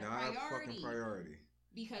is not a priority. Not a fucking priority.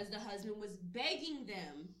 Because the husband was begging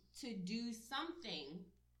them to do something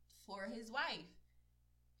for his wife.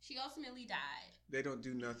 She ultimately died. They don't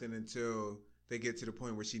do nothing until they get to the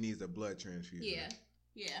point where she needs a blood transfusion.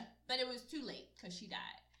 Yeah. But it was too late because she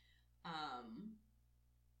died.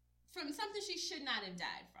 From something she should not have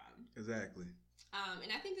died from. Exactly.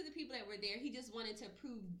 And I think that the people that were there, he just wanted to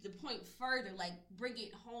prove the point further, like bring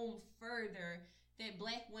it home further, that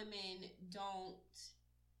black women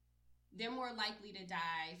they're more likely to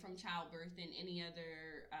die from childbirth than any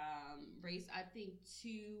other race. I think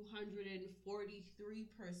 243%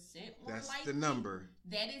 more That's likely. the number.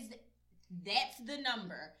 That's the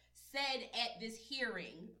number said at this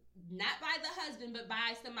hearing, not by the husband, but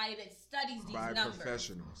by somebody that studies these numbers. By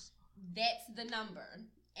professionals. That's the number.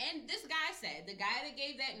 And the guy that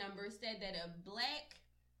gave that number said that a black,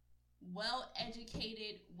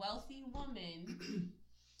 well-educated, wealthy woman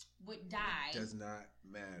would die. Does not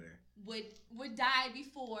matter. Would die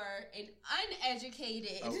before an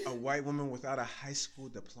uneducated... A white woman without a high school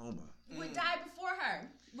diploma. Would die before her.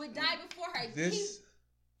 He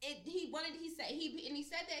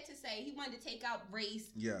said that to say he wanted to take out race.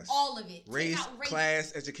 Yes. All of it. Race,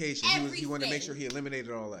 class, education. He wanted to make sure he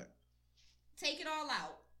eliminated all that. Take it all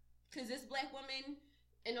out. Because this black woman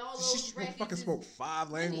and all those She fucking spoke 5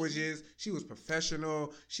 languages. She was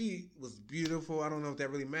professional. She was beautiful. I don't know if that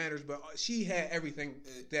really matters, but she had everything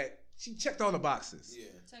that she checked all the boxes. Yeah.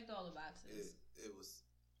 Checked all the boxes. It was.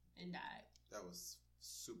 And died. That was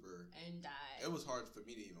super. And died. It was hard for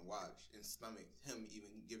me to even watch and stomach him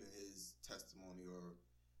even giving his testimony or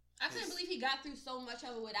I couldn't believe he got through so much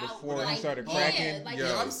of it without before he started yeah, cracking. like,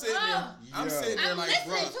 yo. I'm sitting there. I'm sitting there I'm like,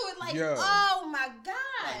 listening bro. to it like, Yo. oh my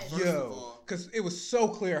god. First of all, Because it was so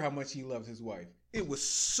clear how much he loved his wife. It was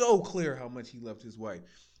so clear how much he loved his wife.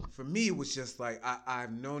 For me, it was just like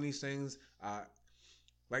I've known these things.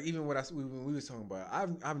 Like even when we was talking about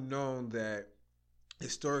it, I've known that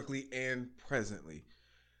historically and presently,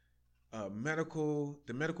 the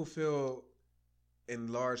medical field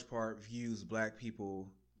in large part views black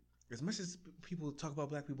people, as much as people talk about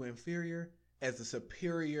black people inferior, as a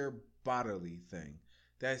superior bodily thing.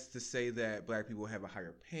 That's to say that black people have a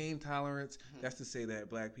higher pain tolerance. Mm-hmm. That's to say that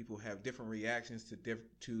black people have different reactions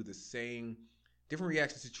to the same different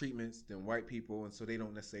reactions to treatments than white people, and so they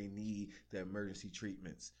don't necessarily need the emergency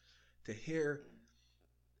treatments.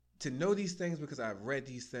 To know these things because I've read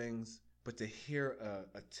these things, but to hear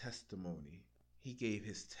a testimony, he gave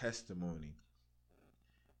his testimony.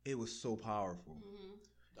 It was so powerful.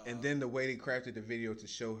 Mm-hmm. And then the way they crafted the video to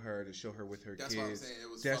show her with her kids. What I'm saying.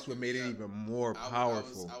 That's what made it even more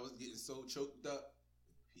powerful. I was getting so choked up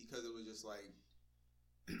because it was just like,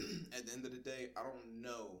 at the end of the day, I don't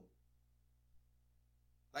know.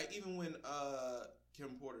 Like even when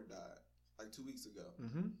Kim Porter died, like 2 weeks ago,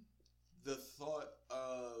 mm-hmm. the thought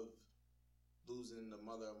of losing the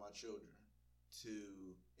mother of my children to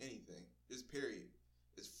anything, this period,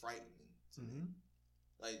 is frightening to mm-hmm. me.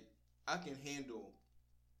 Like, I can handle,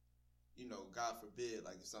 God forbid,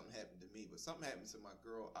 like if something happened to me, but something happened to my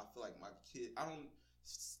girl, I feel like my kid, I don't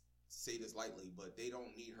say this lightly, but they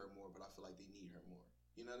don't need her more, but I feel like they need her more.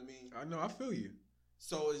 You know what I mean? I know, I feel you.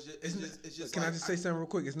 So it's just. Can I just say something real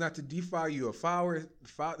quick? It's not to devalue a father.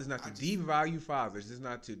 It's not to devalue fathers. It's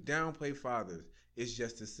not to downplay fathers. It's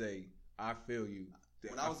just to say I feel you.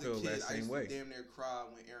 When I was a kid, I used to damn near cry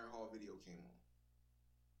when Aaron Hall video came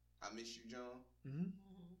on. I Miss You, John. Mm-hmm.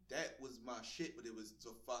 That was my shit, but it was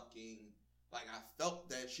so fucking like I felt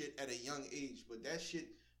that shit at a young age. But that shit,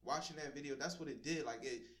 watching that video, that's what it did. Like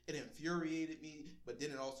it infuriated me, but then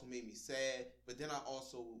it also made me sad. But then I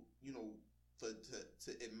also,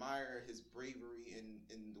 to admire his bravery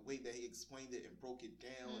and the way that he explained it and broke it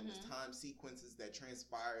down mm-hmm. and his time sequences that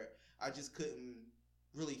transpired. I just couldn't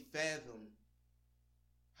really fathom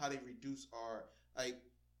how they reduce our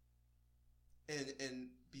and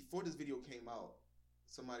before this video came out,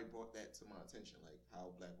 somebody brought that to my attention, like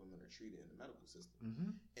how black women are treated in the medical system.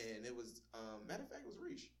 Mm-hmm. And it was matter of fact, it was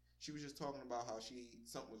Reach. She was just talking about how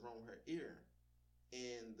something was wrong with her ear.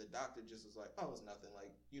 And the doctor just was like, oh, it's nothing,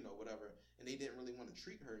 like, whatever. And they didn't really want to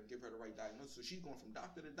treat her and give her the right diagnosis. So she's going from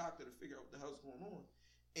doctor to doctor to figure out what the hell's going on.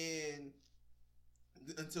 And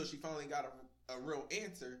until she finally got a real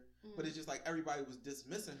answer. Mm-hmm. But it's just like everybody was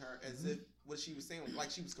dismissing her as mm-hmm. if what she was saying, like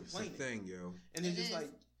she was complaining. It's a thing, yo. And it's just like.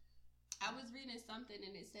 I was reading something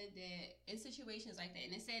and it said that in situations like that,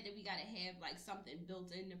 and it said that we got to have like something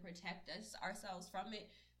built in to protect ourselves from it.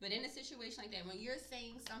 But in a situation like that, when you're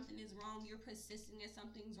saying something is wrong, you're persisting that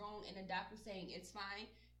something's wrong, and the doctor's saying it's fine,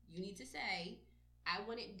 you need to say, I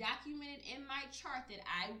want it documented in my chart that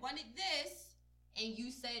I wanted this, and you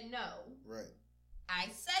said no. Right. I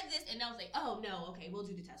said this, and I was like, oh, no, okay, we'll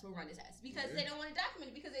do the test. We'll run the test. Because they don't want to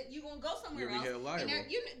document it, because you're going to go somewhere else, and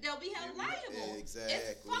they'll be held liable. Exactly.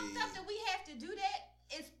 It's fucked up that we have to do that.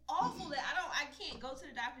 It's awful that I can't go to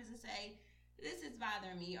the doctors and say, this is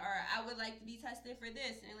bothering me, or I would like to be tested for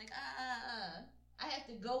this, and like, I have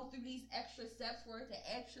to go through these extra steps for it to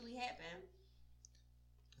actually happen.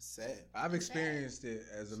 Sad. I've experienced it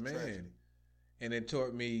as a man, tragic. And it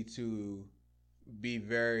taught me to be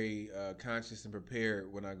very conscious and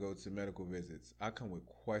prepared when I go to medical visits. I come with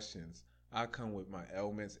questions. I come with my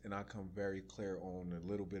ailments, and I come very clear on a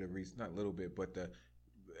little bit of research, not a little bit, but the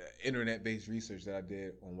internet-based research that I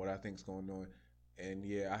did on what I think is going on. And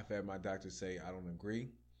yeah, I've had my doctor say, I don't agree.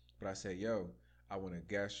 But I say, I want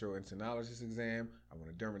a gastroenterologist exam. I want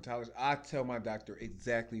a dermatologist. I tell my doctor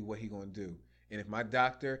exactly what he's going to do. And if my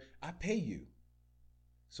doctor, I pay you.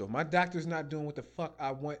 So if my doctor's not doing what the fuck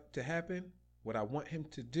I want to happen, what I want him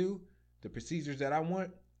to do, the procedures that I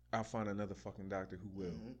want, I'll find another fucking doctor who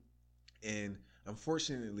will. Mm-hmm. And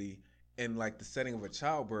unfortunately, in like the setting of a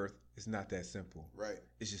childbirth, it's not that simple. Right.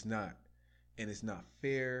 It's just not. And it's not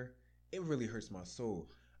fair. It really hurts my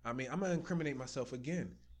soul. I mean, I'm going to incriminate myself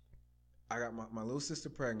again. I got my little sister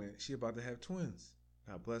pregnant. She about to have twins.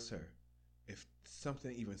 God bless her. If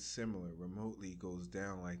something even similar remotely goes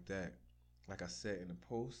down like that, like I said in the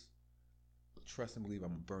post, trust and believe I'm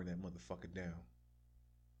going to burn that motherfucker down.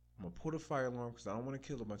 I'm going to put a fire alarm because I don't want to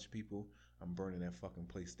kill a bunch of people. I'm burning that fucking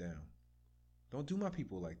place down. Don't do my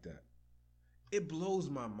people like that. It blows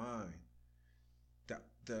my mind.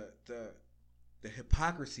 the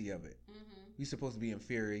hypocrisy of it. Mm-hmm. We're supposed to be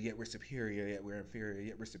inferior, yet we're superior, yet we're inferior,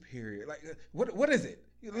 yet we're superior. Like, what is it?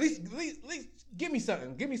 At least give me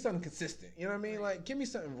something. Give me something consistent. You know what I mean? Like, give me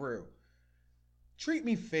something real. Treat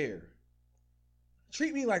me fair.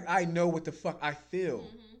 Treat me like I know what the fuck I feel.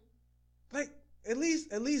 Mm-hmm. Like, at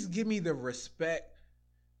least give me the respect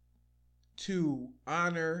to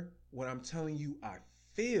honor what I'm telling you I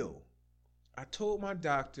feel. I told my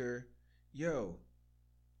doctor, yo,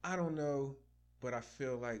 I don't know, but I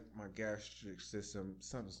feel like my gastric system,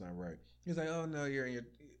 something's not right. He's like, oh no, you're in your,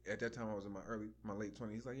 at that time I was in my late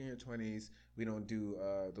 20s. He's like, you're in your 20s. We don't do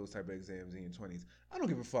those type of exams in your 20s. I don't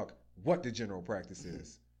give a fuck what the general practice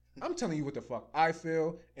is. I'm telling you what the fuck I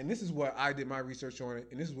feel, and this is what I did my research on it,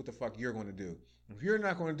 and this is what the fuck you're going to do. If you're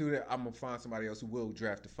not going to do that, I'm going to find somebody else who will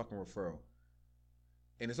draft the fucking referral.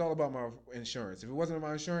 And it's all about my insurance. If it wasn't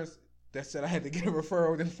my insurance that said I had to get a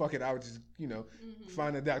referral, then fuck it, I would just,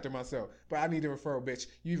 find a doctor myself. But I need a referral, bitch.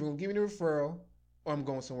 You either going to give me the referral, or I'm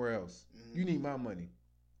going somewhere else. Mm-hmm. You need my money.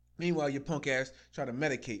 Meanwhile, your punk ass try to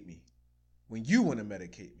medicate me when you want to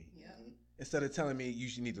medicate me. Instead of telling me you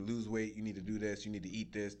need to lose weight, you need to do this, you need to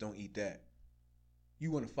eat this, don't eat that. You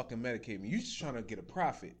want to fucking medicate me. You just trying to get a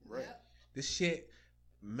profit. Right. Yep. This shit,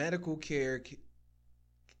 medical care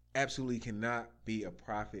absolutely cannot be a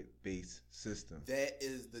profit-based system. That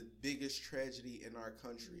is the biggest tragedy in our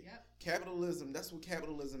country. Yep. Capitalism, that's what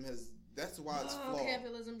capitalism has, that's why it's flawed.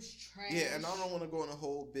 Capitalism's trash. Yeah, and I don't want to go in a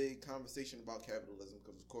whole big conversation about capitalism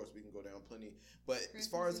because, of course, we can go down plenty. But Christmas as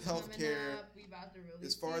far as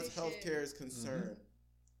healthcare, is concerned,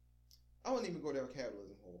 I wouldn't even go down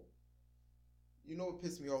capitalism hole. You know what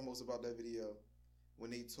pissed me off most about that video?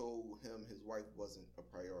 When they told him his wife wasn't a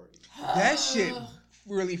priority. That shit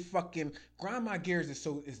really fucking grind my gears is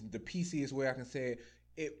the PCest way I can say it.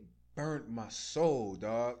 It burnt my soul,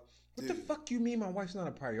 dog. What the fuck you mean my wife's not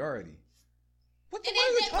a priority? What the fuck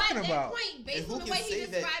are you talking about? At that point, based on the way he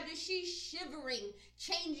described it, she's shivering,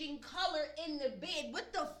 changing color in the bed.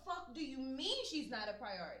 What the fuck do you mean she's not a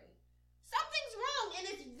priority? Something's wrong, and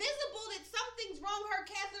it's visible that something's wrong. Her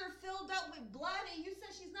catheter filled up with blood, and you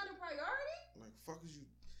said she's not a priority? Like, fuck is you?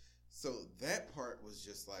 So that part was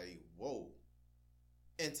just like, whoa.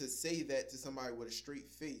 And to say that to somebody with a straight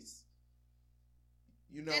face,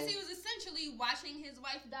 you know. As he was essentially watching his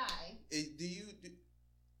wife die.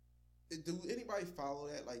 Do anybody follow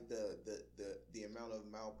that? Like the amount of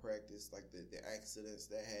malpractice, like the accidents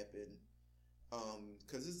that happen?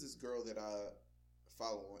 Because there's this girl that I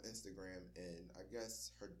follow on Instagram, and I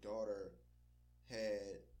guess her daughter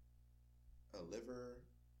had a liver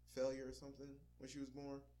failure or something when she was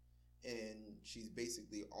born, and she's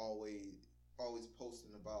basically always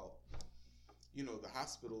posting about the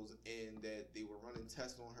hospitals and that they were running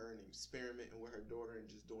tests on her and experimenting with her daughter and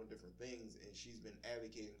just doing different things, and she's been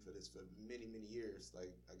advocating for this for many years.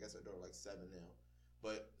 Like, I guess her daughter like 7 now,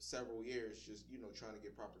 but several years just trying to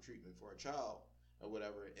get proper treatment for her child or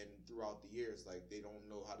whatever. And throughout the years, like, they don't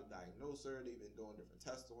know how to diagnose her. They've been doing different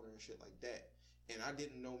tests on her and shit like that. And I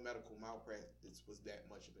didn't know medical malpractice was that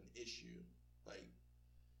much of an issue, like,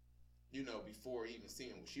 before even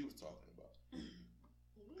seeing what she was talking about.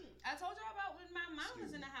 I told y'all about when my mom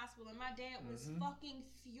was in the hospital, and my dad was fucking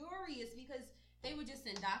furious because they would just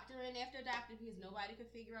send doctor in after doctor because nobody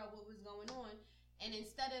could figure out what was going on. And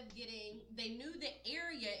instead of they knew the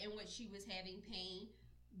area in which she was having pain,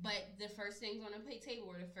 but the first things on the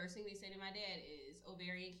table, or the first thing they said to my dad, is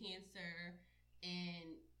ovarian cancer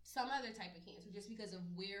and some other type of cancer, just because of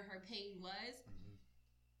where her pain was.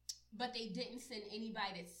 But they didn't send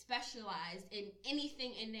anybody that specialized in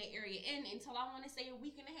anything in that area until I want to say a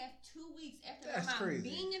week and a half, 2 weeks after my mom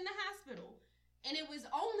being in the hospital. And it was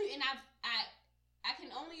only, and I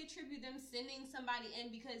can only attribute them sending somebody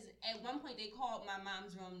in because at one point they called my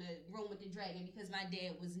mom's room the room with the dragon because my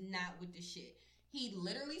dad was not with the shit. He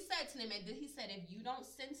literally said to them, he said, if you don't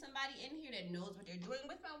send somebody in here that knows what they're doing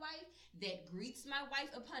with my wife, that greets my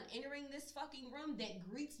wife upon entering this fucking room, that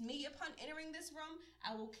greets me upon entering this room,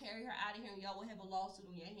 I will carry her out of here and y'all will have a lawsuit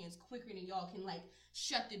on your hands quicker than y'all can, like,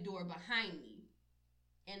 shut the door behind me.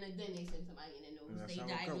 And then they send somebody in and knows they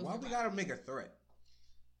diagnosed. Why we gotta make a threat?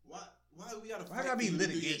 Why we gotta fight? Why gotta be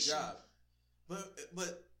litigation?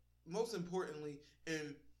 But most importantly,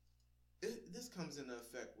 and this comes into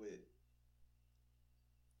effect with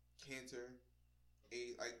cancer,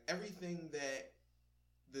 AIDS, like everything that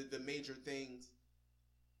the major things.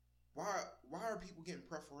 Why are people getting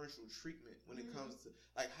preferential treatment when it comes to,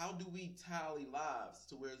 like, how do we tally lives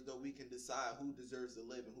to where as though we can decide who deserves to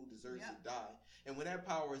live and who deserves to die? And when that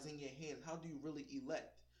power is in your hands, how do you really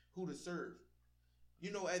elect who to serve?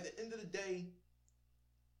 At the end of the day,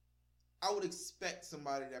 I would expect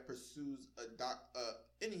somebody that pursues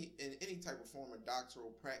any type of form of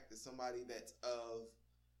doctoral practice, somebody that's of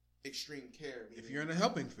extreme care. If you're in a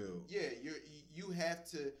helping field, yeah, you have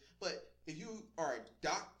to. But if you are a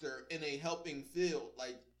doctor in a helping field,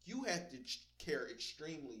 like you have to care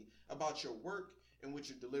extremely about your work and what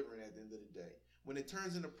you're delivering at the end of the day. When it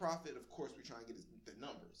turns into profit, of course, we're trying to get the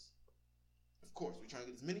numbers. Of course, we're trying to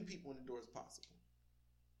get as many people in the door as possible.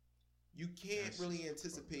 You can't really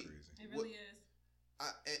anticipate. It really is.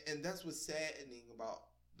 And that's what's saddening about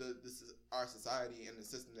our society and the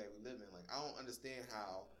system that we live in. Like, I don't understand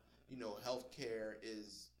how, healthcare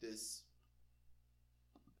is this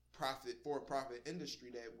for-profit industry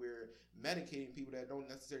that we're medicating people that don't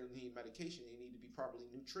necessarily need medication. They need to be properly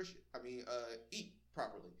eat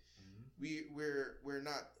properly. Mm-hmm. We're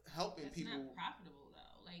not helping people. It's not profitable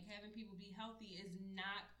though. Like, having people be healthy is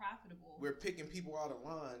not profitable. We're picking people out of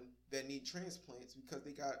line that need transplants because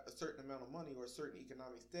they got a certain amount of money or a certain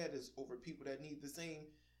economic status over people that need the same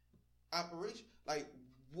operation. Like,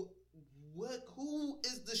 who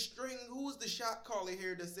is the shot caller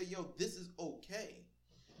here that say, yo, this is okay?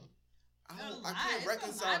 I can't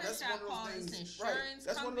reconcile. That's one of those things. Right.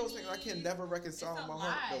 That's one of those things I can never reconcile in my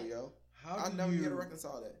heart, though, yo. I'll never be able to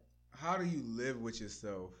reconcile that. How do you live with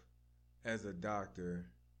yourself as a doctor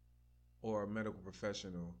or a medical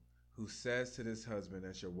professional who says to this husband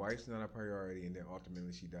that your wife's not a priority and then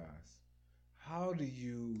ultimately she dies? How do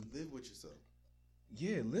you live with yourself?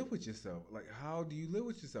 Yeah, live with yourself. Like, how do you live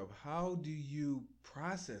with yourself? How do you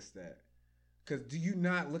process that? Because do you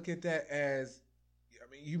not look at that as,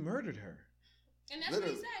 you murdered her? And that's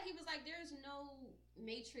Literally. What he said. He was like, there's no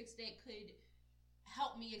matrix that could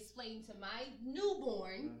help me explain to my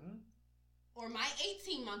newborn or my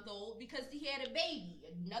 18-month-old, because he had a baby,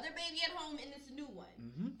 another baby at home, and this new one.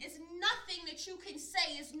 It's nothing that you can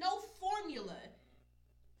say. It's no formula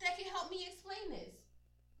that can help me explain this.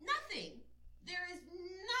 Nothing. There is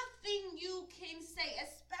nothing you can say,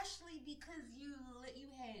 especially because you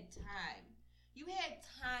had time. You had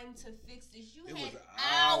time to fix this. You had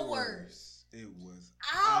hours. It was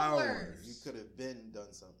hours. You could have been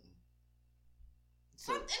done something.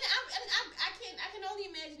 So, and I can only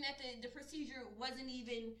imagine that the procedure wasn't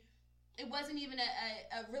even a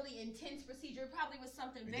really intense procedure. It probably was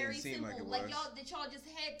something very simple, like y'all just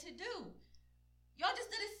had to do. Y'all just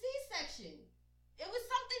did a C-section. It was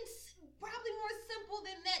something probably more simple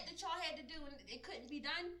than that y'all had to do, and it couldn't be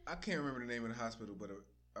done. I can't remember the name of the hospital, but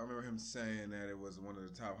I remember him saying that it was one of the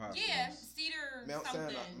top hospitals. Yeah, Cedar Mount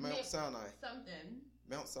Sinai. Something.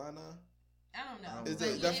 Mount Sinai. I don't know. He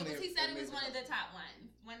said it was one of the top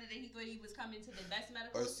ones. One that he thought he was coming to the best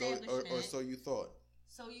medical establishment. Or so you thought.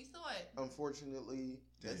 So you thought. Unfortunately,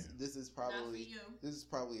 this is probably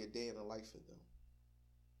a day in the life for them.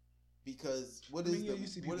 Because you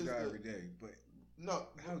see people die every day, but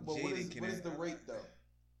what is the rate though?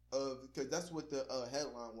 Because that's what the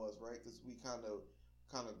headline was, right? Because we kind of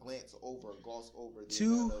gloss over the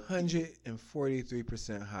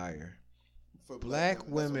 243% higher. For black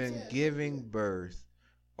women giving birth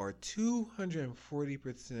are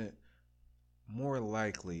 240% more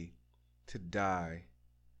likely to die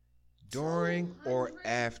during or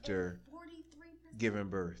after giving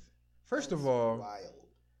birth. First of all, wild.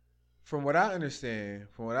 From what I understand,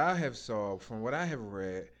 from what I have saw, from what I have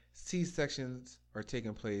read, C-sections are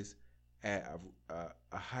taking place at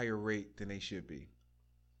a higher rate than they should be.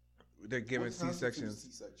 They're giving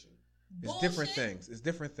C-sections. It's different things. It's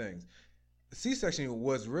different things. C-section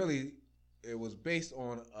was based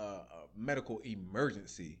on a medical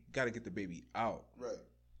emergency. Got to get the baby out. Right.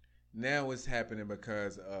 Now it's happening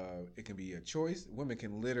because it can be a choice. Women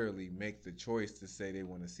can literally make the choice to say they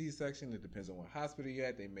want a C-section. It depends on what hospital you're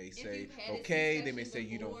at. They may say, okay. They may say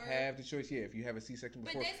you don't have the choice. Yeah, if you have a C-section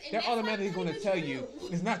before, they're automatically going to tell you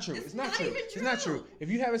it's not true. It's not true. It's not true. If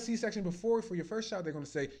you have a C-section before for your first child, they're going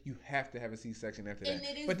to say you have to have a C-section after that.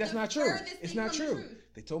 But that's not true. It's not true.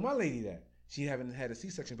 They told my lady that she haven't had a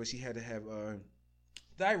C-section, but she had to have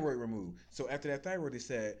thyroid removed. So after that thyroid, they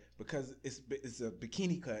said because it's a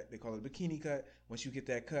bikini cut, they call it a bikini cut. Once you get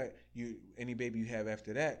that cut, any baby you have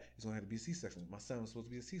after that is gonna have to be a C-section. My son was supposed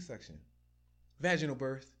to be a C-section. Vaginal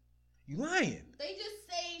birth. You lying? They just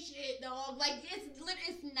say shit, dog. Like it's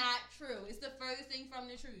not true. It's the furthest thing from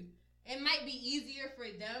the truth. It might be easier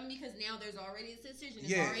for them because now there's already a decision.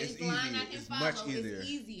 It's already it's a line easier. I can it's follow. Much easier. It's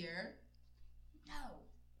easier. No,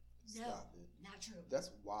 Stop it. Not true.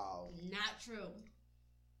 That's wild. Not true.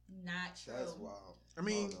 Not true. That's wild. I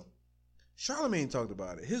mean, Charlemagne talked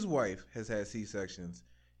about it. His wife has had C-sections.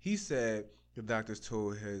 He said the doctors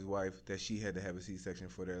told his wife that she had to have a C-section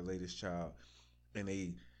for their latest child, and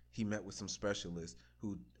they he met with some specialist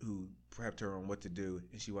who prepped her on what to do,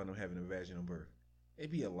 and she wound up having a vaginal birth.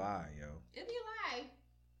 It'd be a lie, yo. It'd be a lie.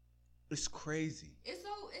 It's crazy. It's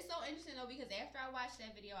so interesting though, because after I watched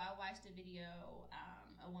that video,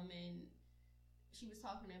 a woman, she was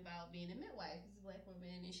talking about being a midwife. It's a black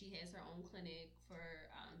woman, and she has her own clinic for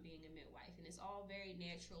being a midwife, and it's all very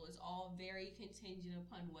natural. It's all very contingent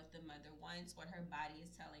upon what the mother wants, what her body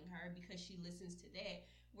is telling her, because she listens to that.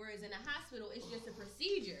 Whereas in a hospital, it's just a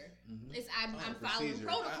procedure. Mm-hmm. I'm following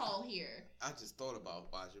protocol here. I just thought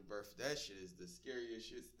about watching birth. That shit is the scariest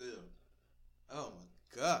shit still. Oh my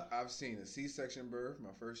God. I've seen a C-section birth.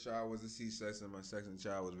 My first child was a C-section. My second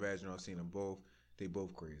child was vaginal. I've seen them both. They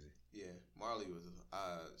both crazy. Yeah, Marley was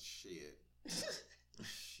shit.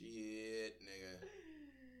 Shit, nigga.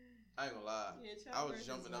 I ain't gonna lie. Yeah, I was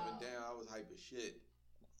jumping up and down. I was hype as shit.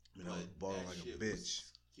 Man, I was balling like a bitch.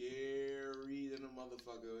 Scary than a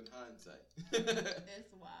motherfucker in hindsight.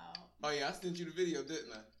 It's wild. Oh yeah, I sent you the video,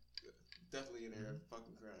 didn't I? Definitely in there,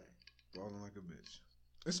 fucking crying. Balling like a bitch.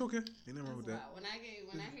 It's okay. Ain't nothing wrong with that. When I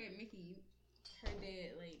heard Mickey, her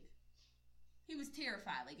dad, like, he was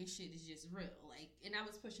terrified. Like, this shit is just real. Like, and I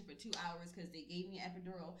was pushing for 2 hours because they gave me an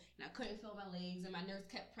epidural and I couldn't feel my legs, and my nurse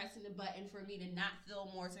kept pressing the button for me to not feel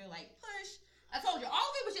more. So they're like, push. I told you, all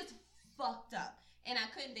of it was just fucked up. And I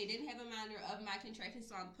couldn't, they didn't have a monitor of my contractions,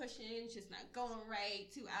 so I'm pushing, it's just not going right.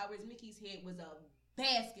 2 hours, Mickey's head was a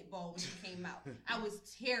basketball when she came out. I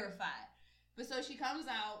was terrified. But so she comes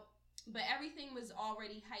out, but everything was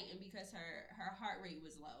already heightened because her heart rate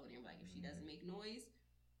was low. And they were like, if she doesn't make noise,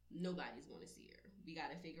 nobody's going to see her. We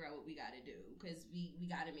got to figure out what we got to do because we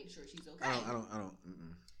got to make sure she's okay. I don't.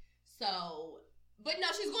 So, but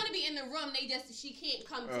no, she's going to be in the room. She can't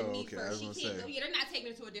come to me first. She can't go. Yeah, they're not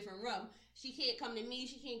taking her to a different room. She can't come to me.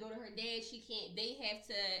 She can't go to her dad. They have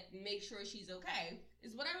to make sure she's okay.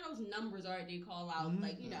 It's whatever those numbers are they call out,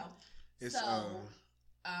 like, you know. It's,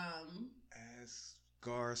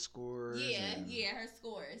 SCAR scores. Yeah, her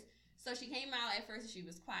scores. So she came out at first and she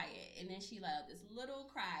was quiet, and then she let out this little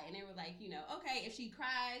cry, and they were like, you know, okay, if she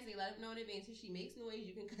cries, they let them know in advance. If she makes noise,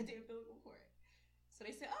 you can cut the umbilical cord. So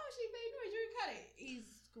they said, oh, she made noise, you can cut it. He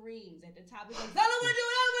screams at the top. He's like, I don't want to do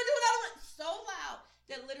it, I don't want to do it, I don't want it. So loud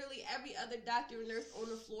that literally every other doctor and nurse on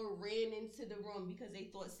the floor ran into the room because they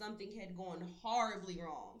thought something had gone horribly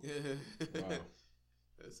wrong. Wow.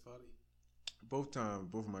 That's funny. Both of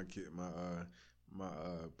my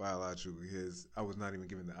biological kids, I was not even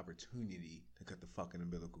given the opportunity to cut the fucking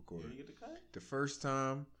umbilical cord. You didn't get to cut? The first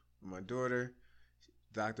time, my daughter,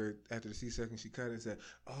 doctor, after the C-section, she cut it and said,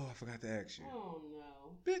 oh, I forgot to ask you. Oh,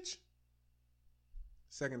 no. Bitch.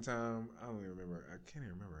 Second time, I don't even remember. I can't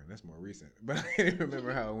even remember. That's more recent. But I can't even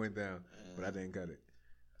remember how it went down. But I didn't cut it.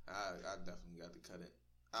 I definitely got to cut it.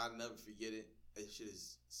 I'll never forget it. That shit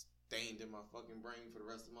is stained in my fucking brain for the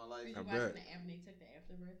rest of my life. Did you watch they took the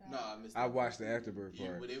afterbirth out? No, I missed I watched the afterbirth part.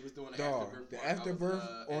 Yeah, when they was doing the Dog, afterbirth the part. afterbirth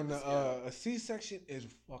on a C-section is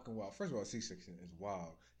fucking wild. First of all, C-section is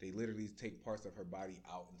wild. They literally take parts of her body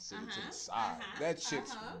out and send it to the side. That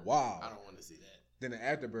shit's wild. I don't want to see that. Then the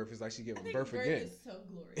afterbirth is like she giving birth again. It's so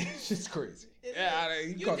glorious. It's just crazy.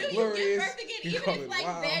 You call it glorious. You give birth again, you even call if it like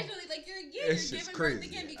wild. vaginally, like you're giving birth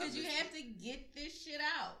again because you have to get this shit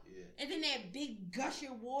out. Yeah. And then that big gush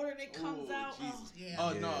of water that comes out. Jesus. Oh, yeah.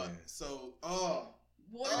 Oh, no. So,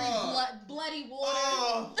 watery, bloody water.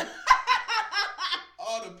 Oh.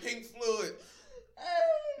 Oh, the pink fluid.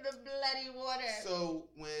 The bloody water. So,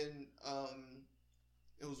 when,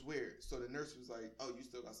 it was weird. So the nurse was like, oh, you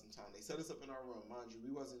still got some time. They set us up in our room. Mind you,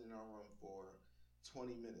 we wasn't in our room for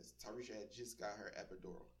 20 minutes. Tarisha had just got her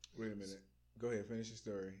epidural. Wait a minute. Go ahead, finish your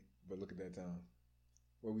story. But look at that time.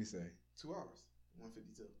 What we say? 2 hours.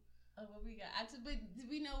 1:52. Oh, what we got? But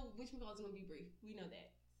we know which one is going to be brief. We know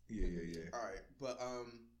that. Yeah. All right. But,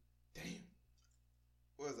 damn.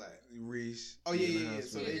 What was that? Reese. Oh, yeah.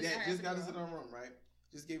 So they just just got us in our room, right?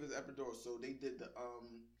 Just gave us epidural. So they did the,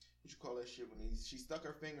 what you call that shit when she stuck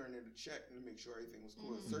her finger in there to check and to make sure everything was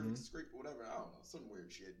cool. Cervix scrape, whatever. I don't know. Some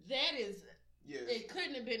weird shit. That is... Yeah. It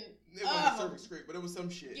couldn't have been... It wasn't cervix scrape, but it was some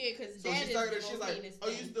shit. Yeah, because so that she started is the she's most like, heinous oh,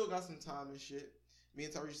 thing. you still got some time and shit. Me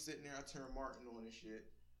and Tarisha sitting there. I turned Martin on and shit.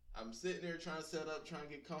 I'm sitting there trying to set up, trying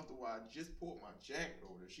to get comfortable. I just pulled my jacket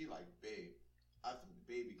over there. She like, babe, I think the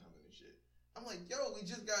baby coming and shit. I'm like, yo, we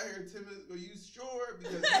just got here 10 minutes ago. You sure?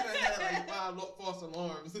 Because we done had like 5 false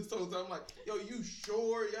alarms. So I'm like, yo, you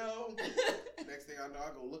sure, yo? Next thing I know,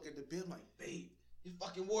 I go look at the bill. I'm like, babe, your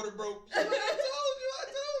fucking water broke. She's like, I told you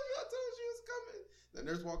it was coming. The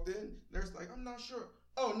nurse walked in. Nurse like, I'm not sure.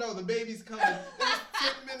 Oh no, the baby's coming. It was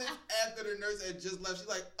 10 minutes after the nurse had just left. She's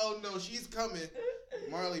like, oh no, she's coming.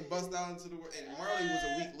 Marley bust out into the world, and Marley was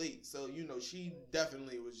a week late, so you know she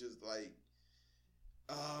definitely was just like,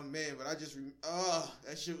 oh man. But I just,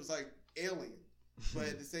 that shit was like alien. But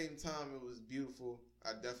at the same time, it was beautiful.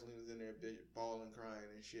 I definitely was in there, bitch, bawling,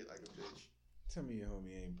 crying, and shit like a bitch. Tell me your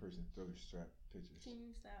homie ain't person throw strap pictures. Can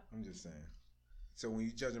you stop? I'm just saying. So when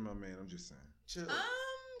you judging my man, I'm just saying. Chill.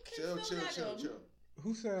 Chill.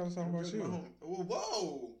 Who said I was talking about you?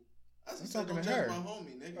 Whoa. I I'm said talking don't to judge her. my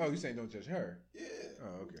homie, nigga. Oh, you saying don't judge her? Yeah.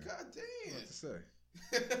 Oh, okay. God damn. What to say?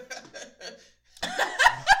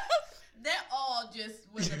 That all just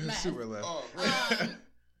was a mess. Super left. Oh,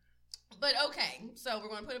 But okay, so we're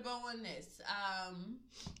going to put a bow on this.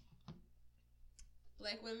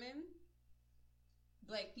 Black women,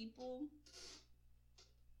 black people.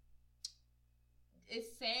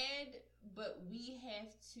 It's sad, but we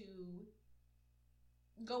have to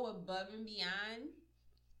go above and beyond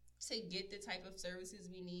to get the type of services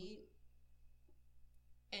we need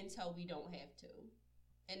until we don't have to.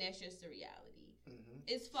 And that's just the reality. Mm-hmm.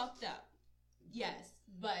 It's fucked up. Yes,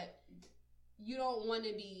 but you don't want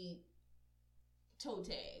to be toe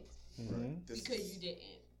tagged Mm-hmm. because you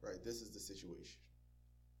didn't. Right, this is the situation.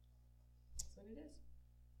 That's what it is.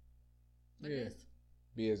 What Yeah. it is.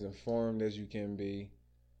 Be as informed as you can be,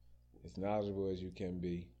 as knowledgeable as you can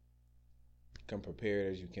be, come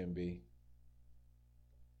prepared as you can be.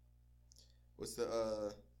 What's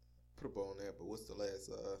the put a bow on that? But what's the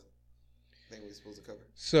last thing we're supposed to cover?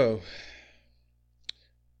 So,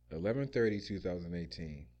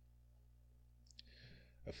 11/30/2018,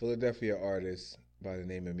 a Philadelphia artist by the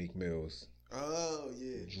name of Meek Mills Oh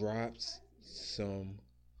yeah. drops some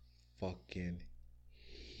fucking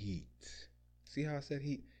heat. See how I said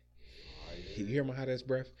heat? You hear my hottest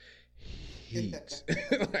breath? Heat.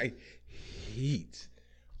 Like, heat.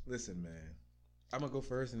 Listen, man. I'm going to go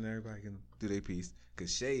first and everybody can do their piece.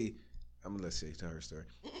 Because Shay, I'm going to let Shay tell her story.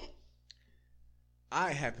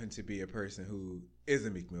 I happen to be a person who is a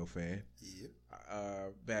Meek Mill fan. Yeah.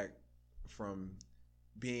 Back from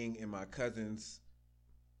being in my cousin's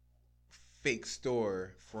fake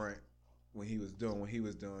store front when he was doing what he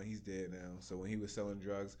was doing. He's dead now. So when he was selling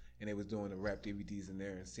drugs and they was doing the rap DVDs in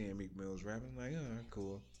there and seeing Meek Mill's rapping, I'm like, oh,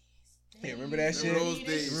 cool. Hey, remember that shit? Those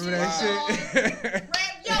days. Remember that shit?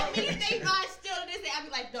 Rap, yo, me they buy still to this day. I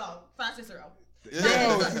be like, dog, 5 Cicero.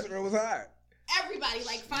 Yo, Cicero was hot. Everybody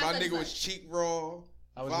like 5 My Cicero. nigga was cheap raw.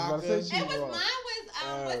 I was just about to say It cheap was raw. mine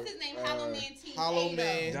was what's his name? Hollow Man T. Hollow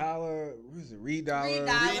Man. Dollar, what is it? Reed Dollar. Reed Reed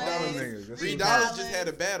Dollars. Dollar niggas. That's Reed what it Dollars is. just had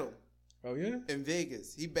a battle Oh, yeah? in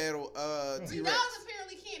Vegas. He battled T-Rex. Reed Dollars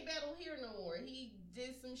apparently can't battle here no more. He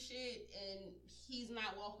did some shit and he's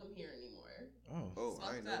not welcome here anymore. Oh. Oh,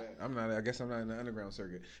 I ain't know Fucked that. I guess I'm not in the underground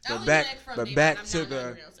circuit. I But only back, know that from but Dayton. back I'm to not in the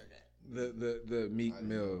underground circuit. the Meek I didn't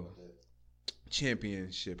know Mill about that.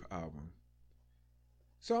 Championship album.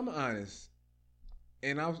 So I'm honest,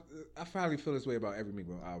 and I finally feel this way about every Meek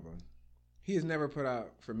Mill album. He has never put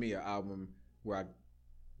out for me an album where I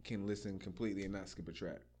can listen completely and not skip a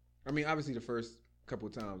track. I mean, obviously the first couple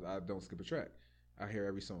of times I don't skip a track. I hear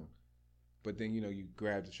every song, but then you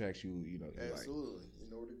grab the tracks you like. Absolutely. You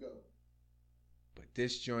know where to go. But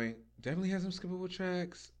this joint definitely has some skippable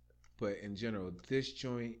tracks. But in general, this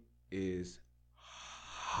joint is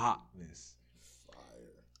hotness. Fire.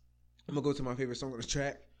 I'm gonna go to my favorite song on the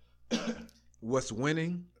track. What's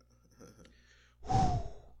Winning?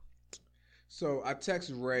 So I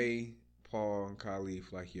text Ray, Paul, and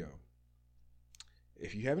Khalif like, yo,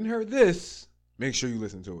 if you haven't heard this, make sure you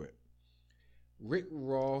listen to it. Rick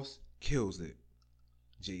Ross kills it.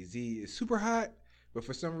 Jay-Z is super hot, but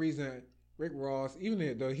for some reason, Rick Ross,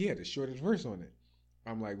 even though he had the shortest verse on it,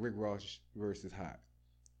 I'm like, Rick Ross' verse is hot.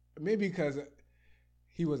 Maybe because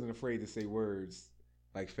he wasn't afraid to say words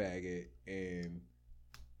like faggot, and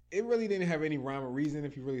it really didn't have any rhyme or reason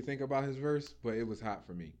if you really think about his verse, but it was hot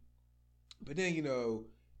for me. But then,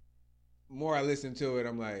 more I listen to it,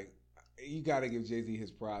 I'm like, you got to give Jay-Z his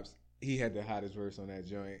props. He had the hottest verse on that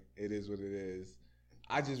joint. It is what it is.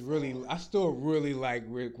 I still really like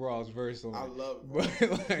Rick Ross' verse on it. I love Ross.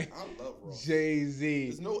 But like, I love Ross. Jay-Z.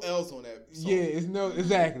 There's no L's on that song. Yeah, it's no,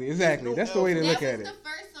 exactly. no That's the way to That look was at it. the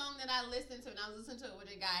first song that I listened to, and I was listening to it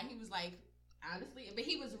with a guy. He was like, honestly, but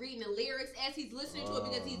he was reading the lyrics as he's listening to it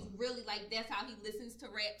because he's really like, that's how he listens to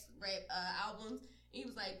rap albums. And he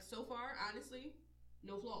was like, so far, honestly,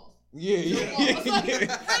 no flaws. Yeah.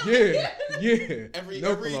 Every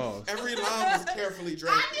no flaws. every line was carefully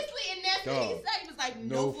drafted. Honestly, and that's what he said. He was like,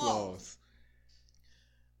 no flaws.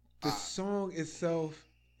 The song itself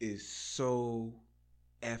is so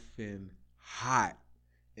effing hot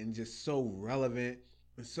and just so relevant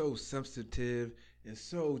and so substantive and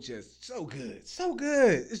so good. So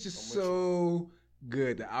good. It's just so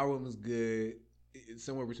good. The album is good. It's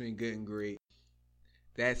somewhere between good and great.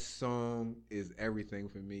 That song is everything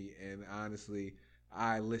for me, and honestly,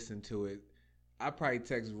 I listened to it. I probably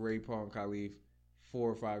text Ray Paul and Khalif 4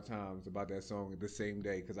 or 5 times about that song the same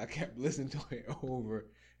day because I kept listening to it over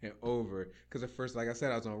and over. Because at first, like I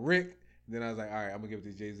said, I was on Rick. Then I was like, all right, I'm gonna give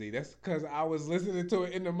it to Jay-Z. That's because I was listening to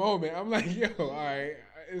it in the moment. I'm like, yo, all right,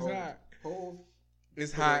 it's hot.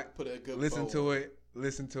 It's hot. Put a good Listen bow to on it.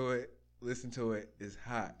 Listen to it. Listen to it. It's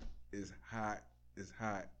hot. It's hot. It's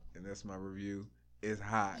hot. And that's my review. It's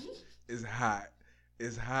hot. It's hot.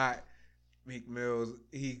 It's hot. Meek Mills,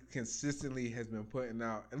 he consistently has been putting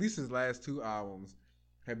out, at least his last 2 albums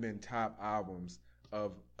have been top albums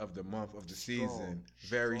of the month, of the season.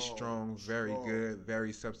 Very strong, very good,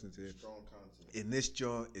 very substantive. Strong content. And this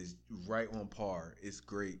joint is right on par. It's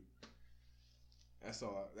great. That's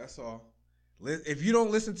all. That's all. If you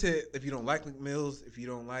don't if you don't like Meek Mills, if you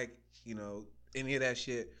don't like, any of that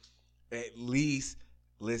shit, at least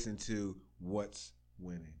listen to What's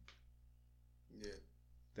Winning. Yeah.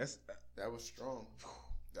 That was strong.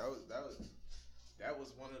 That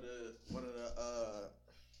was one of the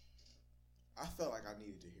I felt like I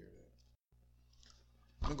needed to hear that.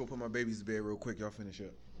 I'm gonna go put my babies to bed real quick. Y'all finish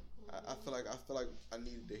up. I feel like I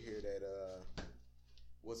needed to hear that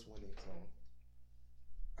What's Winning song.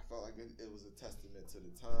 I felt like it was a testament to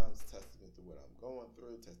the times, testament to what I'm going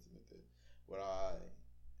through, testament to what I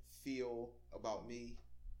feel about me,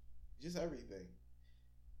 just everything.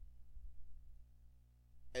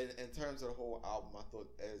 And in terms of the whole album, I thought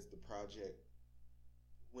as the project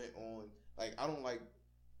went on, like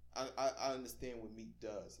I understand what Meek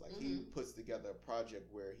does. Like he puts together a project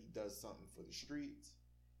where he does something for the streets,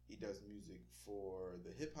 he does music for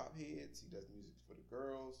the hip hop heads, he does music for the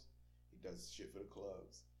girls, he does shit for the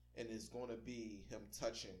clubs, and it's gonna be him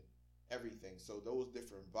touching everything. So those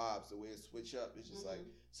different vibes, the way it switch up, it's just like,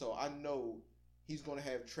 so I know he's gonna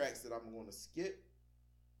have tracks that I'm gonna skip.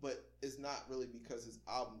 But it's not really because his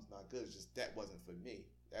album's not good. It's just that wasn't for me.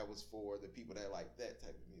 That was for the people that like that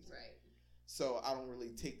type of music. Right. So I don't really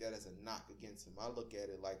take that as a knock against him. I look at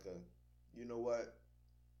it like you know what?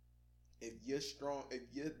 If you're strong,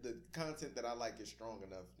 the content that I like is strong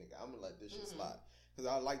enough, nigga, I'm gonna let this shit slide. Because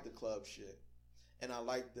I like the club shit. And I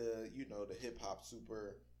like the hip hop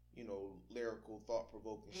super, lyrical, thought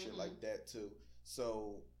provoking shit like that too.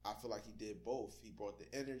 So I feel like he did both. He brought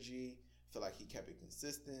the energy. Feel like he kept it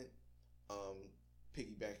consistent.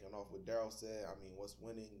 Piggybacking off what Daryl said, I mean, What's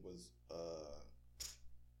Winning was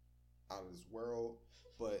out of this world.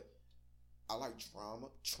 But I like Trauma,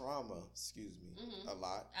 a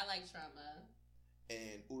lot. I like Trauma.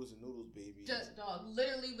 And Oodles and Noodles Babies. Just dog,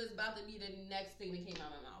 literally was about to be the next thing that came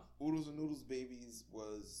out of my mouth. Oodles and Noodles Babies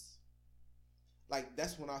was like,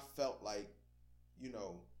 that's when I felt like,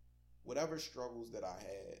 whatever struggles that I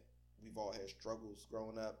had, we've all had struggles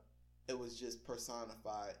growing up. It was just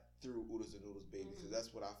personified through Oodles and Noodles Babies. So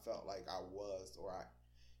that's what I felt like I was, or I,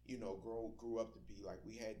 grew up to be. Like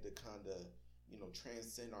we had to kind of,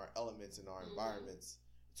 transcend our elements and our environments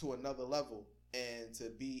to another level, and to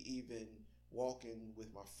be even walking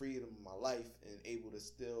with my freedom in my life and able to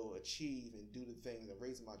still achieve and do the things and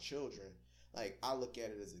raise my children. Like I look at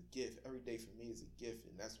it as a gift. Every day for me is a gift,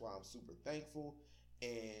 and that's why I'm super thankful.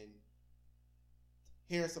 And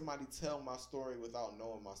hearing somebody tell my story without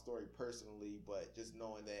knowing my story personally, but just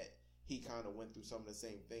knowing that he kind of went through some of the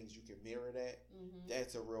same things, you can mirror that.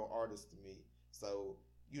 That's a real artist to me. So,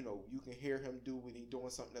 you can hear him do when he's doing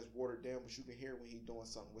something that's watered down, but you can hear when he's doing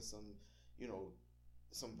something with some,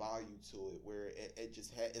 some value to it, where it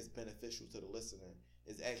just is beneficial to the listener.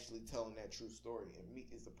 It's actually telling that true story. And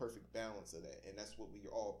Meek is the perfect balance of that. And that's what we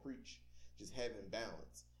all preach, just having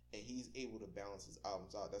balance. And he's able to balance his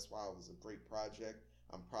albums out. That's why it was a great project.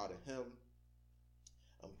 I'm proud of him.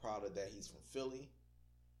 I'm proud of that he's from Philly,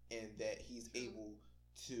 and that he's able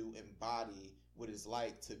to embody what it's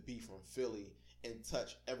like to be from Philly and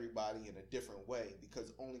touch everybody in a different way,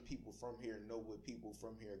 because only people from here know what people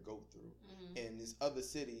from here go through. And there's other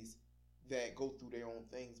cities that go through their own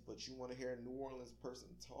things, but you want to hear a New Orleans person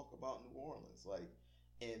talk about New Orleans,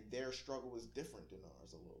 and their struggle is different than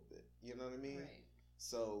ours a little bit. You know what I mean? Right.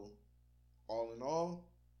 So, all in all,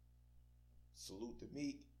 salute to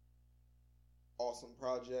Meek. Awesome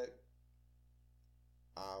project.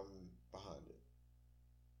 I'm behind it.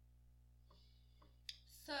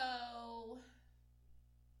 So,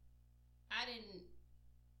 I didn't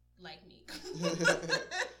like Meek.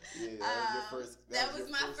 Yeah, that was your first. That was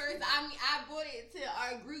my first. I mean, I brought it to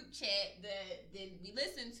our group chat that we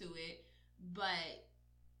listened to it, but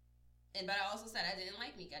I also said I didn't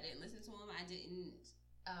like Meek. I didn't listen to him. I didn't.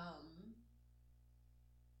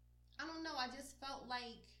 I don't know. I just felt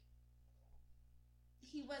like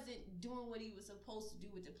he wasn't doing what he was supposed to do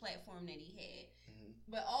with the platform that he had. Mm-hmm.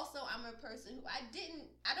 But also, I'm a person who I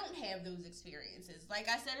don't have those experiences. Like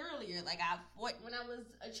I said earlier, like I fought when I was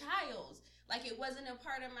a child. Like it wasn't a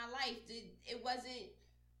part of my life. It wasn't.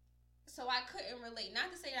 So I couldn't relate.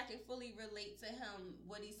 Not to say I can fully relate to him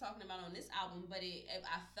what he's talking about on this album, but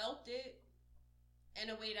I felt it in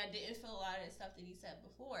a way that I didn't feel a lot of the stuff that he said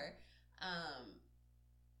before.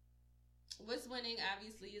 What's Winning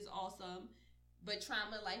obviously is awesome, but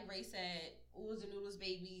Trauma, like Ray said, Oodles and Noodles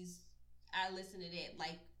Babies, I listened to that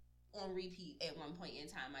like on repeat at one point in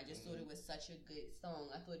time. I just thought it was such a good song.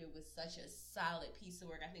 I thought it was such a solid piece of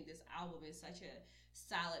work. I think this album is such a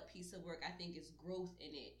solid piece of work. I think it's growth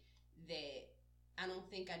in it that I don't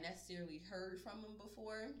think I necessarily heard from him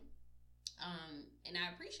before. And I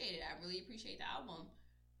appreciate it. I really appreciate the album.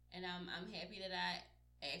 And I'm happy that I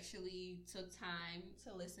actually took time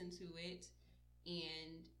to listen to it.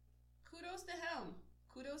 And kudos to him.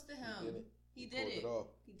 Kudos to him. He did it.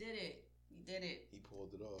 He did it. He did it. He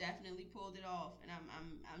pulled it off. Definitely pulled it off. And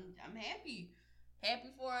I'm happy. Happy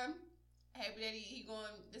for him. Happy that he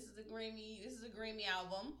going. This is a Grammy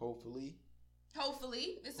album. Hopefully,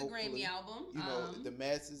 it's a Grammy album. You know, the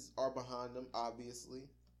masses are behind him, obviously.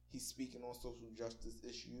 He's speaking on social justice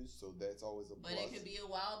issues, so that's always a plus. But it could be a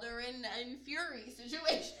Wilder and Fury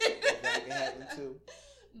situation. That can happen too.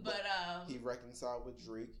 But he reconciled with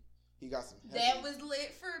Drake. He got some that was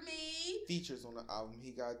lit for me. Features on the album.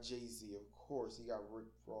 He got Jay-Z, of course. He got Rick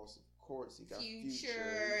Ross, of course. He got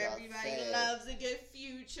Future. Everybody loves a good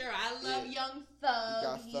Future. I love Young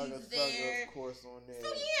Thug. He got Thugger, of course, on there. So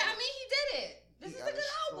yeah, I mean, he did it. This is a good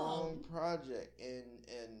album. Strong project,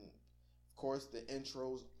 and of course the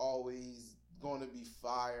intro's always going to be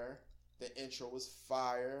fire. The intro was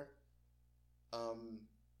fire.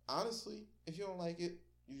 Honestly, if you don't like it,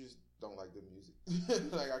 you just don't like the music.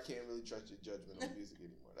 Like, I can't really trust your judgment on music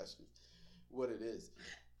anymore. That's just what it is.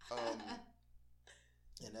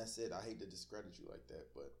 And that's it. I hate to discredit you like that,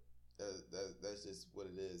 but that's just what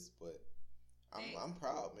it is. But I'm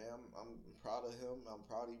proud, man. I'm proud of him. I'm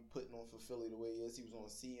proud he putting on for Philly the way he is. He was on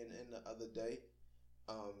CNN the other day.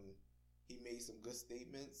 He made some good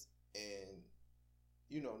statements, and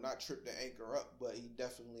not trip the anchor up, but he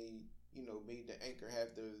definitely made the anchor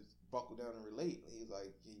have to buckle down and relate. He's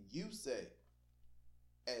like, you say,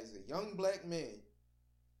 as a young black man,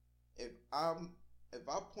 if I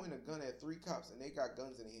point a gun at 3 cops and they got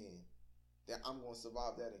guns in their hand, that I'm gonna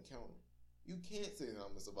survive that encounter. You can't say that I'm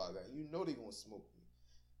gonna survive that. You know they're gonna smoke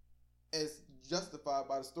me. As justified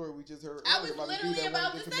by the story we just heard earlier about the dude that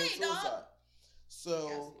wanted to commit suicide.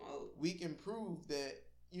 So we can prove that,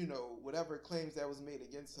 whatever claims that was made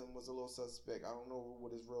against him was a little suspect. I don't know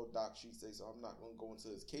what his real doc sheet says, so I'm not going to go into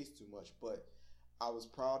his case too much. But I was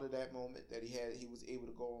proud of that moment that he was able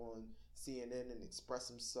to go on CNN and express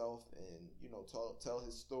himself and, tell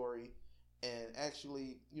his story and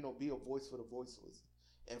actually, be a voice for the voiceless.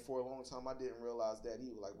 And for a long time, I didn't realize that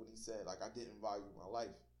either. Like what he said, like I didn't value my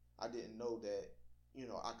life. I didn't know that,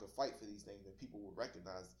 I could fight for these things and people would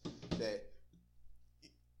recognize that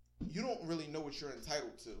you don't really know what you're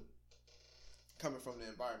entitled to coming from the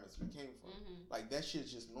environments we came from. Mm-hmm. Like, that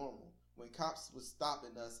shit's just normal. When cops was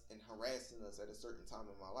stopping us and harassing us at a certain time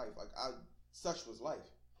in my life, such was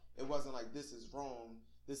life. It wasn't like, this is wrong,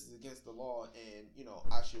 this is against the law, and,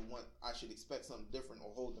 I should expect something different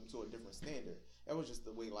or hold them to a different standard. That was just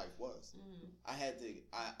the way life was. Mm-hmm. I had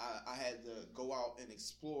to go out and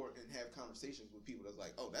explore and have conversations with people that's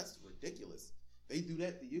like, oh, that's ridiculous. They do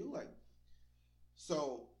that to you?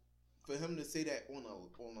 So for him to say that on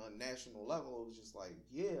a national level, it was just like,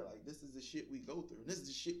 yeah, like this is the shit we go through. This is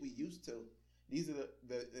the shit we used to. These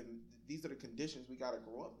are the conditions we gotta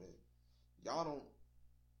grow up in. Y'all don't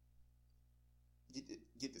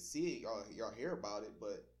get to see it. Y'all hear about it,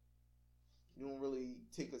 but you don't really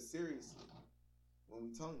take us seriously when we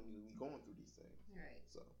telling you we going through these things. Right.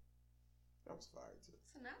 So that was fire too.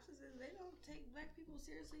 Synopsis is they don't take black people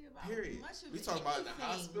seriously about much of we talking about it in the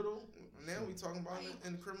hospital. Now we talking about it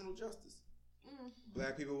in criminal justice. Mm.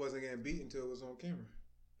 Black people wasn't getting beat until it was on camera.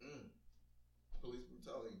 Police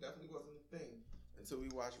brutality definitely wasn't a thing until we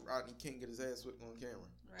watched Rodney King get his ass whipped on camera.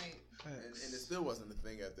 Right. And it still wasn't a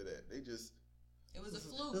thing after that. They just. It was a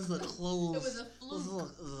fluke. This is a closed. It was a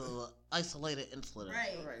fluke. This is an isolated incident.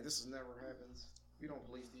 Right. All right. This never happens. We don't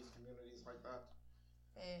police these communities like that.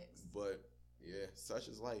 Facts. But yeah, such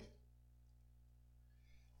is life.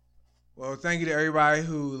 Well, thank you to everybody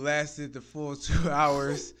who lasted the full 2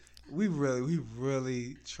 hours. We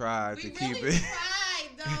really tried to keep it. We really tried,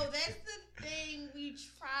 though. That's the thing. We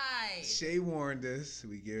tried. Shay warned us.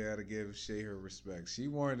 We gotta give Shay her respect. She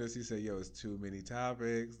warned us. He said, "Yo, it's too many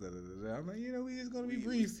topics." Da, da, da, da. I'm like, we just gonna be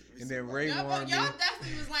brief. And then Ray warned me. Y'all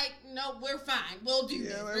definitely was like, "No, we're fine. We'll do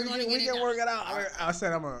this. Like, we can work it out." I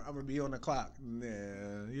said, "I'm gonna be on the clock."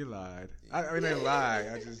 Nah, you lied. I didn't lie.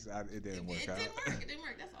 It didn't work out. It didn't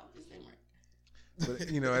work. That's all. It just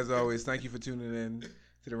didn't work. But as always, thank you for tuning in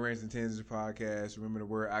to the Rants and Tangents podcast. Remember, the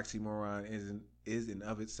word oxymoron is in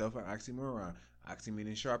of itself an oxymoron. Oxy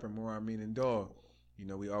meaning sharp and moron meaning dull.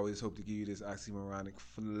 We always hope to give you this oxymoronic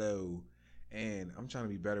flow. And I'm trying to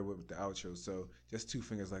be better with the outro. So just 2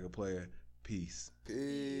 fingers like a player. Peace.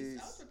 Peace.